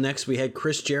 Up next, we had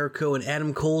Chris Jericho and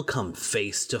Adam Cole come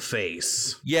face to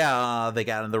face. Yeah, they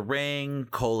got in the ring.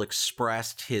 Cole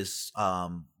expressed his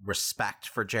respect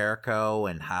for Jericho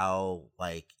and how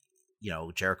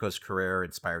Jericho's career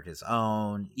inspired his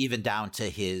own, even down to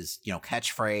his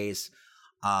catchphrase.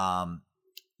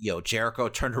 Jericho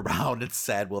turned around and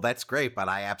said, well, that's great, but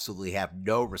I absolutely have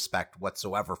no respect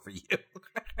whatsoever for you,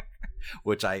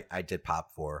 which I did pop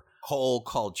for. Cole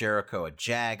called Jericho a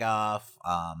jagoff,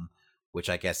 which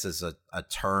I guess is a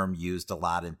term used a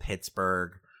lot in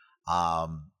Pittsburgh.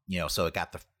 So it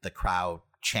got the crowd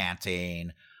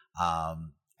chanting.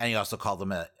 And he also called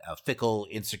him a fickle,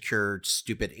 insecure,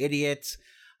 stupid idiot,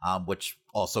 which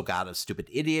also got a stupid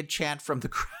idiot chant from the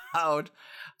crowd.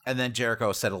 And then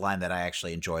Jericho said a line that I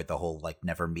actually enjoyed, the whole like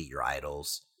never meet your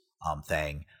idols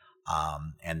thing.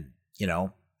 And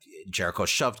Jericho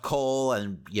shoved Cole,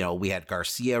 and we had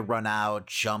Garcia run out,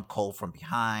 jump Cole from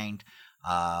behind.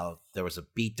 There was a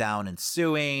beatdown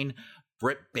ensuing.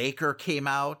 Britt Baker came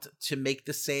out to make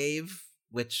the save,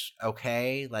 which I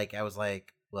was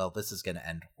like, well, this is going to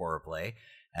end horribly.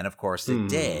 And of course it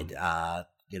did,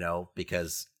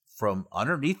 because from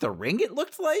underneath the ring, it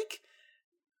looked like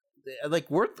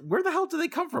where the hell do they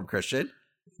come from, Christian?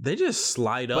 They just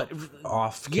slide up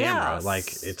off camera. Yes. Like,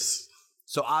 it's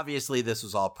so obviously this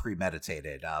was all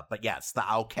premeditated. But yes, the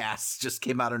Outcasts just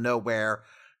came out of nowhere,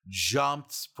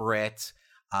 jumped Britt.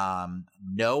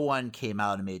 No one came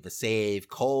out and made the save.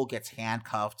 Cole gets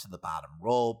handcuffed to the bottom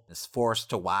rope, is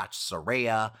forced to watch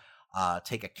Saraya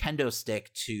take a kendo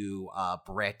stick to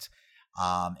Britt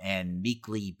and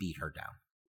meekly beat her down.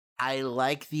 I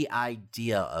like the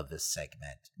idea of this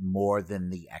segment more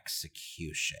than the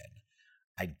execution.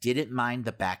 I didn't mind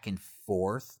the back and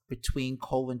forth between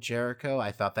Cole and Jericho.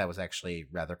 I thought that was actually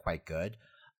rather quite good.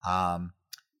 But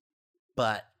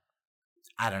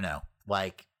I don't know,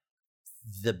 like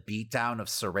the beatdown of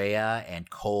Saraya and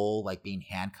Cole, like being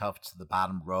handcuffed to the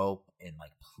bottom rope and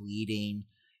like pleading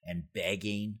and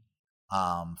begging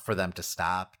for them to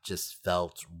stop just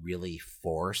felt really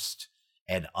forced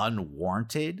and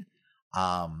unwarranted.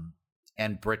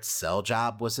 And Britt's sell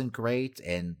job wasn't great.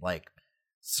 And like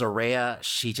Saraya,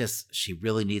 she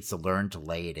really needs to learn to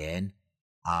lay it in.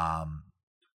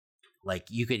 Like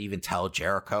you could even tell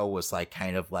Jericho was like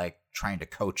kind of like trying to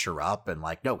coach her up and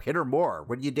like, no, hit her more.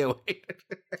 What are you doing?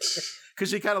 Cause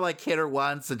she kind of like hit her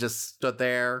once and just stood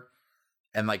there.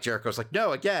 And like Jericho's like,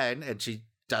 no, again. And she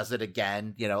does it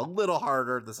again, a little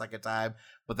harder the second time,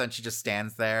 but then she just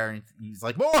stands there and he's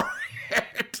like, more,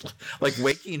 like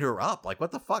waking her up. Like,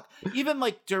 what the fuck? Even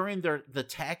like during the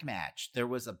tag match, there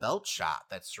was a belt shot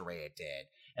that Saraya did.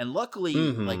 And luckily,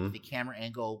 like the camera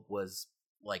angle was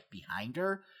like behind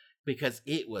her because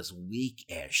it was weak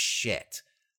as shit.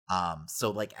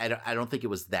 So like, I don't think it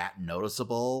was that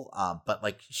noticeable. But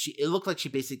like it looked like she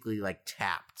basically like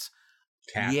tapped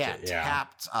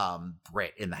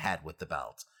Britt in the head with the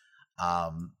belt.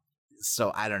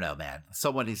 So I don't know, man.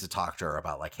 Someone needs to talk to her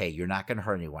about like, hey, you're not going to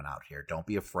hurt anyone out here. Don't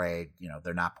be afraid.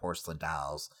 They're not porcelain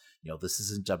dolls. This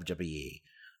isn't WWE.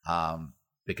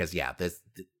 Because yeah,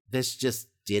 this just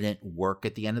didn't work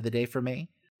at the end of the day for me.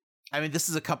 I mean, this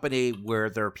is a company where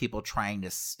there are people trying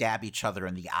to stab each other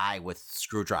in the eye with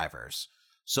screwdrivers.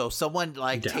 So someone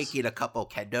like taking a couple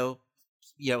kendo,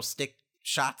 stick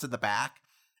shots in the back,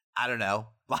 I don't know.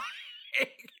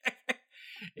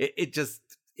 It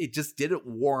just didn't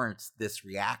warrant this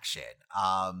reaction.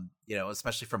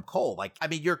 Especially from Cole. Like, I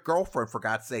mean, your girlfriend, for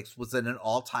God's sakes, was in an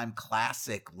all-time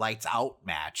classic lights out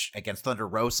match against Thunder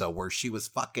Rosa where she was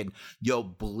fucking,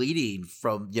 bleeding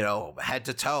from, head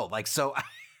to toe. Like, so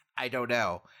I don't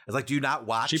know. It's like, do you not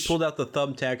watch? She pulled out the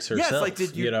thumbtacks herself. Yeah, it's like,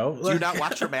 do you not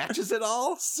watch her matches at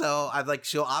all? So I'm like,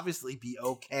 she'll obviously be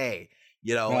okay,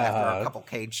 after a couple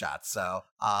cane shots. So,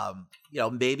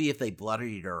 maybe if they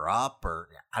bloodied her up, or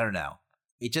I don't know.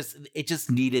 It just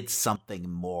needed something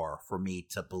more for me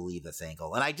to believe this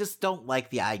angle. And I just don't like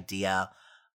the idea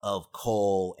of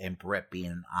Cole and Britt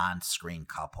being an on-screen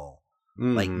couple.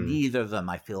 Mm-hmm. Like, neither of them,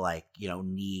 I feel like,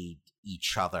 need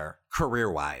each other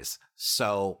career-wise.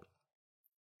 So,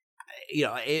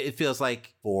 it feels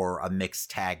like for a mixed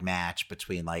tag match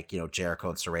between, like, Jericho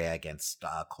and Saraya against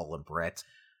Cole and Britt,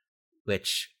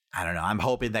 which, I don't know. I'm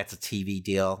hoping that's a TV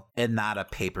deal and not a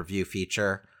pay-per-view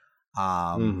feature.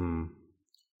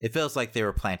 It feels like they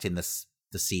were planting the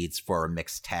seeds for a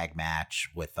mixed tag match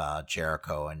with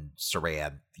Jericho and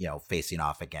Saraya, facing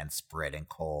off against Britt and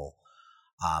Cole.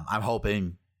 I'm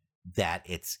hoping that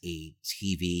it's a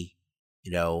TV,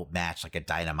 match, like a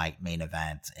Dynamite main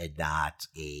event, and not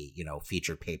a,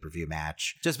 featured pay-per-view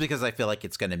match. Just because I feel like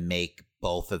it's going to make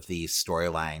both of these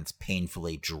storylines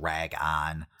painfully drag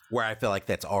on, where I feel like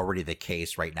that's already the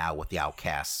case right now with the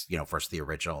Outcasts, versus the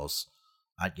Originals,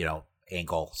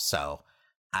 angle. So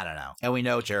I don't know. And we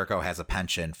know Jericho has a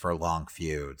penchant for long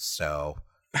feuds. So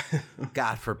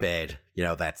God forbid,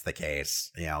 that's the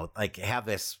case. Like, have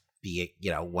this be,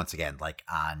 once again, like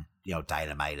on,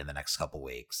 Dynamite in the next couple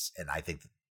weeks. And I think,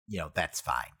 that's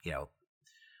fine.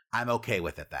 I'm okay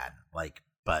with it then. Like,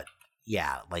 but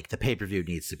yeah, like the pay-per-view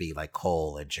needs to be like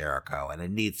Cole and Jericho, and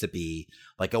it needs to be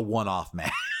like a one-off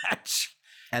match.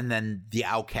 And then the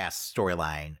Outcast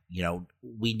storyline,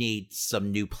 we need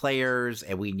some new players,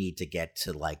 and we need to get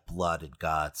to like Blood and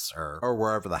Guts or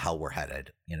wherever the hell we're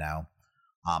headed,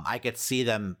 I could see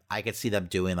them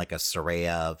doing like a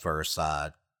Saraya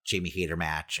versus Jamie Hayter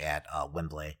match at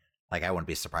Wembley. Like, I wouldn't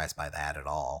be surprised by that at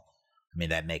all. I mean,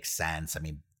 that makes sense. I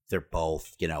mean, they're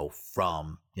both,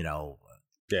 from,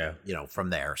 from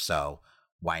there. So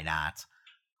why not?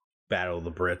 Battle of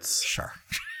the Brits. Sure.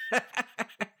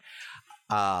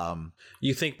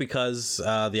 You think because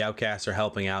the Outcasts are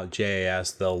helping out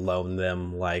JAS, they'll loan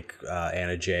them like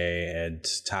Anna Jay and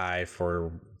Ty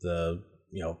for the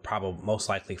probably most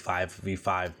likely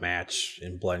 5v5 match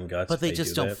in Blood and Guts? But they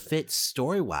just don't fit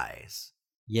story wise.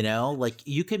 Like,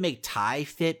 you can make Ty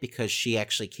fit because she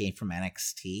actually came from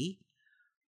NXT,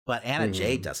 but Anna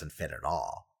Jay doesn't fit at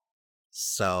all.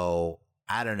 So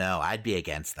I don't know. I'd be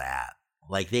against that.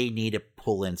 Like, they need to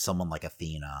pull in someone like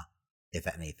Athena, if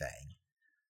anything.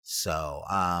 So,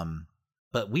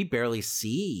 but we barely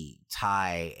see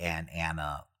Ty and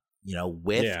Anna,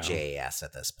 with JAS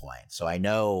at this point. So I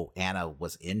know Anna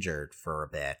was injured for a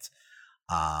bit,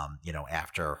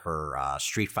 after her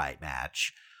street fight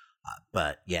match.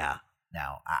 But yeah,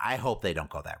 now I hope they don't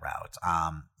go that route.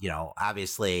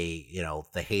 Obviously,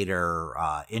 the Hayter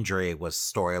injury was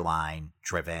storyline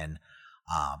driven,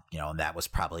 and that was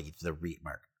probably the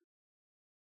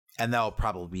and that'll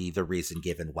probably be the reason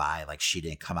given why, like, she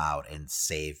didn't come out and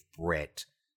save Britt,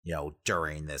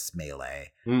 during this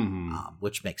melee,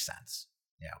 which makes sense.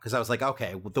 Because I was like,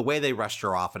 okay, the way they rushed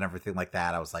her off and everything like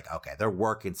that, I was like, okay, they're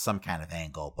working some kind of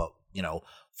angle, but,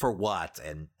 for what?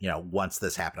 And, once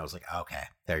this happened, I was like, okay,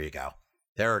 there you go.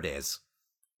 There it is.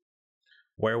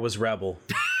 Where was Rebel?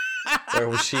 Where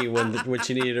was she when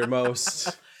she needed her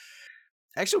most?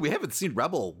 Actually, we haven't seen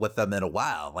Rebel with them in a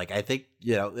while. Like, I think,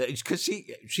 because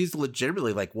she's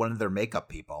legitimately like one of their makeup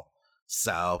people.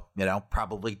 So,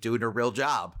 probably doing a real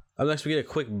job. Up next, we get a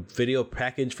quick video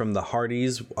package from the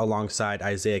Hardys alongside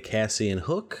Isaiah Cassie and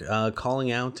Hook,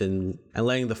 calling out and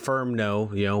letting the firm know,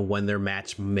 when their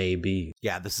match may be.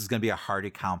 Yeah, this is going to be a Hardy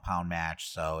compound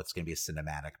match, so it's going to be a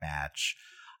cinematic match.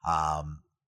 I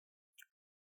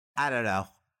don't know.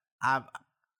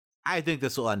 I think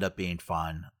this will end up being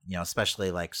fun, especially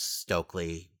like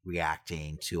Stokely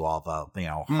reacting to all the,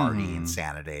 Hardy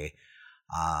insanity.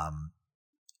 I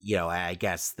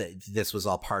guess that this was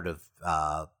all part of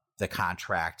the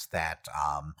contract that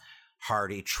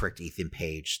Hardy tricked Ethan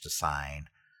Page to sign.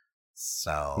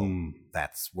 So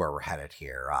that's where we're headed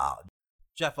here.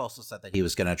 Jeff also said that he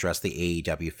was going to address the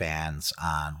AEW fans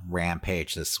on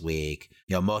Rampage this week,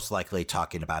 most likely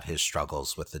talking about his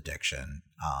struggles with addiction.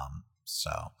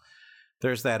 So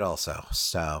there's that also.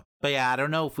 So, but yeah, I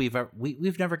don't know if we've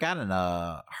never gotten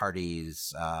a Hardy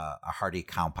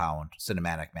compound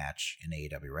cinematic match in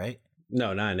AEW, right?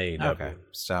 No, not in AEW. Okay,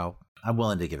 so I'm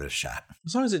willing to give it a shot.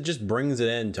 As long as it just brings it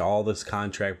end to all this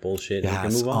contract bullshit, and we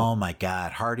can move on. Oh my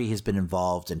God, Hardy has been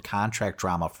involved in contract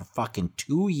drama for fucking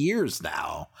 2 years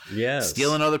now. Yes,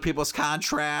 stealing other people's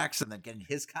contracts and then getting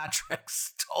his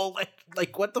contracts stolen.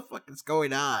 Like what the fuck is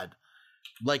going on?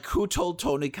 Like, who told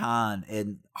Tony Khan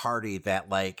and Hardy that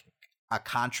like a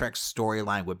contract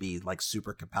storyline would be like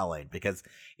super compelling? Because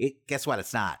guess what?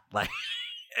 It's not. Like,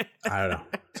 I don't know.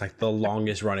 It's like the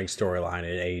longest running storyline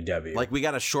in AEW. Like, we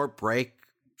got a short break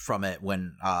from it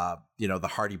when the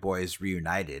Hardy Boys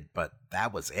reunited, but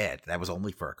that was it. That was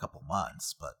only for a couple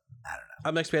months, but I don't know.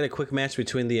 Up next, we had a quick match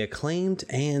between the Acclaimed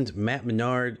and Matt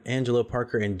Menard, Angelo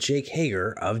Parker, and Jake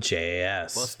Hager of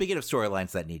JAS. Well, speaking of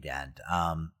storylines that need to end,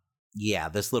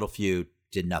 this little feud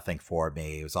did nothing for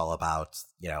me. It was all about,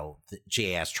 the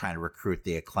JAS trying to recruit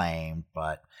the Acclaimed,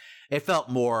 but it felt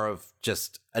more of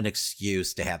just an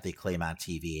excuse to have the Acclaim on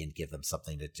TV and give them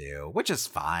something to do, which is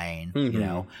fine.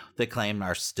 Mm-hmm. The Acclaim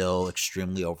are still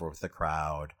extremely over with the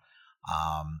crowd.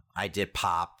 I did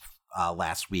pop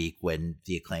last week when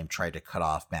the Acclaim tried to cut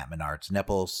off Matt Menard's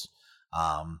nipples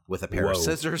with a pair of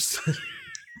scissors.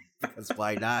 Because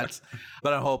why not?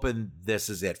 But I'm hoping this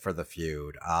is it for the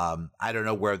feud. I don't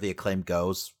know where the Acclaim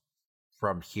goes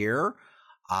from here.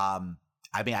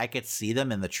 I mean, I could see them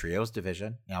in the trios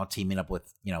division, teaming up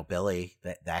with, Billy.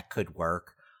 That could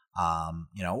work.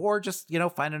 Or just,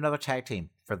 find another tag team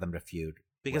for them to feud.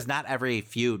 Because not every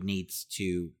feud needs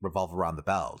to revolve around the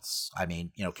belts. I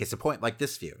mean, case in point, like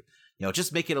this feud.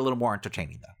 Just make it a little more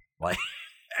entertaining, though. Like,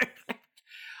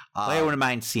 I wouldn't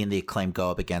mind seeing the Acclaim go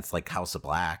up against, like, House of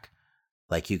Black.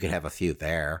 Like, you could have a feud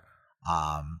there.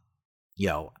 I'm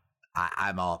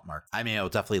all marked. I mean, it'll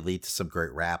definitely lead to some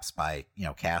great raps by,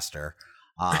 Caster.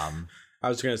 I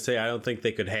was going to say, I don't think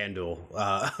they could handle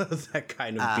that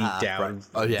kind of beatdown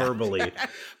verbally.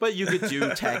 But you could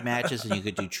do tag matches and you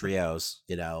could do trios,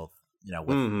 with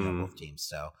both teams.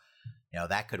 So,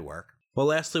 that could work. Well,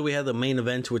 lastly, we had the main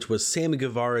event, which was Sammy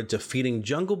Guevara defeating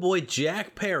Jungle Boy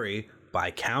Jack Perry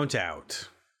by countout.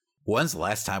 When's the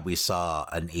last time we saw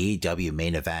an AEW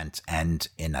main event end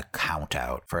in a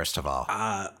countout, first of all?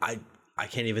 I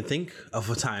can't even think of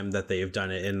a time that they have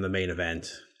done it in the main event.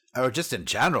 Or just in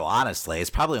general, honestly. It's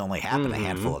probably only happened a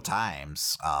handful of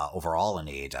times overall in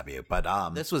AEW.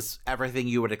 But this was everything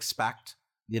you would expect,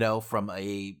 from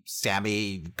a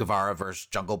Sammy Guevara versus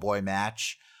Jungle Boy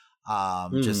match.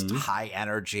 Just high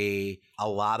energy, a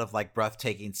lot of like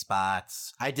breathtaking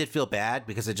spots. I did feel bad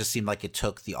because it just seemed like it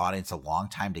took the audience a long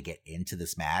time to get into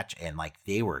this match, and like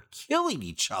they were killing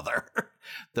each other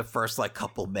the first like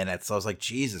couple minutes. So I was like,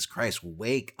 Jesus Christ,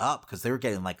 wake up, because they were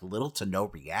getting like little to no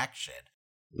reaction.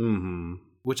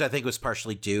 Which I think was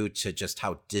partially due to just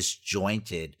how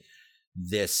disjointed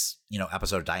this,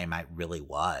 episode of Dynamite really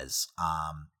was.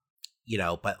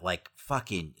 But like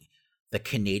fucking the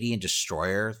Canadian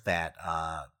Destroyer that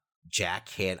Jack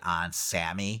hit on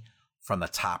Sammy from the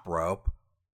top rope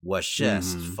was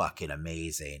just fucking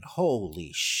amazing.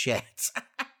 Holy shit.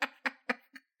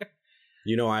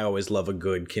 I always love a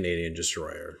good Canadian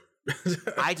Destroyer.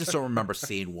 I just don't remember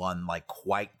seeing one like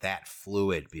quite that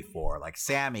fluid before. Like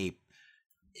Sammy,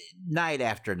 night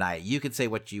after night, you can say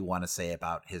what you want to say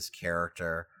about his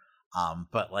character.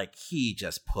 But like he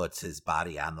just puts his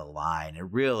body on the line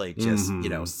and really just,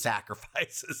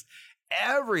 sacrifices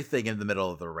everything in the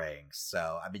middle of the ring.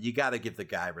 So, I mean, you got to give the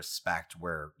guy respect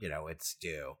where, it's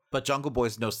due. But Jungle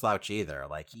Boy's no slouch either.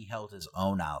 Like he held his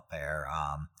own out there.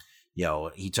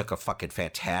 He took a fucking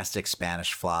fantastic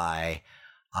Spanish fly.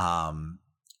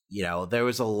 There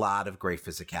was a lot of great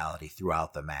physicality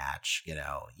throughout the match,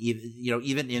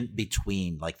 even in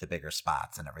between like the bigger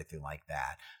spots and everything like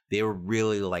that. They were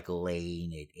really like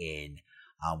laying it in,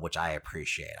 which I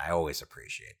appreciate. I always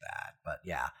appreciate that. But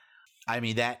yeah, I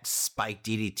mean, that spike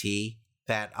DDT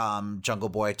that Jungle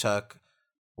Boy took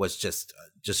was just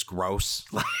gross.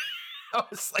 I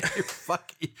was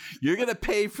like, you're going to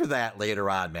pay for that later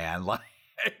on, man. Like,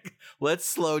 let's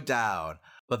slow down.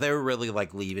 But they were really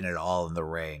like leaving it all in the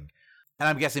ring. And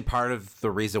I'm guessing part of the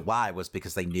reason why was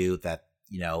because they knew that,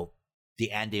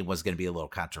 the ending was going to be a little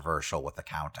controversial with the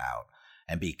count out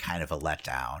and be kind of a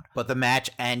letdown. But the match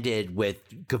ended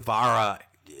with Guevara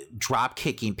drop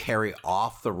kicking Perry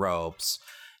off the ropes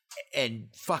and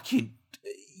fucking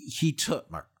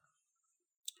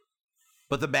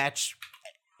But the match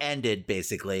ended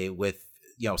basically with,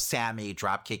 Sammy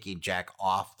drop kicking Jack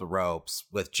off the ropes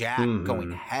with Jack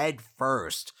going head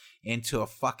first into a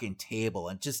fucking table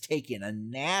and just taking a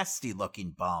nasty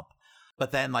looking bump.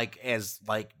 But then as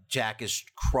Jack is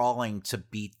crawling to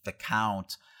beat the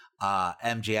count,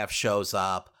 MJF shows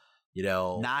up,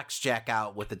 knocks Jack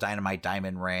out with the Dynamite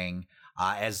diamond ring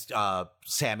as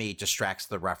Sammy distracts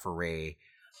the referee.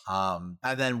 And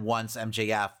then once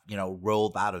MJF,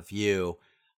 rolled out of view,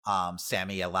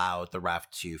 Sammy allowed the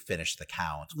ref to finish the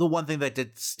count. The one thing that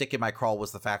did stick in my craw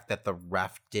was the fact that the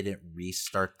ref didn't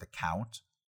restart the count.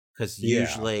 Because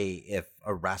usually if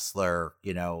a wrestler,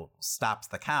 stops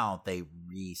the count, they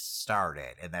restart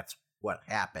it. And that's what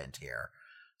happened here.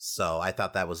 So I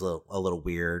thought that was a little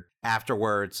weird.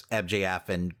 Afterwards, MJF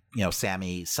and,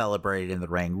 Sammy celebrated in the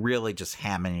ring, really just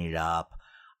hamming it up,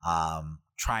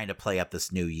 trying to play up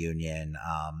this new union.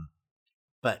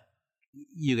 But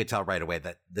you could tell right away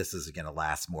that this isn't going to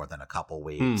last more than a couple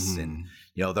weeks. And,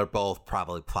 they're both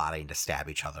probably plotting to stab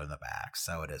each other in the back.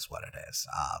 So it is what it is.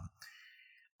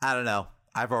 I don't know.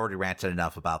 I've already ranted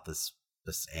enough about this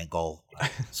angle,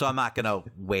 so I'm not going to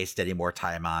waste any more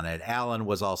time on it. Alan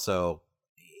was also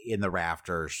in the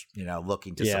rafters,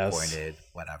 looking disappointed,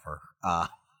 whatever.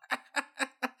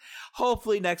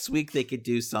 Hopefully next week they could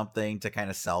do something to kind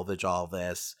of salvage all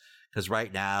this, because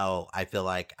right now I feel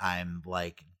like I'm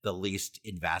the least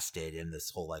invested in this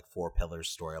whole 4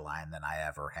 pillars storyline than I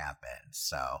ever have been.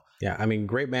 So yeah, I mean,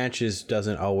 great matches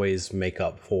doesn't always make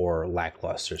up for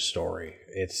lackluster story.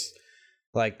 It's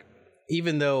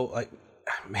even though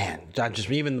man, just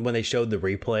even when they showed the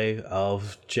replay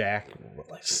of Jack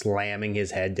slamming his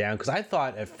head down, because I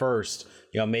thought at first,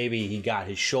 maybe he got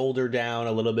his shoulder down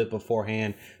a little bit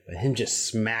beforehand, but him just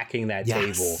smacking that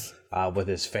table with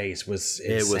his face was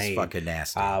insane. It was fucking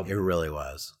nasty. It really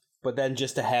was. But then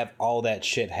just to have all that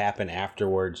shit happen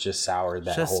afterwards just soured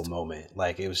that whole moment.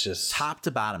 It was just top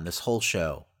to bottom, this whole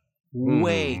show.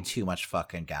 Way too much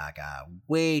fucking gaga.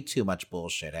 Way too much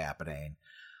bullshit happening.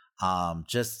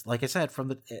 Just like I said from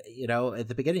the, at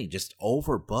the beginning, just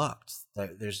overbooked.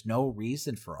 There's no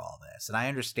reason for all this. And I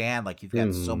understand, you've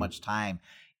got so much time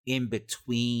in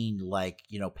between,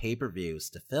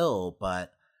 pay-per-views to fill,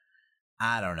 but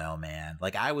I don't know, man.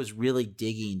 I was really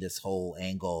digging this whole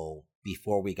angle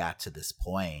before we got to this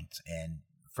point, and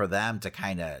for them to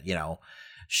kind of,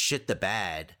 shit the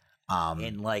bed,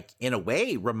 and in a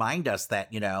way remind us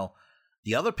that,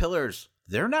 the other pillars,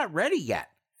 they're not ready yet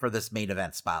for this main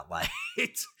event spotlight.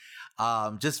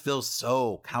 Just feels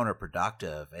so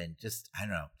counterproductive and just, I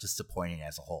don't know, disappointing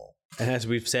as a whole. And as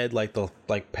we've said, the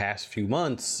past few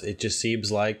months, it just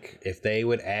seems like if they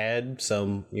would add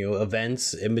some,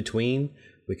 events in between,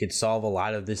 we could solve a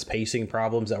lot of this pacing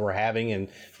problems that we're having, and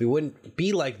we wouldn't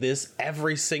be like this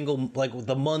every single,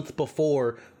 the month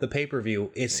before the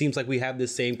pay-per-view. It seems like we have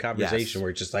this same conversation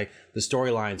where it's just the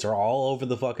storylines are all over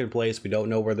the fucking place. We don't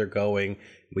know where they're going.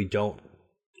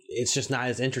 It's just not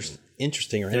as interesting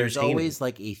or entertaining. There's always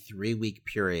a 3-week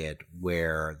period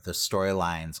where the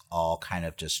storylines all kind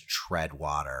of just tread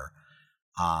water.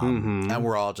 And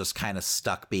we're all just kind of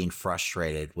stuck being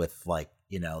frustrated with the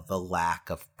lack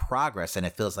of progress. And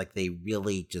it feels like they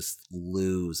really just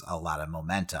lose a lot of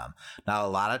momentum. Now, a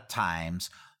lot of times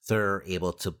they're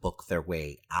able to book their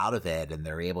way out of it and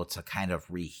they're able to kind of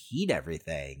reheat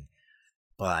everything.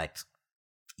 But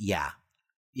yeah,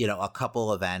 a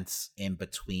couple events in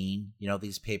between,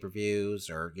 these pay-per-views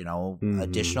or,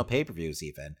 additional pay-per-views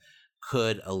even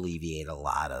could alleviate a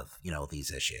lot of,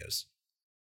 these issues.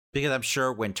 Because I'm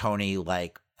sure when Tony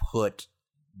put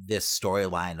this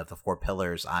storyline of the 4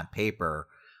 pillars on paper,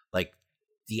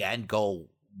 the end goal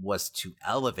was to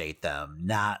elevate them,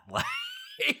 not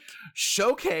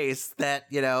showcase that,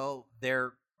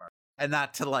 they're, and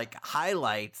not to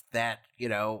highlight that,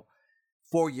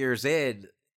 4 years in,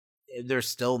 they're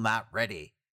still not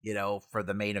ready, for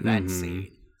the main event scene.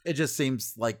 It just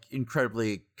seems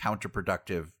incredibly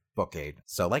counterproductive booking.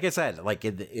 So like I said,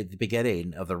 in the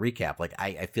beginning of the recap,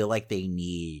 I feel like they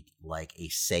need a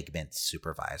segment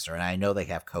supervisor, and I know they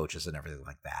have coaches and everything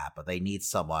like that, but they need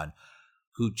someone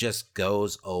who just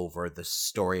goes over the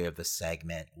story of the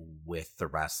segment with the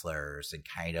wrestlers and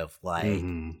kind of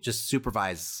just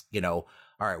supervise,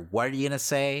 all right, what are you going to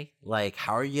say?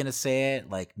 How are you going to say it?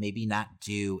 Maybe not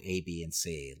do A, B, and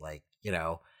C,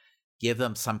 give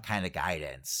them some kind of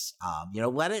guidance,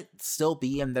 let it still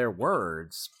be in their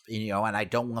words, and I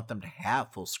don't want them to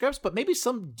have full scripts, but maybe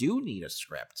some do need a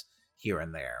script here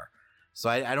and there. So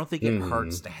I don't think it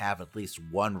hurts to have at least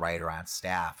one writer on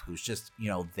staff who's just,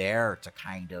 there to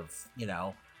kind of,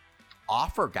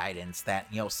 offer guidance that,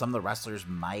 some of the wrestlers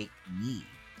might need.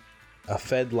 A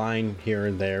fed line here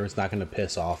and there is not going to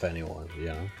piss off anyone,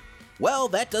 Well,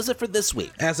 that does it for this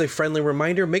week. As a friendly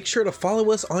reminder, make sure to follow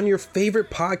us on your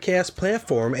favorite podcast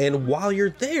platform, and while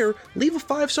you're there, leave a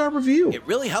 5-star review. It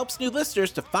really helps new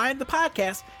listeners to find the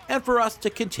podcast and for us to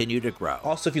continue to grow.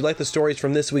 Also, if you like the stories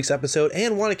from this week's episode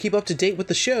and want to keep up to date with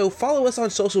the show, follow us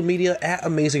on social media at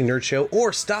Amazing Nerd Show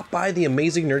or stop by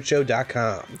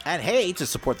theamazingnerdshow.com. And hey, to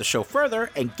support the show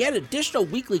further and get additional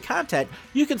weekly content,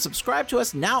 you can subscribe to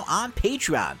us now on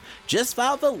Patreon. Just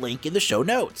follow the link in the show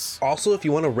notes. Also, if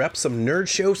you want to rep some Nerd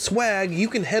Show swag, you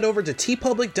can head over to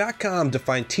tpublic.com to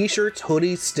find t-shirts,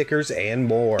 hoodies, stickers, and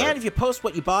more. And if you post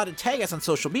what you bought and tag us on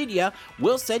social media,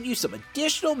 we'll send you some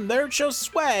additional Nerd Show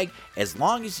swag as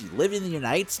long as you live in the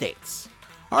United States.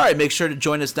 Alright, make sure to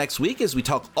join us next week as we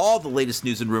talk all the latest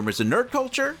news and rumors in nerd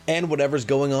culture. And whatever's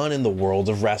going on in the world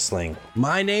of wrestling.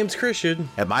 My name's Christian.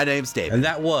 And my name's David. And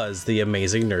that was The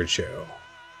Amazing Nerd Show.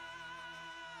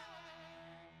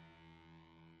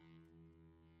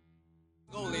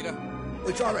 Go, leader.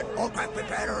 It's all right. All craft,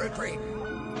 prepare to retreat.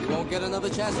 You won't get another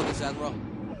chance at this, Admiral.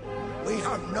 We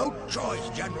have no choice,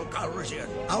 General Calrissian.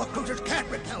 Our cruisers can't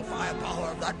repel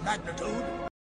firepower of that magnitude.